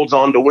A&M holds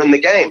on to win the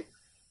game.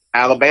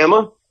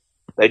 Alabama,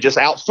 they just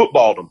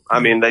out-footballed them.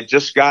 I mean, they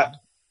just got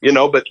 –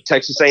 but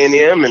Texas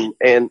A&M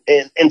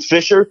and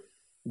Fisher,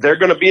 they're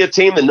going to be a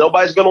team that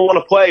nobody's going to want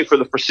to play for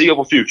the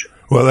foreseeable future.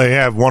 Well, they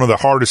have one of the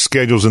hardest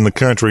schedules in the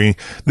country.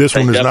 This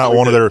one is not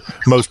one of their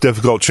most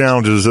difficult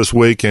challenges this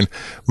week, and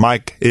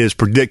Mike is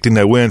predicting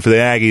a win for the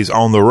Aggies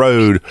on the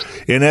road.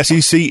 In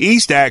SEC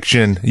East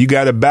action, you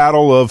got a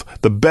battle of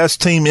the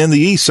best team in the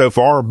East so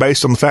far,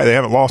 based on the fact they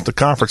haven't lost a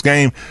conference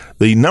game.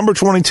 The number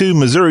 22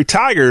 Missouri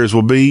Tigers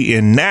will be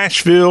in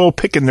Nashville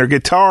picking their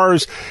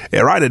guitars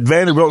right at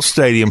Vanderbilt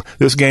Stadium.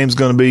 This game's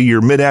going to be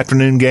your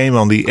mid-afternoon game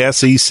on the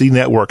SEC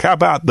Network. How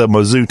about the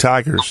Mizzou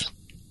Tigers?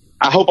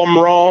 I hope I'm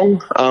wrong,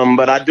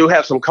 but I do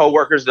have some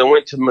coworkers that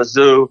went to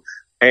Mizzou,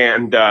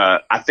 and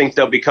I think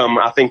they become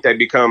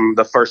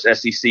the first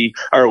SEC,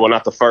 or well,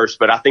 not the first,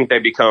 but I think they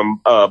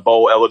become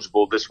bowl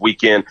eligible this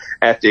weekend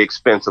at the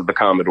expense of the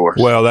Commodores.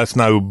 Well, that's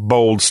no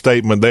bold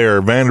statement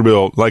there.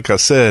 Vanderbilt, like I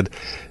said,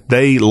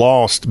 they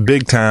lost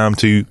big time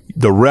to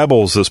the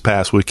Rebels this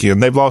past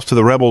weekend. They've lost to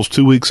the Rebels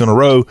 2 weeks in a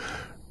row.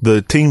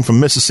 The team from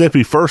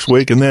Mississippi first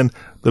week, and then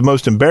the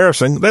most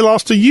embarrassing, they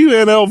lost to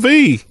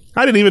UNLV.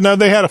 I didn't even know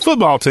they had a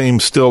football team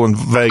still in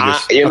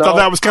Vegas. I thought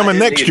that was coming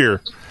next year.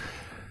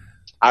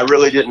 I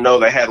really didn't know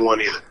they had one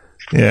either.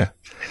 Yeah.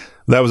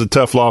 That was a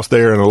tough loss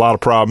there and a lot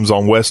of problems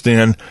on West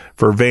End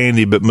for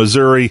Vandy. But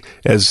Missouri,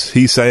 as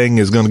he's saying,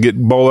 is going to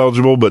get bowl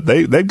eligible. But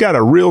they've got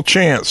a real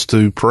chance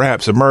to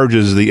perhaps emerge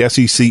as the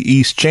SEC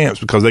East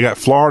champs because they got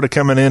Florida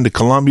coming into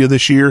Columbia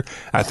this year.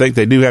 I think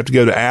they do have to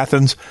go to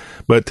Athens.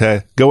 But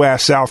go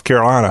ask South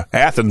Carolina.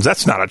 Athens,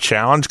 that's not a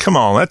challenge. Come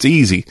on, that's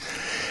easy.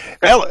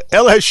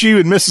 LSU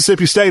and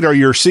Mississippi State are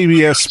your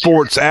CBS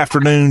Sports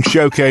afternoon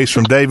showcase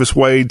from Davis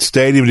Wade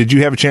Stadium. Did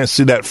you have a chance to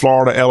see that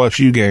Florida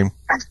LSU game?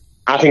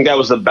 I think that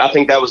was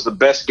the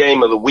best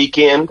game of the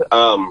weekend.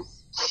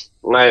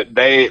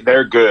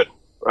 They're good.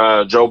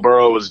 Joe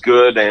Burrow is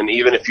good, and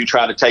even if you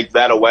try to take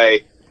that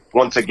away,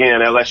 once again,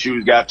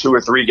 LSU's got 2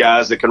 or 3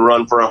 guys that can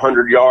run for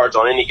 100 yards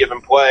on any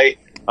given play.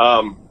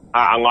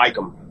 I like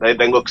them.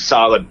 They look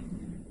solid.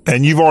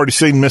 And you've already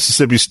seen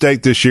Mississippi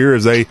State this year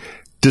as they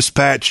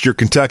dispatched your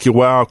Kentucky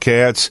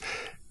Wildcats.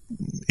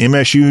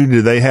 MSU,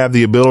 do they have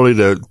the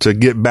ability to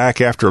get back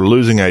after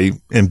losing a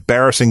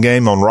embarrassing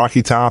game on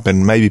Rocky Top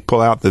and maybe pull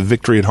out the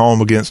victory at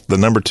home against the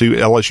number 2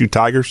 LSU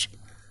Tigers?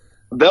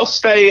 They'll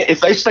stay.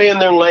 If they stay in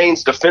their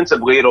lanes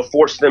defensively, it'll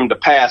force them to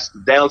pass.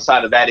 The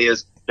downside of that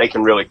is they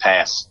can really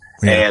pass.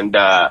 Yeah. And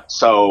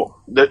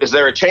is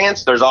there a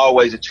chance? There's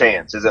always a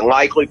chance. Is it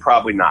likely?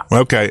 Probably not.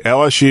 Okay,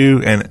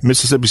 LSU and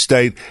Mississippi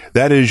State,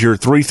 that is your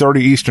 3:30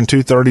 Eastern,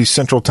 2:30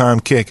 Central Time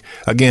kick,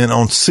 again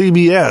on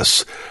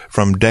CBS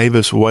from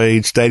Davis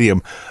Wade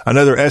Stadium.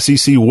 Another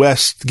SEC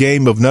West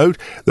game of note,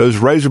 those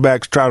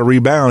Razorbacks try to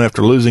rebound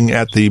after losing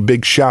at the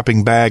big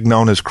shopping bag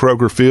known as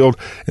Kroger Field,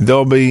 and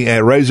they'll be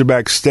at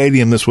Razorback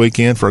Stadium this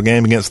weekend for a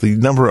game against the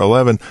number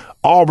 11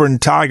 Auburn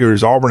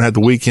Tigers. Auburn had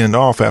the weekend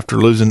off after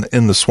losing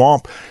in the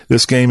Swamp.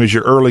 This game is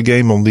your early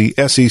game on the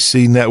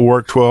SEC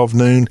Network, 12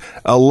 noon,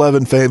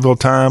 11 Fayetteville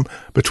time,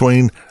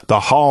 between the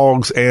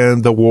Hogs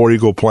and the War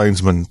Eagle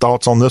Plainsmen.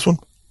 Thoughts on this one?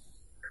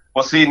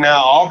 Well, see,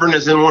 now Auburn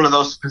is in one of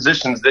those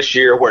positions this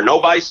year where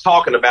nobody's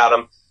talking about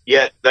them,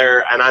 yet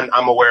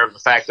I'm aware of the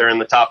fact they're in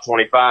the top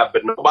 25,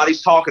 but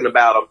nobody's talking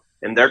about them,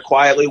 and they're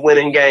quietly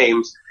winning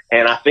games.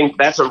 And I think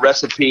that's a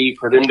recipe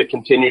for them to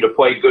continue to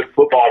play good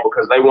football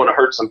because they want to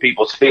hurt some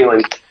people's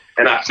feelings.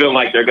 And I feel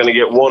like they're going to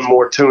get one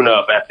more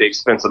tune-up at the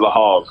expense of the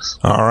Hogs.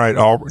 All right.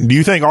 Do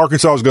you think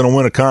Arkansas is going to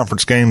win a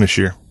conference game this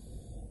year?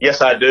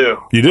 Yes, I do.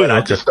 You do?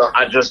 But Okay.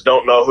 I just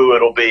don't know who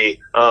it'll be.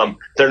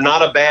 They're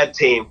not a bad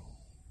team.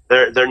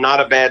 They're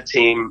not a bad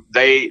team.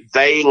 They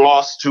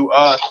lost to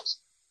us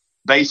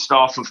based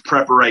off of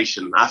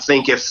preparation. I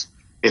think if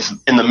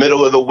in the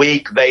middle of the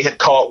week they had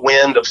caught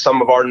wind of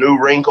some of our new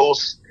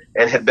wrinkles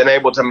and had been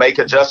able to make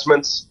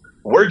adjustments,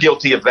 we're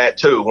guilty of that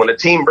too. When a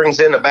team brings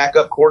in a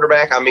backup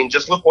quarterback, I mean,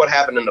 just look what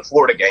happened in the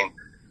Florida game.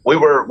 We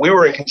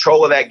were in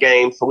control of that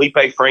game. Felipe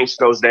Franks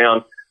goes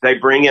down. They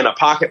bring in a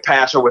pocket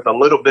passer with a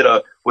little bit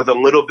of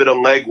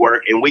leg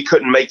work, and we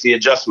couldn't make the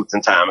adjustments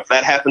in time. If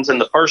that happens in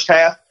the first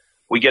half,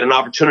 we get an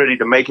opportunity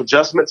to make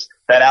adjustments.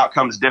 That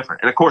outcome's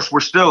different. And of course, we're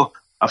still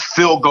a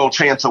field goal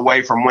chance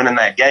away from winning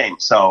that game.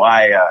 So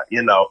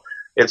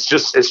it's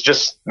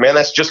just, man,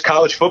 that's just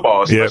college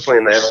football, especially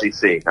in the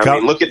SEC. I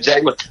mean, look at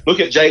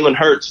Jalen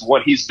Hurts,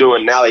 what he's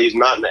doing now that he's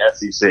not in the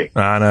SEC.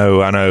 I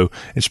know.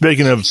 And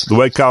speaking of the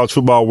way college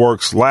football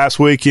works, last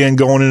weekend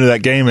going into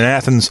that game in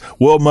Athens,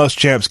 Will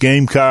Muschamp's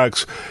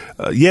Gamecocks,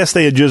 yes,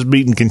 they had just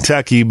beaten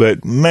Kentucky,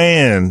 but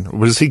man,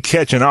 was he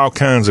catching all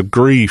kinds of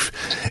grief.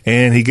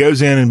 And he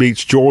goes in and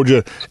beats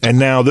Georgia. And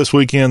now this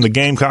weekend, the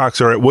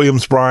Gamecocks are at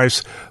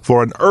Williams-Brice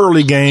for an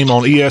early game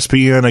on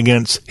ESPN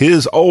against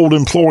his old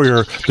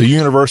employer, the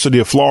University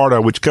of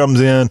Florida, which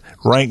comes in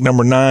ranked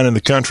number 9 in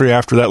the country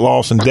after that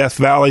loss in Death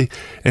Valley.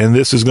 And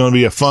this is going to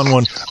be a fun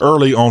one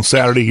early on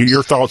Saturday.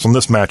 Your thoughts on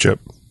this matchup?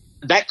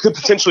 That could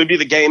potentially be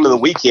the game of the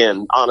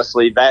weekend,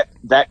 honestly.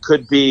 That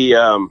could be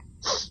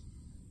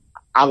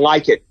I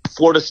like it.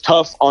 Florida's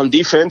tough on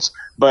defense,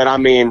 but I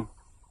mean,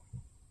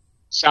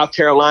 South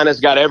Carolina's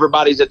got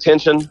everybody's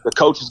attention. The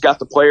coach has got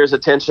the players'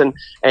 attention,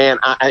 and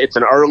it's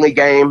an early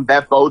game.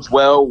 That bodes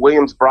well.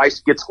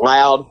 Williams-Brice gets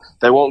loud.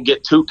 They won't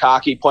get too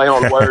cocky, play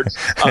on words,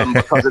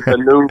 because it's a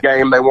noon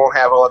game. They won't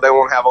have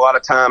a lot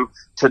of time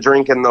to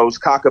drink in those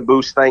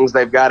cockaboost things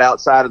they've got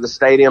outside of the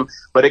stadium.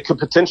 But it could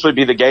potentially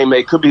be the game.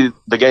 It could be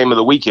the game of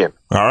the weekend.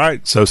 All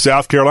right, so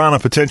South Carolina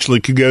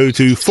potentially could go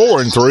to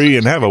 4-3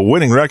 and have a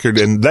winning record,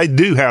 and they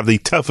do have the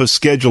toughest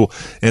schedule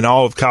in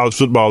all of college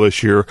football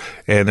this year,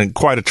 and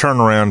quite a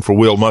turnaround for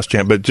Will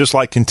Muschamp. But just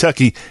like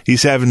Kentucky,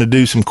 he's having to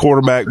do some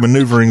quarterback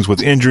maneuverings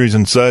with injuries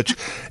and such,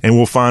 and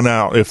we'll find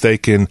out if they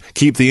can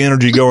keep the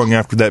energy going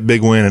after that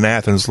big win in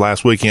Athens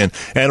last weekend.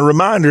 And a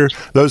reminder,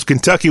 those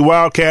Kentucky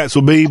Wildcats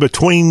will be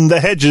between the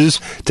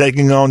hedges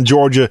taking on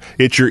Georgia.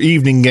 It's your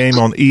evening game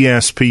on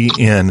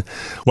ESPN.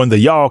 When the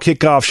Y'all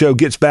Kickoff Show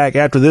gets back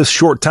after this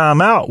short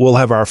timeout, we'll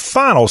have our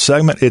final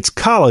segment. It's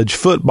College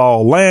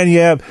Football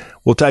Lagniappe.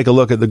 We'll take a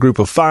look at the group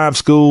of 5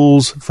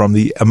 schools from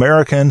the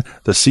American,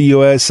 the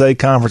CUSA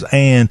Conference,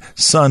 and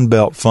Sun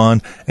Belt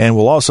Fund. And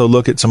we'll also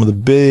look at some of the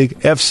big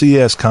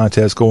FCS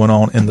contests going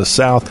on in the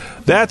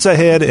South. That's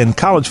ahead in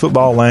College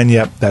Football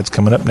Lagniappe. That's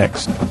coming up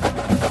next.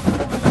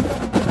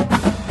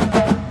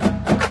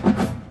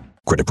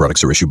 Credit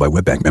products are issued by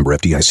WebBank, member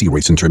FDIC.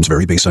 Rates and terms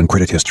vary based on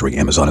credit history.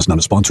 Amazon is not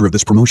a sponsor of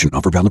this promotion.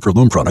 Offer valid for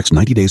loan products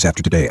 90 days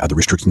after today. Other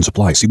restrictions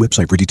apply. See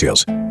website for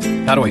details.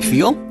 How do I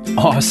feel?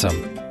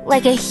 Awesome.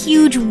 Like a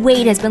huge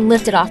weight has been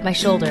lifted off my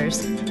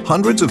shoulders.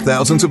 Hundreds of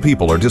thousands of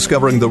people are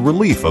discovering the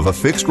relief of a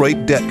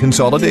fixed-rate debt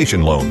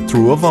consolidation loan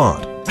through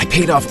Avant. I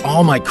paid off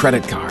all my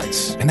credit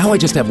cards, and now I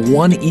just have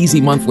one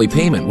easy monthly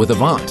payment with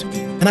Avant.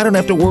 And I don't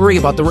have to worry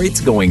about the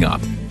rates going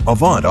up.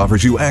 Avant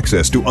offers you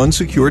access to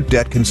unsecured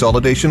debt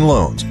consolidation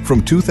loans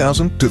from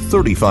 $2,000 to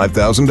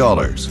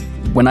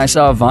 $35,000. When I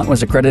saw Avant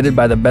was accredited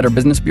by the Better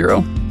Business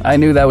Bureau, I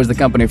knew that was the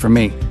company for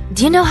me.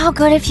 Do you know how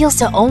good it feels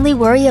to only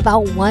worry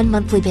about one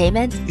monthly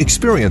payment?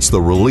 Experience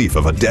the relief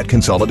of a debt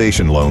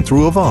consolidation loan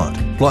through Avant.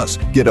 Plus,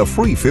 get a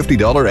free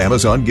 $50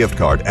 Amazon gift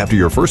card after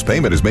your first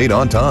payment is made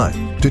on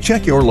time. To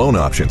check your loan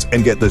options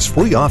and get this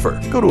free offer,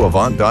 go to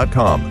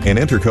Avant.com and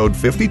enter code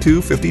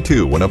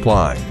 5252 when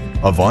applying.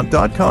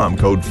 Avant.com,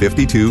 code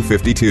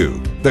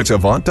 5252. That's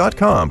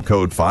Avant.com,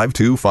 code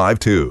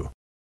 5252.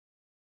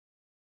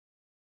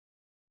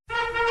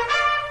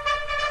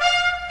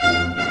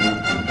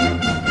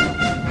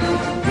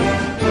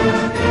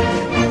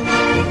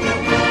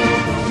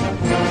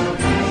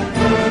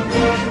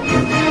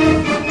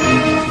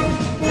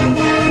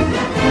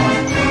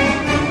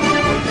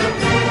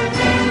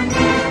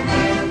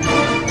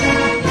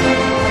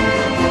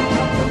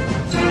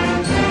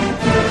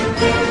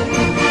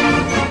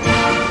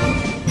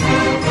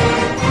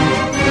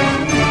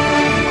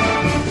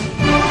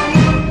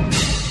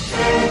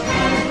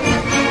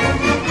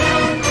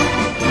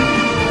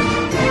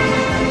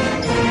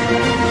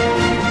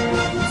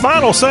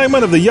 Final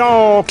segment of the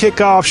Y'all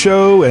Kickoff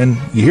Show, and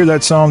you hear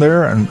that song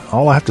there, and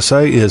all I have to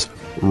say is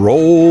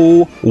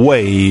roll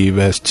wave,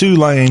 as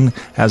Tulane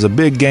has a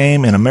big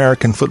game in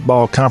American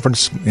Football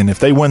Conference, and if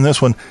they win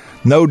this one,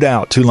 no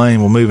doubt Tulane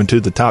will move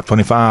into the top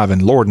 25,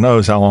 and Lord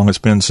knows how long it's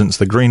been since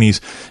the Greenies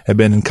have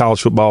been in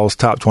college football's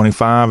top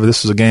 25.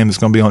 This is a game that's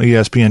going to be on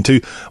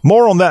ESPN2.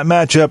 More on that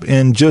matchup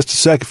in just a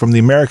second from the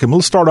American.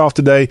 We'll start off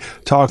today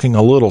talking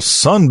a little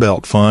Sun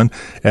Belt fun,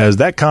 as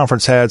that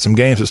conference had some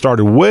games that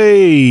started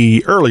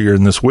way earlier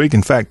in this week.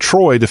 In fact,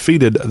 Troy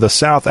defeated the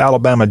South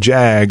Alabama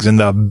Jags in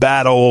the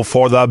battle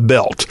for the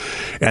belt,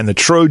 and the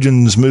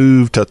Trojans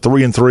moved to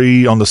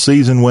 3-3 on the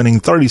season, winning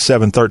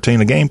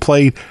 37-13, a game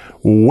played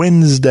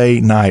Wednesday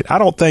night. I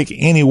don't think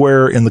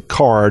anywhere in the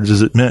cards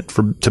is it meant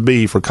to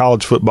be for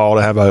college football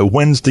to have a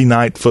Wednesday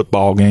night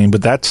football game,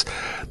 but that's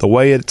the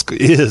way it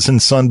is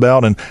in Sun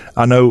Belt. And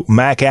I know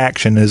MAC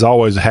Action has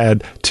always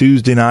had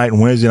Tuesday night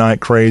and Wednesday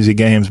night crazy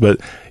games, but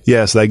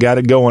yes, they got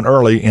it going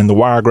early in the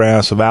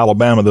Wiregrass of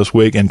Alabama this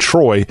week, and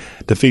Troy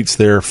defeats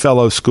their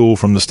fellow school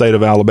from the state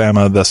of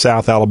Alabama, the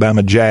South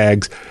Alabama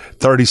Jags,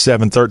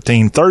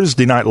 37-13.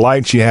 Thursday night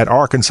lights, you had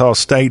Arkansas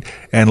State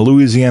and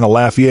Louisiana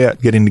Lafayette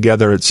getting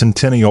together at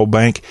Centennial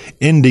Bank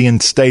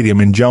Indian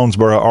Stadium in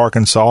Jonesboro,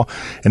 Arkansas.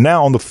 And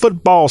now on the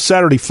football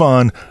Saturday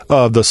fun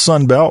of the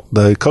Sun Belt,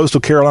 the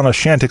Coastal Carolina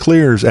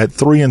Chanticleers at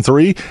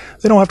 3-3.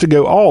 They don't have to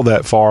go all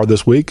that far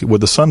this week.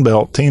 With the Sun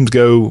Belt, teams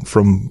go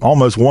from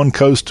almost one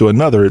coast to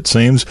another, it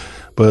seems.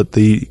 But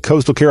the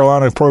Coastal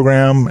Carolina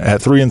program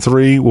at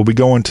 3-3 will be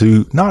going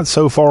to not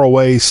so far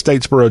away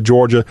Statesboro,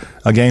 Georgia,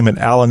 a game at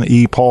Allen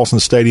E. Paulson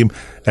Stadium,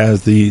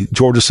 as the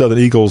Georgia Southern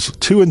Eagles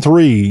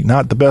 2-3,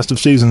 not the best of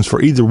seasons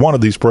for either one of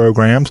these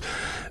programs.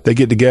 They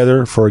get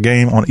together for a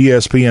game on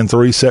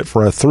ESPN3 set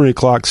for a 3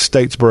 o'clock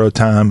Statesboro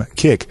time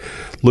kick.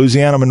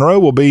 Louisiana Monroe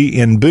will be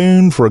in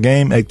Boone for a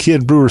game at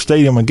Kidd Brewer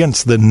Stadium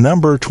against the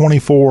number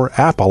 24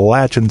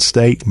 Appalachian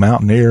State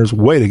Mountaineers.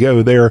 Way to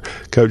go there,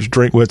 Coach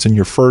Drinkwitz, in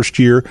your first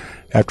year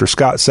after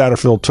Scott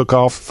Satterfield took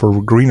off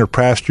for greener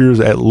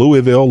pastures at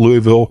Louisville.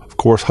 Louisville, of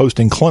course,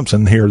 hosting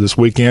Clemson here this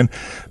weekend.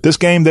 This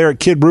game there at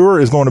Kidd Brewer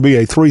is going to be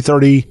a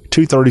 3:30,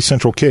 2:30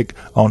 Central kick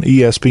on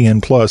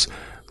ESPN+.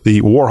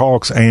 the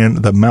Warhawks and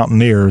the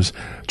Mountaineers.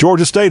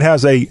 Georgia State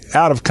has a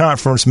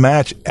out-of-conference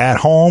match at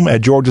home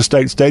at Georgia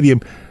State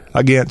Stadium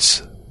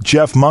against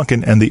Jeff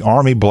Monken and the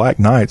Army Black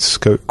Knights.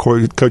 Coach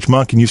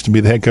Monken used to be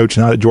the head coach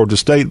not at Georgia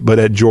State, but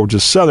at Georgia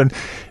Southern,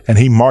 and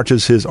he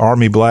marches his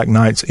Army Black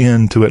Knights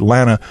into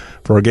Atlanta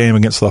for a game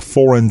against the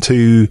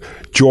 4-2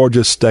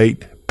 Georgia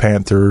State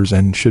Panthers,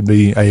 and should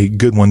be a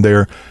good one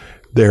there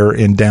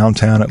in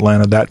downtown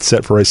Atlanta. That's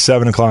set for a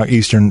 7 o'clock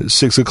Eastern,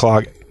 6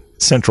 o'clock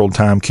Central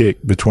Time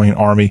kick between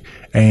Army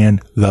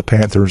and the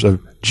Panthers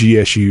of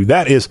GSU.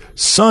 That is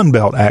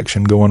Sunbelt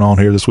action going on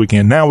here this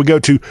weekend. Now we go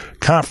to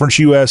Conference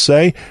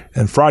USA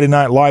and Friday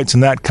Night Lights in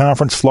that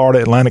conference.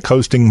 Florida Atlantic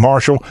hosting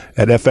Marshall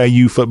at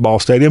FAU Football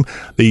Stadium.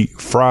 The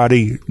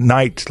Friday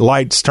Night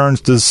Lights turns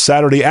to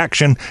Saturday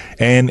action,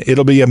 and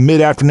it'll be a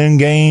mid-afternoon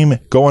game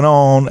going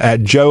on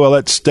at Joe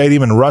Elliott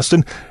Stadium in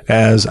Ruston,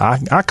 as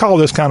I call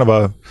this kind of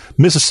a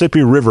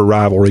Mississippi River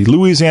rivalry.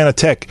 Louisiana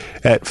Tech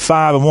at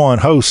 5-1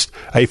 hosts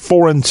a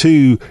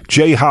 4-2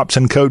 Jay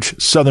Hopson coach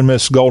Southern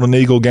Miss Golden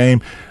Eagle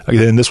game.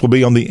 Again, this will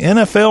be on the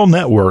NFL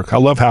Network. I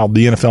love how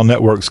the NFL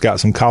Network's got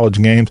some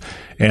college games,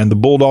 and the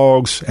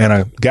Bulldogs and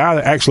a guy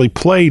that actually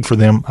played for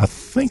them, I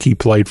think he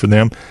played for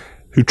them,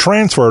 who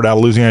transferred out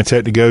of Louisiana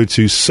Tech to go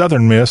to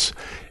Southern Miss,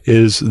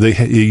 is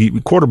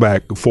the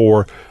quarterback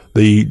for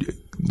the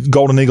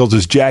Golden Eagles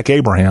is Jack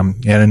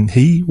Abraham, and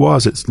he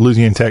was at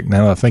Louisiana Tech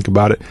now that I think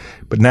about it.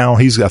 But now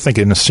he's, I think,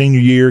 in his senior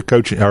year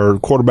coaching or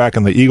quarterback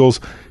in the Eagles,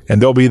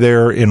 and they'll be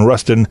there in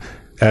Ruston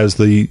as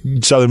the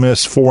Southern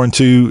Miss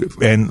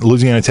 4-2 and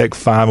Louisiana Tech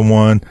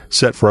 5-1,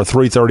 set for a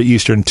 3:30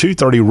 Eastern,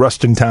 2:30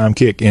 Ruston time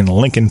kick in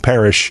Lincoln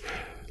Parish,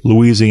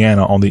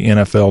 Louisiana on the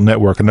NFL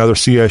Network. Another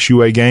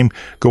CSUA game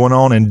going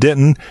on in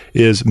Denton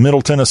is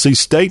Middle Tennessee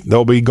State.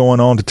 They'll be going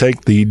on to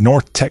take the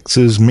North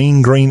Texas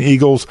Mean Green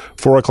Eagles,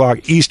 4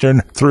 o'clock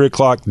Eastern, 3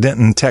 o'clock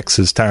Denton,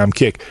 Texas time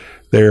kick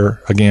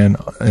there again,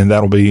 and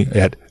that'll be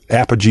at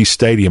Apogee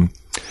Stadium.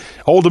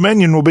 Old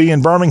Dominion will be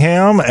in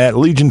Birmingham at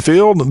Legion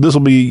Field. This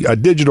will be a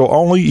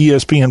digital-only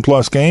ESPN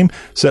Plus game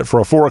set for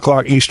a 4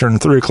 o'clock Eastern,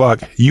 3 o'clock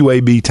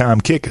UAB time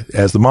kick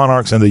as the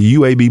Monarchs and the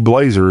UAB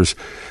Blazers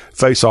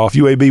face off.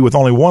 UAB with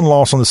only one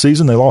loss on the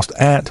season. They lost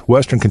at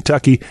Western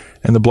Kentucky,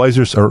 and the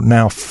Blazers are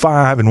now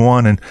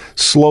 5-1 and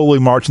slowly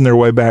marching their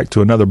way back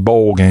to another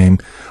bowl game.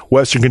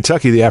 Western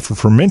Kentucky, the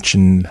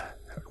aforementioned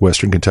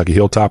Western Kentucky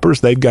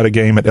Hilltoppers, they've got a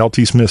game at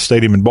L.T. Smith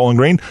Stadium in Bowling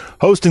Green,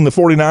 hosting the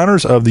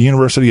 49ers of the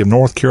University of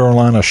North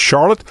Carolina,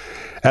 Charlotte,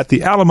 at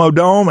the Alamo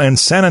Dome and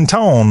San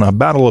Antonio, a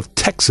Battle of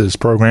Texas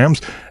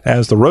programs,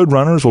 as the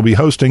Roadrunners will be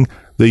hosting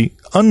the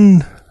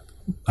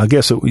I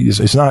guess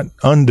it's not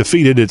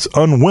undefeated, it's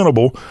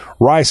unwinnable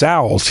Rice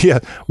Owls. Yeah,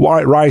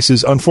 Wyatt Rice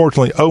is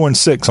unfortunately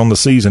 0-6 on the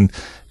season,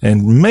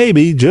 and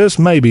maybe, just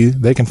maybe,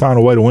 they can find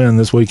a way to win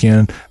this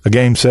weekend. The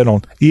game set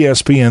on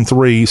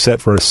ESPN3,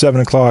 set for a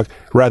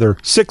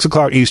 6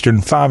 o'clock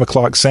Eastern, 5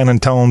 o'clock San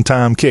Antonio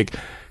time kick,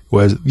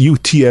 was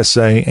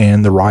UTSA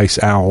and the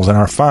Rice Owls. And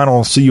our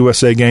final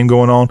CUSA game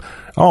going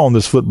on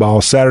this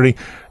football Saturday,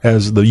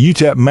 as the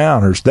UTEP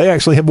Mounters, they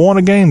actually have won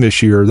a game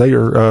this year. They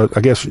are, I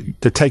guess,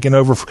 they're taking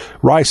over.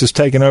 Rice is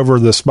taking over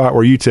the spot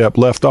where UTEP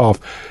left off,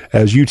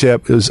 as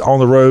UTEP is on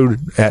the road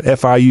at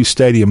FIU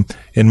Stadium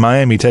in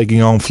Miami, taking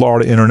on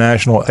Florida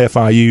International.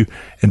 FIU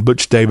and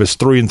Butch Davis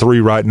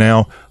 3-3 right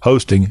now,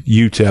 hosting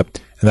UTEP,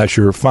 and that's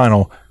your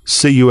final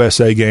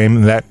CUSA game.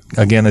 And that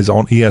again is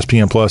on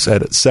ESPN Plus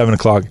at 7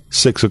 o'clock,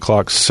 6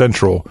 o'clock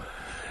Central.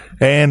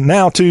 And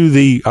now to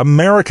the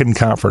American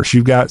Conference.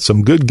 You've got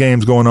some good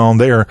games going on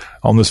there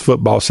on this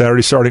football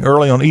Saturday. Starting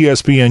early on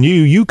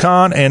ESPNU,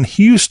 UConn and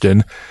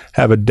Houston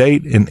have a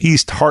date in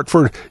East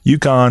Hartford.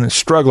 UConn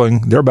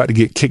struggling. They're about to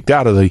get kicked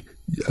out of the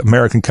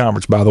American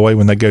Conference, by the way,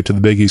 when they go to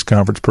the Big East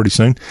Conference pretty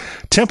soon.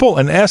 Temple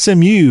and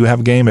SMU have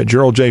a game at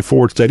Gerald J.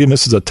 Ford Stadium.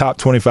 This is a top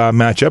 25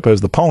 matchup,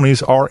 as the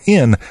Ponies are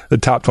in the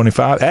top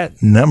 25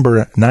 at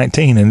number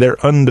 19, and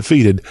they're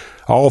undefeated.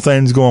 All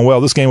things going well.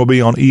 This game will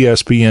be on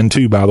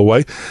ESPN2, by the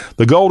way.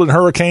 The Golden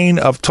Hurricane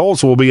of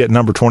Tulsa will be at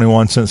number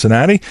 21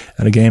 Cincinnati,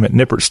 and a game at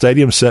Nippert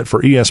Stadium set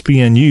for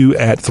ESPNU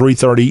at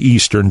 3:30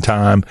 Eastern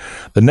Time.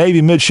 The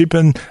Navy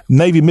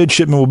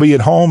Midshipmen will be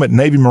at home at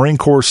Navy Marine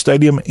Corps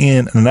Stadium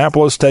in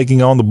Annapolis,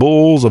 taking on the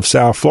Bulls of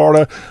South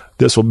Florida.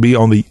 This will be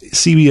on the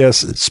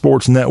CBS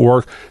Sports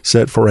Network,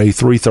 set for a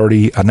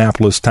 3:30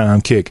 Annapolis time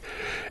kick.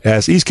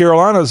 As East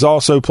Carolina is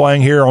also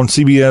playing here on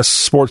CBS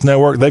Sports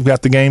Network, they've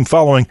got the game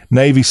following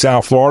Navy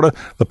South Florida.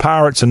 The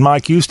Pirates and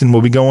Mike Houston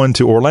will be going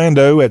to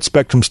Orlando at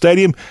Spectrum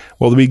Stadium.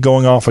 They'll be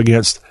going off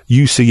against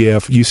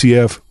UCF.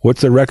 UCF, what's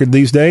their record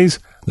these days?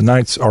 The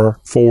Knights are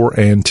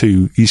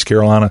 4-2. East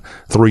Carolina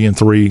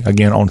 3-3,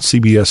 again on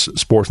CBS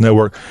Sports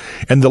Network.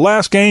 And the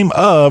last game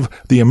of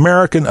the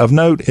American of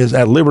note is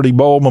at Liberty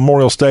Bowl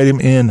Memorial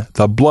Stadium in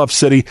the Bluff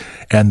City,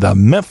 and the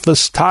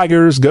Memphis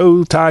Tigers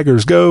go,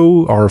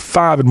 are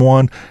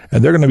 5-1,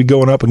 and they're going to be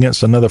going up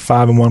against another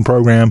 5-1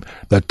 program,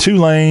 the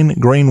Tulane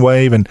Green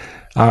Wave. And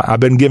I've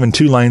been giving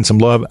Tulane some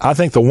love. I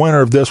think the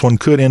winner of this one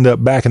could end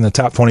up back in the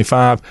top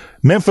 25.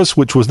 Memphis,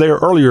 which was there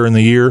earlier in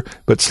the year,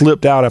 but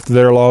slipped out after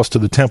their loss to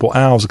the Temple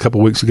Owls a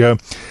couple weeks ago.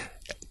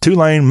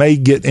 Tulane may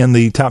get in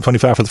the top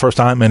 25 for the first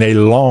time in a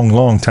long,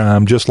 long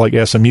time, just like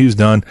SMU's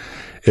done.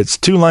 It's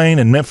Tulane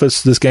and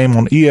Memphis, this game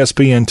on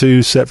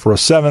ESPN2, set for a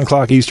 7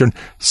 o'clock Eastern,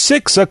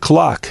 6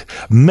 o'clock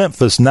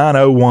Memphis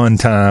 9:01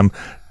 time.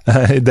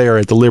 There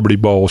at the Liberty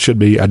Bowl. Should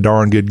be a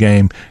darn good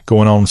game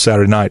going on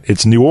Saturday night.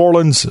 It's New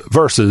Orleans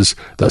versus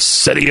the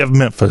city of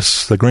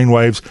Memphis, the Green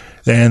Waves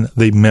and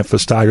the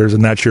Memphis Tigers,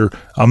 and that's your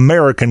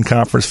American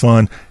Conference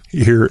fun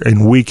here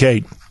in Week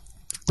 8.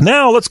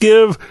 Now let's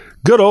give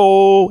good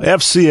old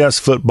FCS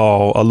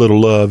football a little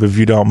love, if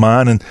you don't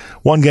mind. And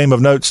one game of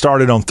note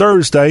started on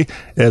Thursday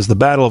as the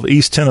Battle of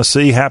East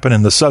Tennessee happened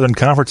in the Southern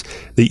Conference.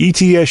 The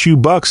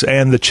ETSU Bucks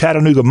and the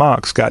Chattanooga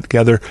Mocs got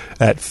together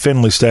at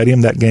Finley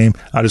Stadium. That game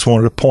I just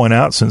wanted to point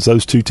out, since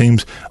those two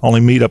teams only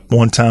meet up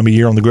one time a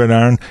year on the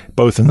gridiron,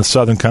 both in the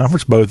Southern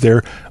Conference, both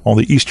there on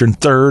the eastern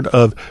third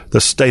of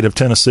the state of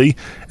Tennessee.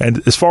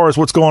 And as far as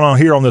what's going on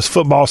here on this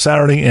football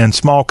Saturday and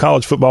small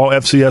college football,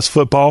 FCS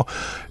football,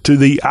 to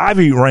the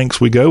Ivy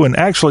ranks we go, and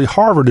actually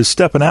Harvard is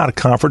stepping out of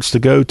conference to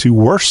go to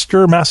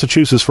Worcester,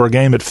 Massachusetts for a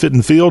game at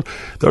Fitton Field.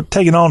 They're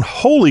taking on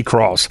Holy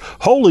Cross.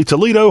 Holy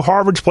Toledo,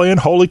 Harvard's playing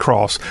Holy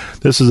Cross.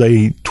 This is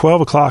a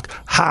 12 o'clock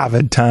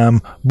Harvard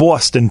time,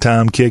 Boston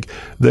time kick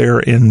there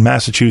in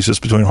Massachusetts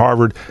between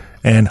Harvard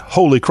and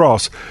Holy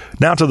Cross.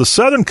 Now to the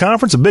Southern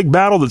Conference, a big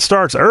battle that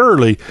starts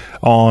early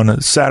on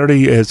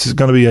Saturday. It's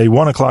going to be a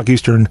 1 o'clock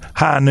Eastern,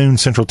 high noon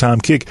Central Time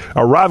kick.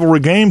 A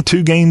rivalry game,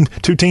 two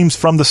teams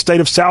from the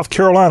state of South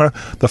Carolina.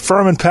 The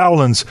Furman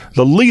Paladins,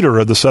 the leader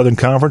of the Southern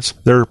Conference.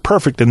 They're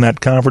perfect in that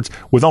conference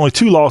with only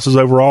 2 losses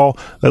overall.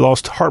 They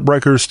lost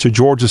heartbreakers to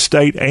Georgia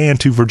State and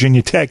to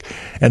Virginia Tech.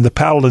 And the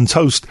Paladins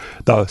host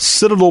the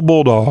Citadel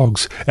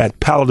Bulldogs at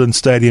Paladin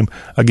Stadium.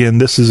 Again,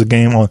 this is a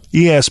game on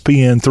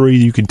ESPN3.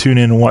 You can tune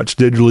in and watch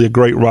digitally. A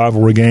great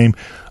rivalry game.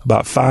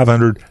 About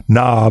 500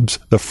 Knobs,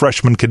 the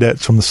freshman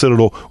cadets from the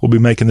Citadel, will be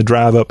making the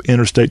drive up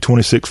Interstate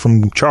 26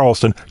 from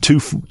Charleston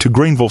to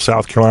Greenville,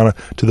 South Carolina,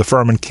 to the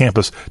Furman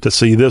campus to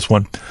see this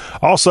one.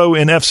 Also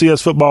in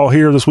FCS football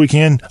here this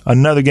weekend,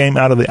 another game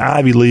out of the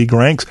Ivy League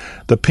ranks.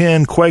 The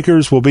Penn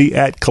Quakers will be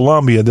at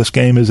Columbia. This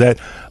game is at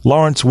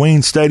Lawrence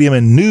Wayne Stadium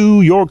in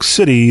New York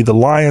City. The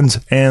Lions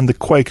and the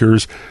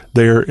Quakers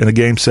there in a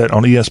game set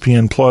on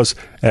ESPN Plus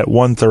at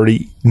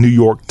 1:30 New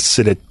York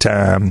City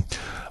time.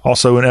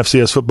 Also in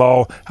FCS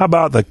football, how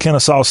about the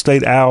Kennesaw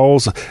State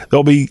Owls?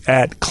 They'll be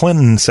at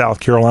Clinton, South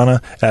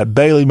Carolina, at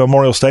Bailey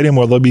Memorial Stadium,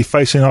 where they'll be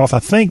facing off, I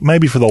think,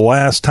 maybe for the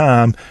last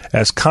time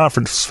as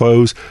conference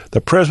foes. The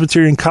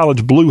Presbyterian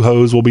College Blue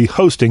Hose will be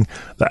hosting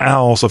the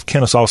Owls of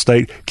Kennesaw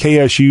State.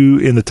 KSU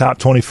in the top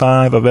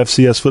 25 of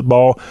FCS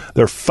football.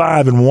 They're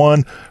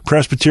 5-1.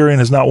 Presbyterian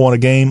has not won a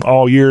game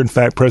all year. In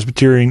fact,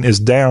 Presbyterian is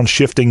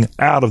downshifting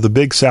out of the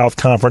Big South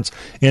Conference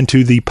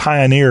into the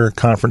Pioneer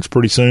Conference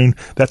pretty soon.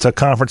 That's a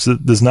conference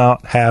that does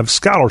not have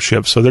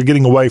scholarships, so they're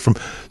getting away from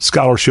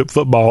scholarship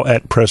football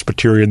at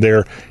Presbyterian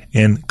there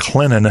in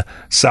Clinton,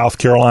 South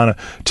Carolina.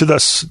 To the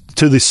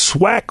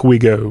SWAC we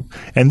go,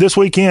 and this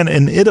weekend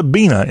in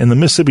Itta in the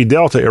Mississippi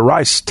Delta at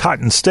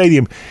Rice-Totten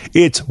Stadium,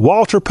 it's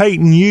Walter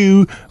Payton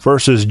U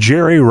versus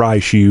Jerry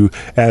Rice U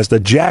as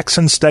the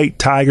Jackson State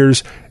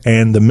Tigers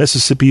and the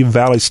Mississippi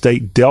Valley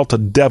State Delta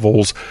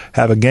Devils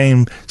have a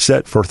game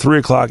set for 3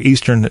 o'clock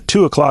Eastern,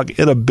 2 o'clock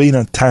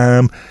Itta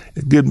time.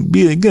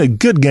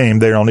 Good game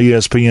there on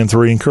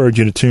ESPN3. Encourage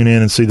you to tune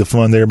in and see the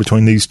fun there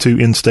between these two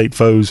in-state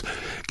foes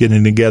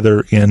getting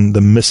together in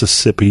the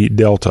Mississippi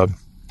Delta.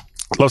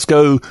 Let's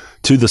go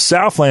to the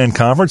Southland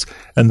Conference,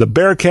 and the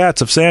Bearcats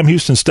of Sam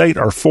Houston State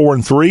are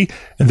 4-3,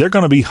 and they're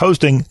going to be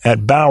hosting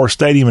at Bauer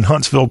Stadium in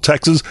Huntsville,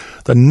 Texas,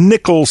 the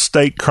Nichols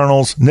State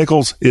Colonels.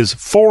 Nichols is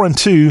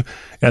 4-2,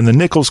 and the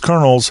Nichols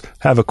Colonels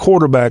have a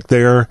quarterback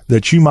there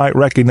that you might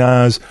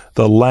recognize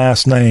the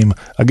last name,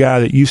 a guy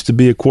that used to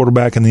be a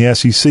quarterback in the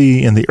SEC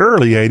in the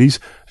early 80s,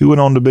 who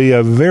went on to be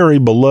a very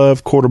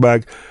beloved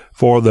quarterback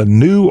for the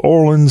New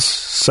Orleans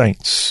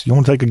Saints. You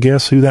want to take a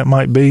guess who that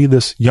might be?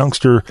 This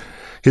youngster,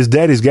 his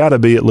daddy's got to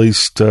be at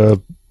least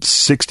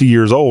 60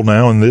 years old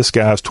now, and this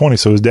guy's 20,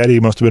 so his daddy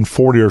must have been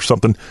 40 or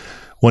something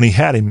when he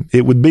had him.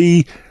 It would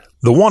be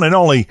the one and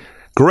only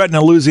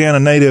Gretna, Louisiana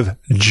native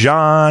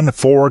John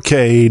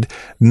Fourcade,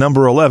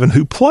 number 11,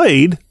 who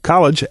played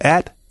college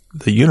at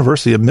the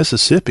University of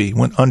Mississippi,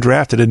 went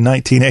undrafted in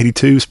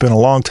 1982, spent a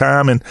long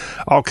time in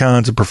all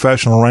kinds of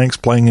professional ranks,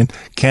 playing in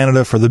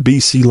Canada for the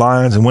BC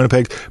Lions and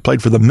Winnipeg,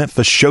 played for the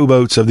Memphis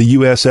Showboats of the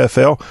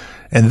USFL,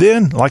 and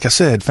then, like I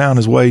said, found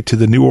his way to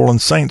the New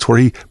Orleans Saints, where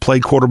he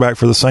played quarterback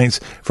for the Saints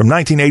from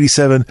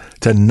 1987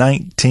 to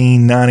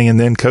 1990, and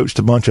then coached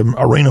a bunch of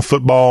arena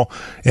football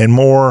and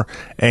more,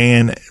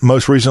 and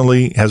most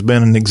recently has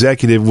been an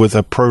executive with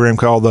a program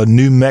called the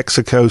New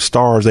Mexico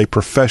Stars, a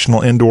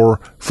professional indoor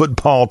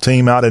football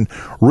team out in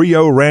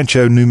Rio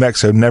Rancho, New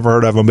Mexico. Never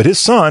heard of him, but his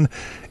son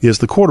is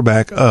the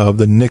quarterback of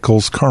the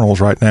Nichols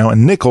Colonels right now,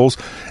 and Nichols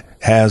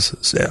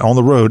has on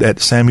the road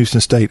at Sam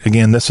Houston State.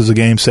 Again, this is a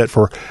game set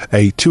for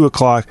a 2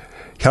 o'clock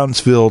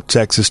Huntsville,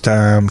 Texas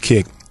time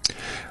kick.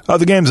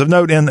 Other games of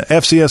note in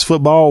FCS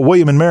football,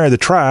 William and Mary the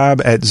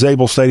Tribe at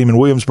Zabel Stadium in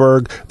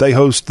Williamsburg. They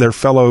host their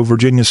fellow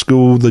Virginia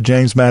school. The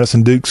James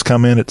Madison Dukes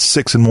come in at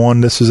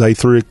 6-1. This is a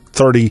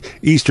 3:30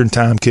 Eastern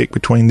time kick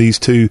between these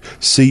two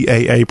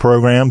CAA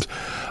programs.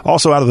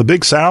 Also out of the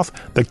Big South,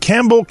 the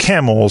Campbell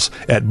Camels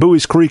at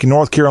Bowie's Creek in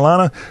North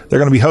Carolina. They're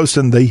going to be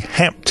hosting the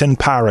Hampton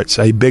Pirates,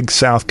 a Big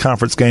South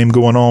Conference game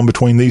going on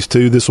between these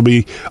two. This will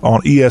be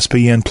on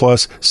ESPN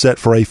Plus, set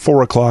for a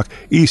 4 o'clock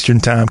Eastern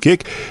time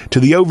kick. To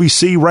the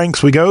OVC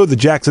ranks we go, the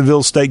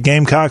Jacksonville State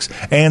Gamecocks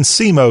and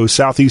SEMO,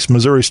 Southeast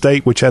Missouri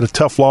State, which had a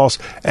tough loss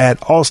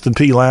at Austin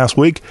Peay last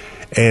week.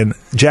 And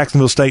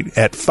Jacksonville State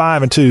at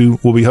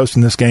 5-2 will be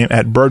hosting this game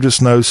at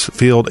Burgess Nose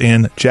Field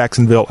in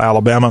Jacksonville,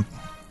 Alabama.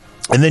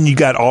 And then you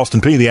got Austin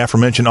Peay, the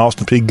aforementioned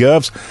Austin Peay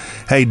Govs.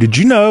 Hey, did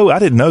you know, I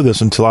didn't know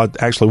this until I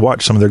actually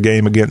watched some of their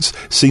game against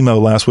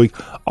SEMO last week.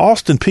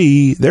 Austin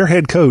Peay, their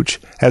head coach,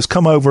 has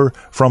come over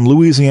from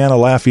Louisiana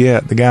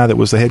Lafayette, the guy that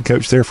was the head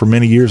coach there for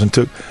many years and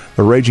took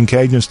the Raging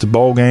Cajuns to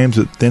bowl games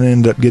that then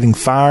ended up getting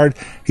fired.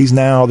 He's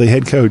now the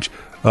head coach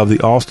of the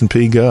Austin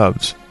Peay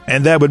Govs.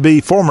 And that would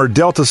be former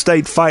Delta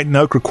State Fighting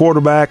Ochre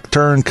quarterback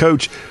turned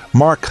coach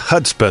Mark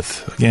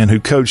Hudspeth, again, who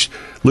coached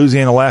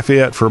Louisiana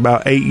Lafayette for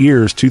about 8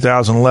 years,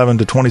 2011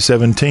 to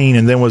 2017,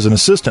 and then was an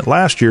assistant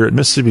last year at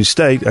Mississippi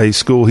State, a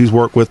school he's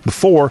worked with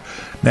before,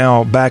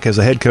 now back as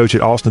a head coach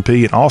at Austin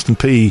Peay. And Austin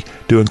Peay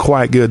doing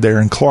quite good there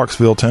in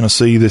Clarksville,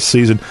 Tennessee this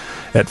season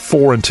at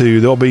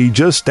 4-2. They'll be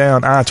just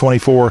down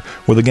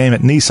I-24 with a game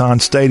at Nissan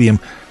Stadium.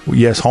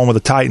 Yes, home of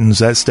the Titans.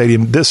 That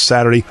stadium this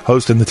Saturday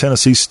hosting the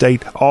Tennessee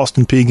State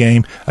Austin Peay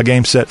game, a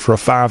game set for a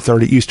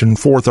 5:30 Eastern,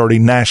 4:30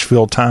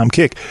 Nashville time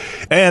kick.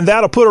 And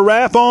that'll put a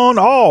wrap on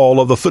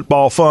all of the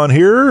football fun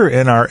here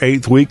in our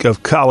 8th week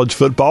of college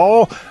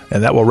football.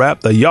 And that will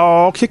wrap the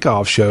Y'all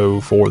Kickoff Show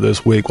for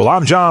this week. Well,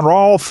 I'm John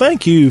Rawl.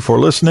 Thank you for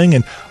listening,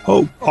 and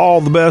hope all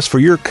the best for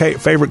your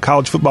favorite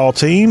college football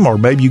team, or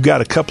maybe you've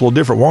got a couple of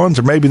different ones,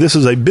 or maybe this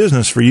is a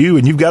business for you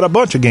and you've got a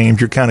bunch of games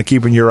you're kind of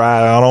keeping your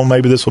eye out on.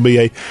 Maybe this will be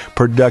a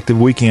productive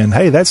weekend.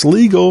 Hey, that's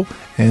legal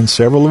in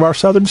several of our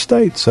southern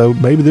states, so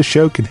maybe this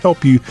show can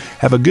help you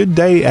have a good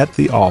day at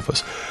the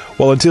office.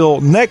 Well, until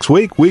next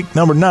week, week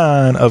number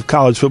 9 of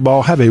college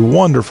football, have a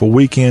wonderful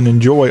weekend.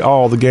 Enjoy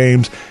all the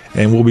games,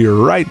 and we'll be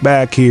right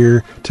back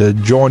here to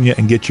join you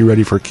and get you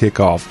ready for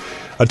kickoff.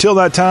 Until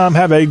that time,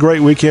 have a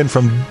great weekend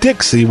from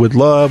Dixie with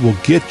Love. We'll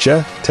get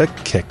you to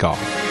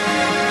kickoff.